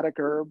aromatic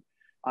herb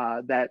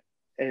that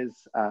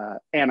is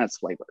anise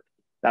flavored,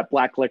 that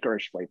black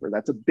licorice flavor.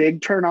 That's a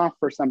big turnoff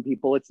for some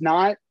people. It's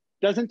not,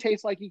 doesn't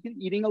taste like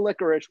eating a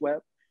licorice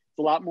whip. It's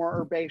a lot more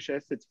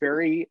herbaceous. It's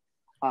very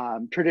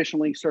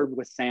traditionally served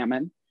with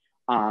salmon,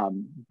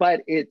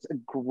 but it's a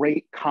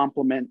great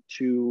complement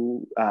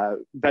to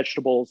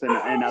vegetables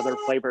and other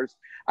flavors.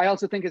 I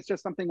also think it's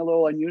just something a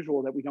little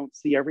unusual that we don't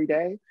see every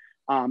day.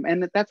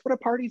 And that's what a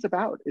party's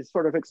about, is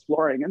sort of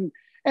exploring.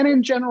 And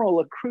in general,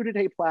 a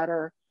crudité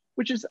platter,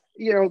 which is,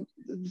 you know,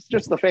 it's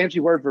just the fancy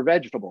word for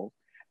vegetables,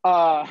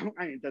 I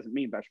mean, it doesn't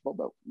mean vegetable,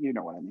 but you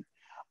know what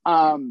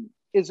I mean,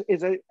 is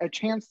a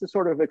chance to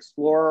sort of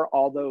explore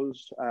all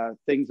those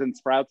things in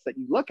sprouts that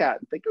you look at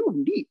and think, oh,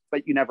 neat,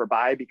 but you never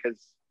buy because,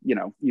 you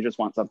know, you just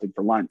want something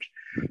for lunch.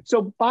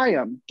 So buy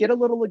them, get a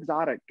little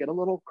exotic, get a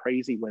little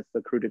crazy with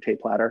the crudité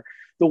platter.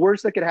 The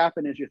worst that could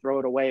happen is you throw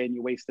it away and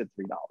you wasted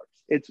 $3.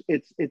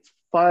 It's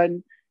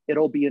fun.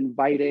 It'll be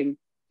inviting.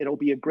 It'll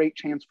be a great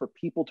chance for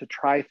people to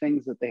try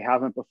things that they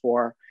haven't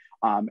before.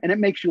 And it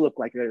makes you look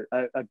like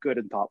a good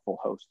and thoughtful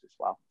host as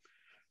well.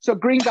 So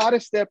green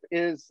goddess dip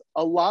is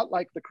a lot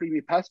like the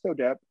creamy pesto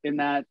dip in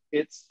that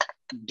it's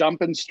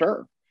dump and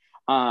stir,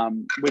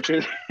 which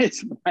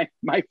is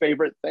my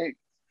favorite thing.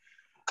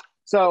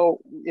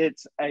 So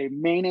it's a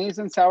mayonnaise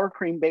and sour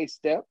cream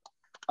based dip.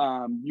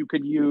 You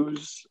could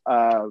use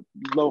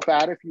low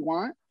fat if you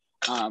want.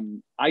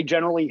 I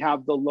generally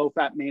have the low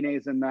fat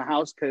mayonnaise in the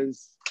house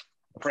because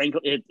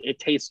frankly, it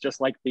tastes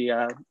just like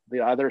the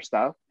other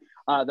stuff.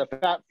 The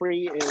fat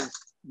free is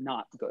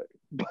not good,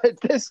 but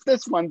this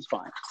one's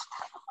fine.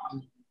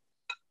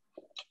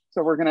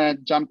 So we're gonna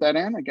jump that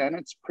in. Again,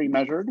 it's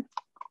pre-measured.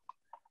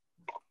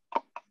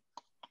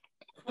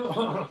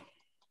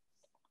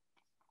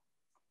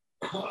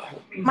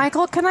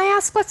 Michael, can I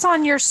ask what's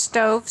on your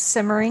stove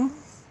simmering?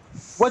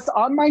 What's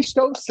on my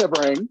stove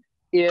simmering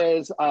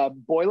is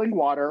boiling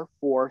water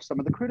for some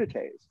of the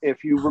crudités.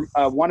 If you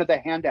one of the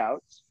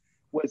handouts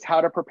was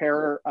how to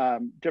prepare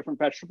different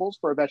vegetables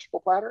for a vegetable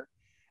platter.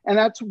 And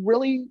that's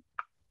really,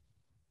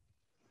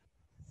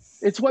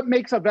 it's what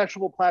makes a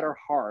vegetable platter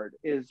hard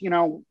is, you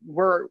know,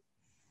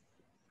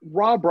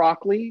 raw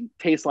broccoli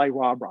tastes like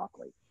raw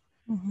broccoli.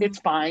 Mm-hmm. It's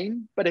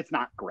fine, but it's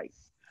not great.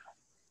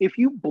 If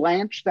you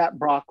blanch that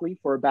broccoli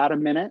for about a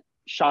minute,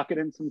 shock it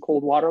in some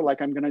cold water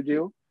like I'm gonna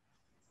do,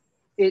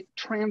 it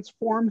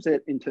transforms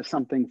it into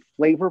something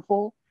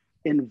flavorful,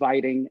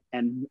 inviting,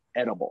 and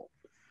edible.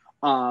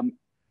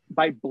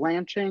 By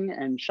blanching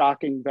and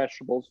shocking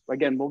vegetables,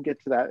 again, we'll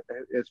get to that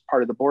as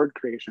part of the board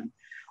creation,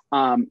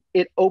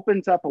 it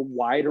opens up a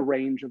wider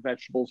range of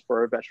vegetables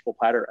for a vegetable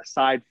platter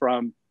aside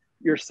from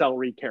your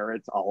celery,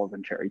 carrots, olive,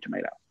 and cherry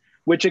tomato,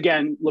 which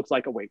again, looks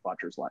like a Weight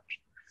Watchers lunch.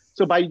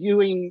 So by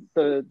doing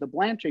the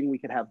blanching, we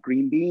could have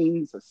green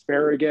beans,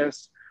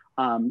 asparagus,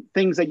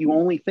 things that you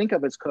only think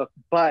of as cooked,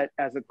 but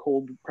as a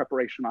cold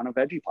preparation on a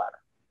veggie platter.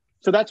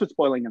 So that's what's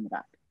boiling in the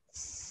back.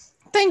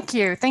 Thank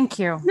you, thank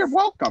you. You're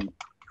welcome.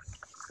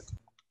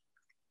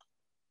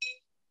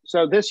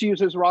 So this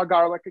uses raw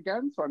garlic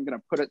again. So I'm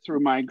gonna put it through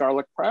my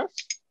garlic press.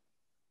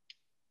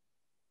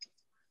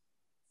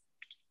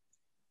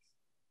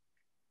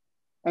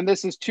 And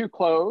this is 2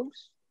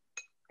 cloves.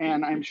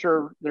 And I'm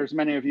sure there's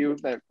many of you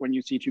that when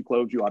you see 2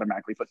 cloves, you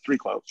automatically put 3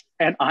 cloves.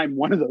 And I'm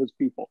one of those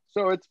people,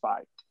 so it's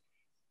fine.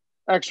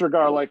 Extra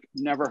garlic,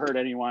 never hurt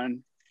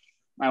anyone.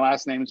 My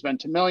last name is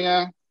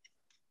Ventimiglia.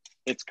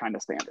 It's kind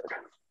of standard.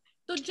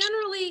 So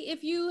generally,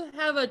 if you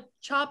have a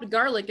chopped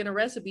garlic in a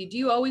recipe, do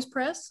you always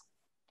press?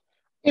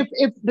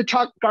 If the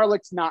chopped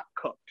garlic's not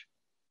cooked.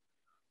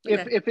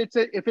 Okay.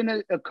 If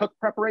in a cooked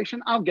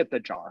preparation, I'll get the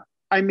jar.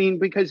 I mean,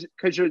 because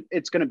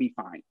it's going to be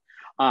fine.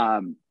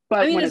 But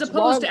I mean, when as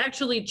opposed to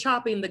actually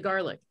chopping the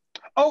garlic.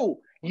 Oh,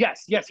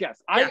 yes. Yeah.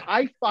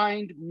 I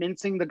find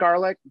mincing the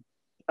garlic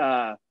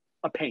a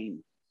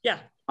pain. Yeah.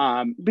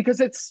 Because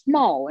it's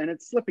small and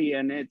it's slippy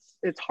and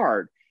it's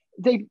hard.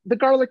 The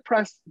garlic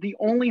press, the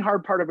only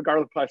hard part of a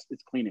garlic press is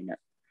cleaning it.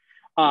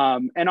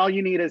 And all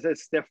you need is a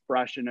stiff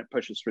brush and it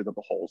pushes through the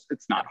holes.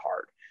 It's not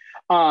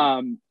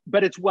hard.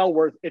 But it's well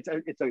worth, it's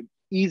a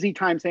easy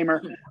time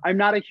saver. I'm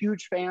not a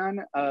huge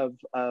fan of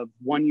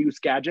one-use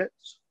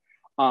gadgets,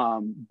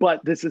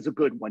 but this is a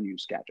good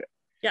one-use gadget.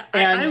 Yeah,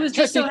 I was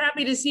just so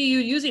happy to see you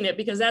using it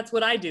because that's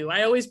what I do.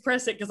 I always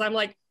press it because I'm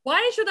like,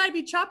 why should I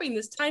be chopping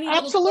this tiny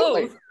little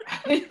clove?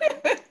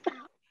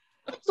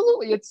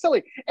 Absolutely, it's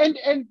silly.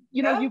 And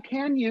you know, you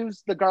can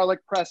use the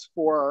garlic press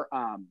for,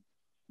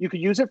 you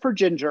could use it for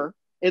ginger.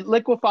 It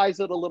liquefies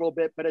it a little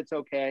bit, but it's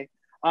okay.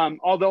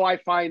 Although I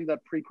find the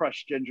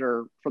pre-crushed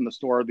ginger from the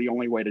store the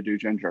only way to do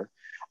ginger.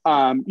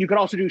 You could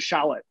also do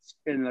shallots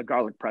in the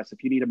garlic press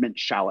if you need a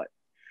minced shallot.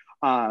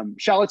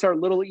 Shallots are a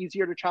little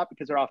easier to chop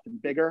because they're often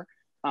bigger.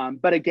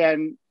 But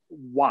again,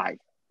 why?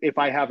 If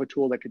I have a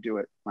tool that could do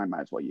it, I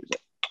might as well use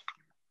it.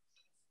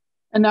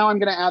 And now I'm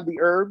going to add the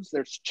herbs.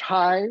 There's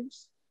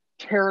chives,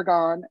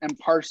 tarragon, and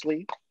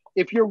parsley.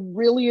 If you're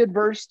really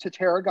adverse to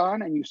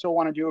tarragon and you still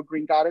want to do a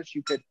green goddess,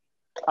 you could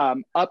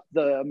up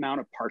the amount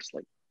of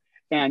parsley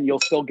and you'll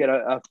still get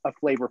a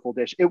flavorful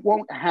dish. It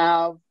won't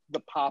have the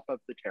pop of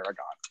the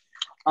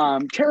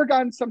tarragon.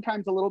 Tarragon's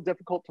sometimes a little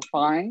difficult to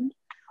find.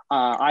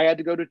 I had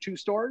to go to 2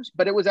 stores,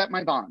 but it was at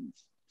my Vons.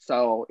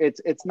 So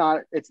it's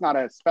not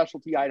a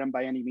specialty item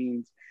by any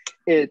means.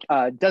 It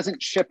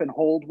doesn't ship and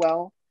hold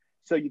well.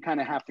 So you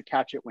kind of have to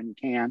catch it when you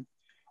can.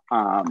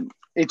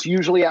 It's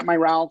usually at my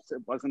Ralph's.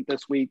 It wasn't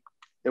this week.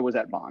 It was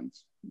at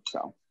Vons.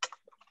 So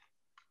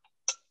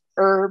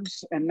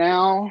herbs. And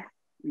now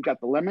we got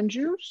the lemon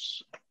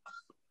juice.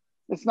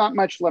 It's not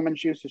much lemon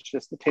juice. It's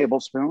just a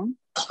tablespoon.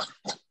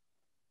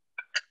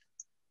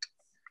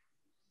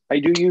 I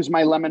do use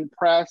my lemon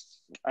press.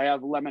 I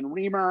have lemon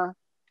reamer,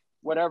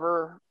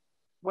 whatever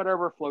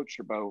floats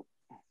your boat.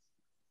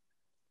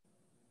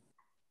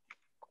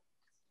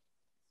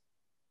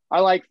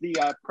 I like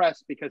the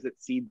press because it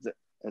seeds it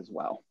as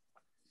well.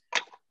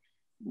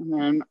 And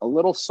then a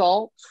little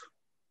salt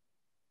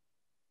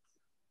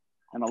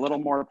and a little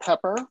more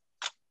pepper.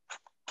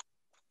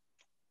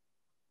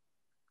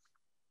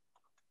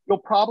 You'll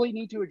probably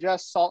need to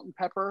adjust salt and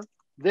pepper.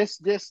 This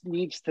dish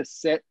needs to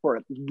sit for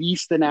at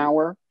least an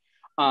hour.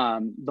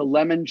 The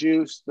lemon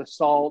juice, the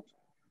salt,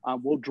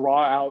 will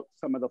draw out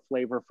some of the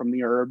flavor from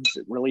the herbs.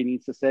 It really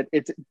needs to sit.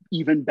 It's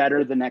even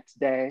better the next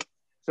day.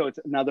 So it's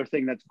another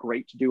thing that's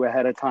great to do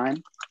ahead of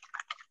time.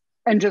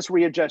 And just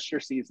readjust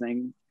your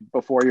seasoning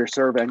before you're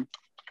serving.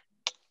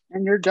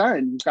 And you're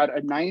done. You've got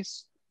a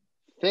nice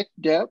thick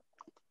dip.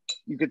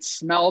 You could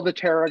smell the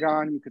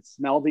tarragon. You could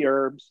smell the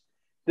herbs.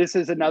 This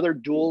is another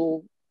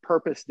dual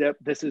purpose dip.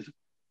 This is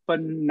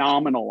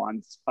phenomenal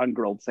on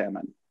grilled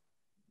salmon.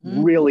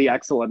 Really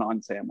excellent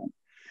on salmon.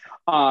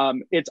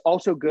 It's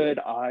also good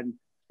on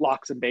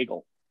lox and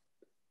bagel.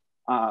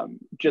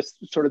 Just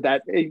sort of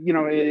that, you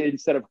know,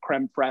 instead of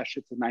creme fraiche,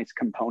 it's a nice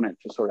component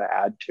to sort of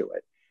add to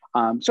it.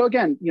 So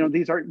again, you know,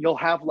 these are, you'll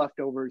have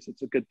leftovers.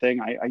 It's a good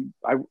thing.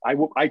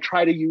 I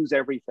try to use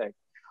everything.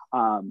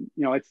 You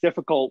know, it's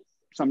difficult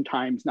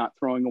sometimes not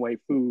throwing away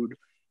food,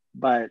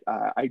 but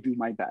I do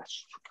my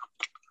best.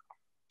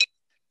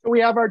 So we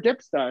have our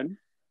dips done.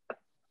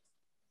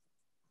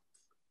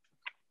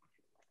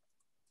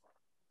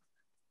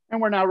 And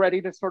we're now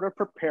ready to sort of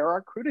prepare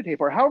our crudité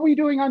board. How are we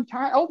doing on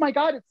time? Oh my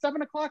God, it's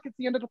 7 o'clock. It's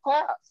the end of the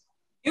class.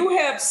 You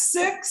have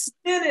 6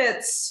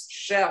 minutes,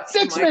 Chef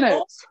 6 Michael.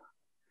 minutes.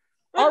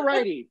 All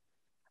righty.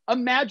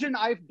 Imagine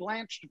I've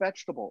blanched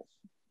vegetables.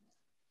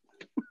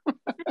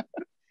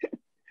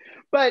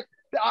 But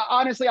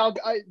honestly,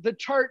 the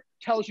chart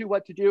tells you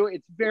what to do.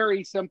 It's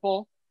very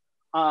simple.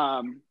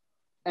 And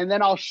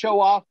then I'll show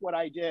off what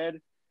I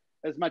did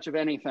as much of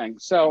anything.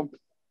 So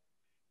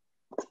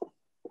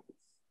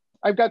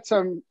I've got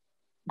some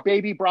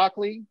baby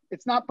broccoli.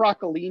 It's not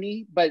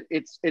broccolini, but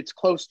it's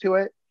close to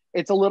it.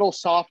 It's a little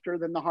softer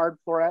than the hard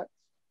florets.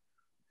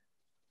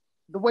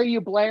 The way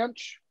you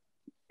blanch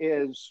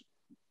is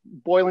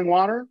boiling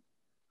water.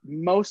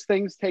 Most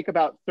things take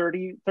about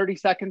 30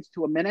 seconds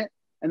to a minute,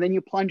 and then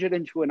you plunge it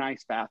into an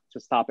ice bath to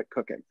stop it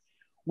cooking.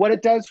 What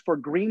it does for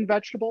green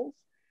vegetables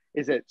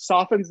is it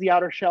softens the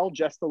outer shell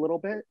just a little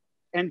bit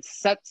and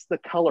sets the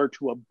color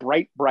to a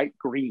bright, bright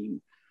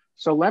green.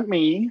 So let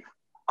me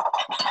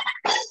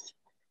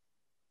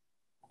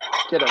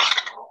get a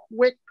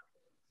quick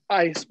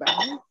ice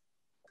bath,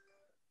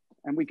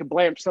 and we can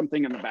blanch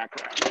something in the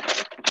background.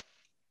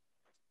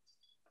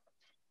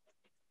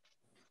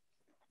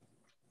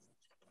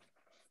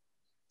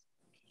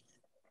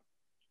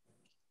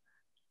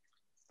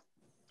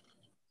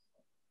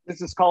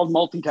 This is called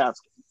multitasking.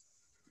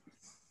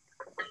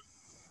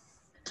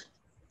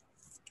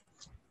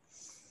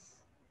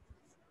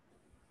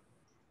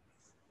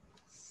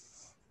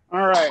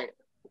 All right.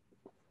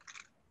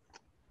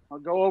 I'll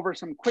go over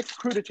some quick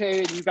crudité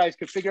and you guys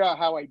could figure out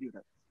how I do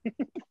this.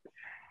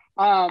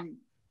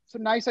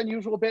 Some nice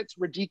unusual bits,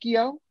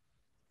 radicchio.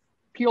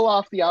 Peel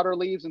off the outer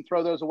leaves and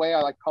throw those away. I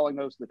like calling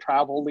those the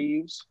travel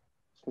leaves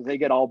because they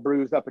get all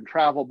bruised up in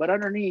travel. But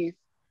underneath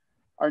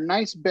are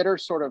nice bitter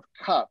sort of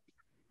cup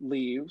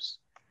leaves.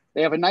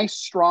 They have a nice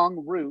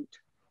strong root.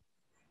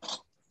 So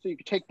you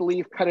can take the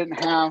leaf, cut it in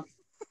half,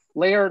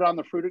 layer it on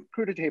the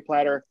crudité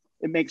platter.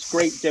 It makes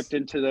great dipped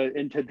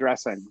into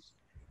dressings.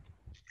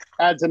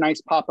 Adds a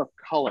nice pop of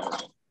color.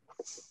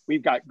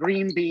 We've got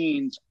green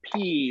beans,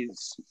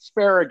 peas,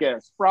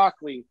 asparagus,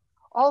 broccoli,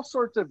 all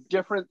sorts of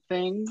different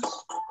things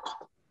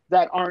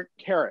that aren't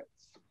carrots.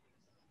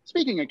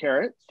 Speaking of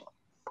carrots,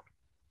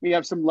 we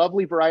have some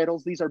lovely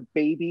varietals. These are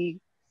baby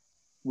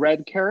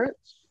red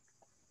carrots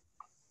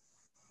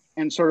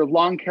and sort of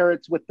long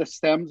carrots with the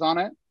stems on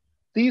it.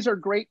 These are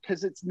great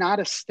because it's not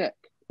a stick.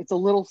 It's a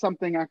little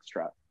something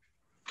extra.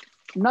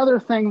 Another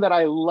thing that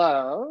I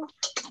love,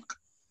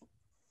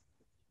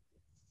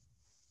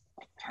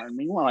 pardon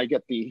me while I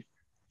get the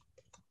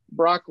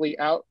broccoli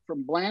out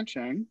from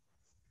blanching,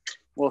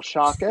 we'll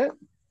shock it.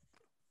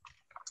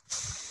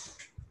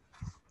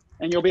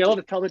 And you'll be able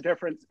to tell the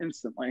difference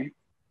instantly.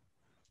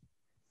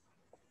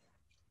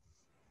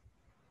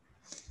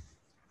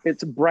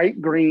 It's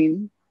bright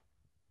green.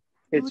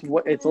 It's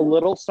a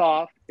little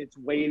soft. It's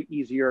way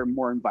easier,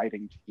 more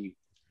inviting to eat.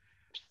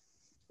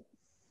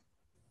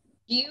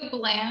 Do you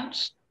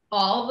blanch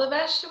all the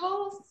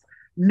vegetables?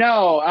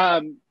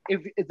 No,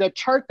 if the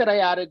chart that I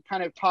added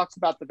kind of talks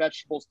about the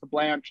vegetables to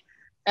blanch.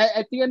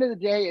 At the end of the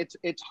day,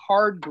 it's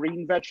hard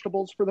green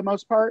vegetables for the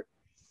most part.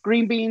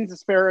 Green beans,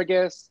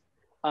 asparagus,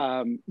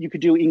 you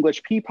could do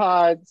English pea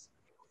pods,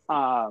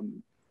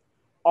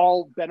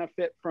 all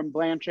benefit from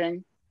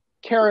blanching.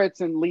 Carrots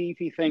and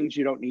leafy things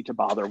you don't need to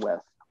bother with.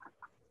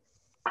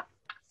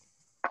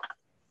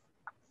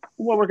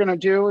 What we're gonna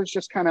do is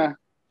just kind of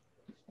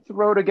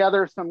throw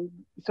together some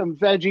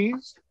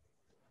veggies.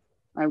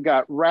 I've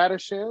got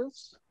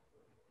radishes,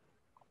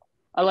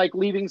 I like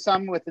leaving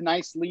some with the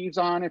nice leaves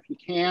on if you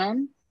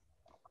can.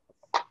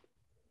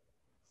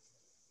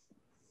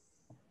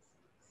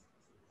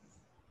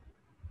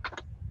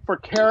 For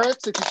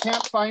carrots, if you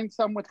can't find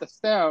some with the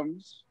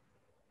stems,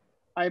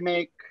 I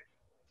make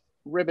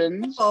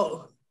ribbons.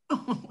 Oh.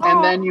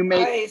 And then you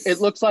make, nice. It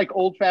looks like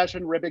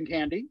old-fashioned ribbon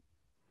candy.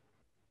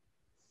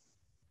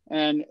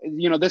 And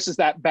you know, this is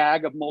that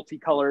bag of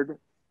multicolored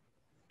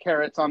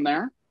carrots on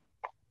there.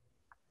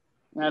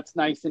 That's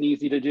nice and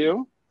easy to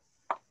do.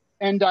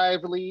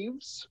 Endive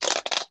leaves,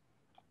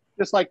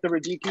 just like the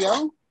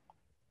radicchio.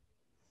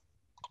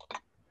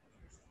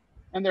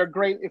 And they're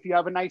great if you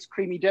have a nice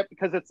creamy dip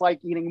because it's like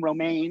eating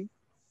romaine.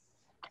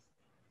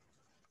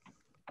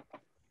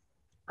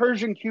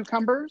 Persian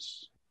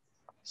cucumbers,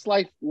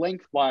 sliced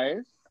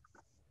lengthwise.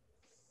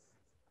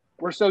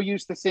 We're so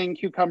used to seeing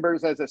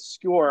cucumbers as a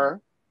skewer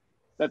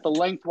that the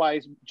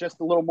lengthwise just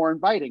a little more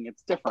inviting.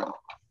 It's different.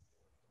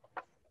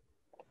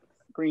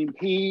 Green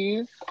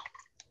peas,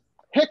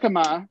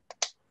 jicama,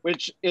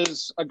 which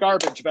is a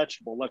garbage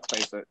vegetable, let's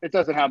face it. It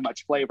doesn't have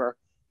much flavor,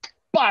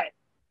 but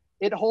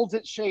it holds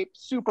its shape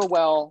super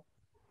well.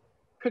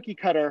 Cookie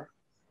cutter,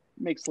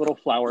 makes little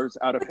flowers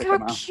out of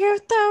jicama. How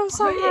cute those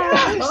are.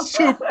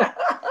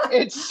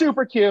 It's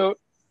super cute.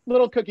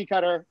 Little cookie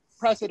cutter,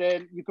 press it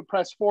in. You could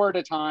press 4 at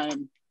a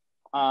time.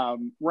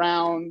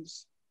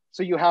 Rounds.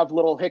 So you have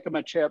little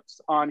jicama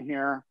chips on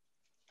here.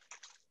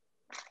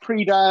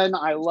 Pre-done,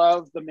 I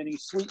love the mini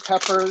sweet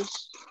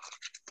peppers.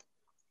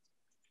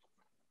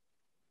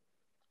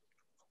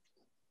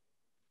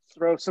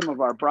 Throw some of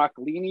our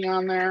broccolini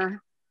on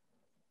there.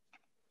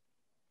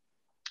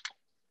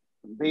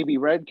 Some baby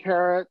red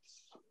carrots.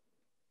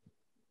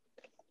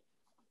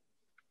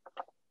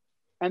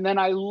 And then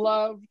I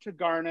love to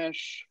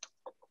garnish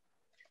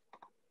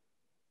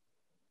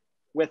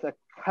with a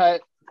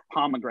cut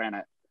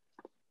pomegranate.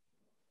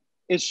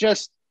 It's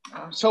just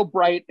so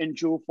bright and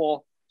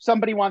jewelful.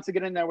 Somebody wants to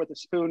get in there with a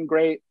spoon,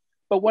 great.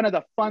 But one of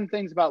the fun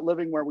things about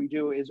living where we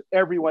do is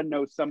everyone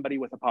knows somebody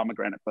with a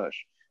pomegranate bush.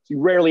 So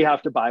you rarely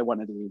have to buy one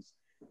of these.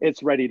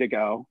 It's ready to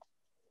go.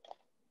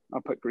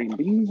 I'll put green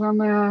beans on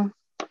there.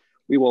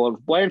 We will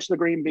have blanched the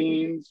green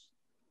beans.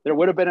 There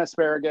would have been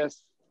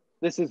asparagus.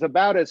 This is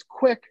about as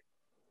quick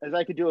as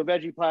I could do a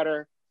veggie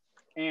platter.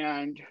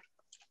 And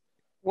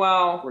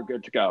wow, we're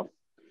good to go.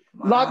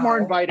 A lot more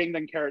inviting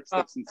than carrot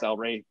sticks and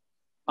celery.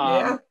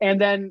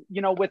 And then,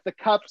 you know, with the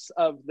cups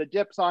of the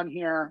dips on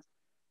here,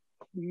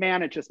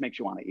 man, it just makes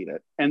you want to eat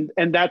it.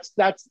 And that's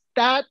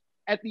that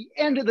at the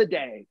end of the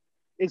day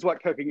is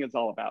what cooking is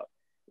all about,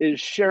 is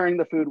sharing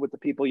the food with the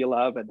people you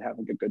love and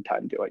having a good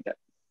time doing it.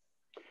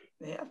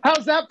 Yeah.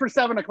 How's that for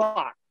 7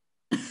 o'clock?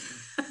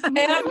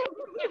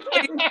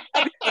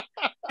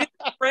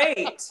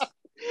 Great.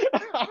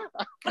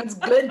 That's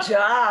good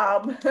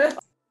job.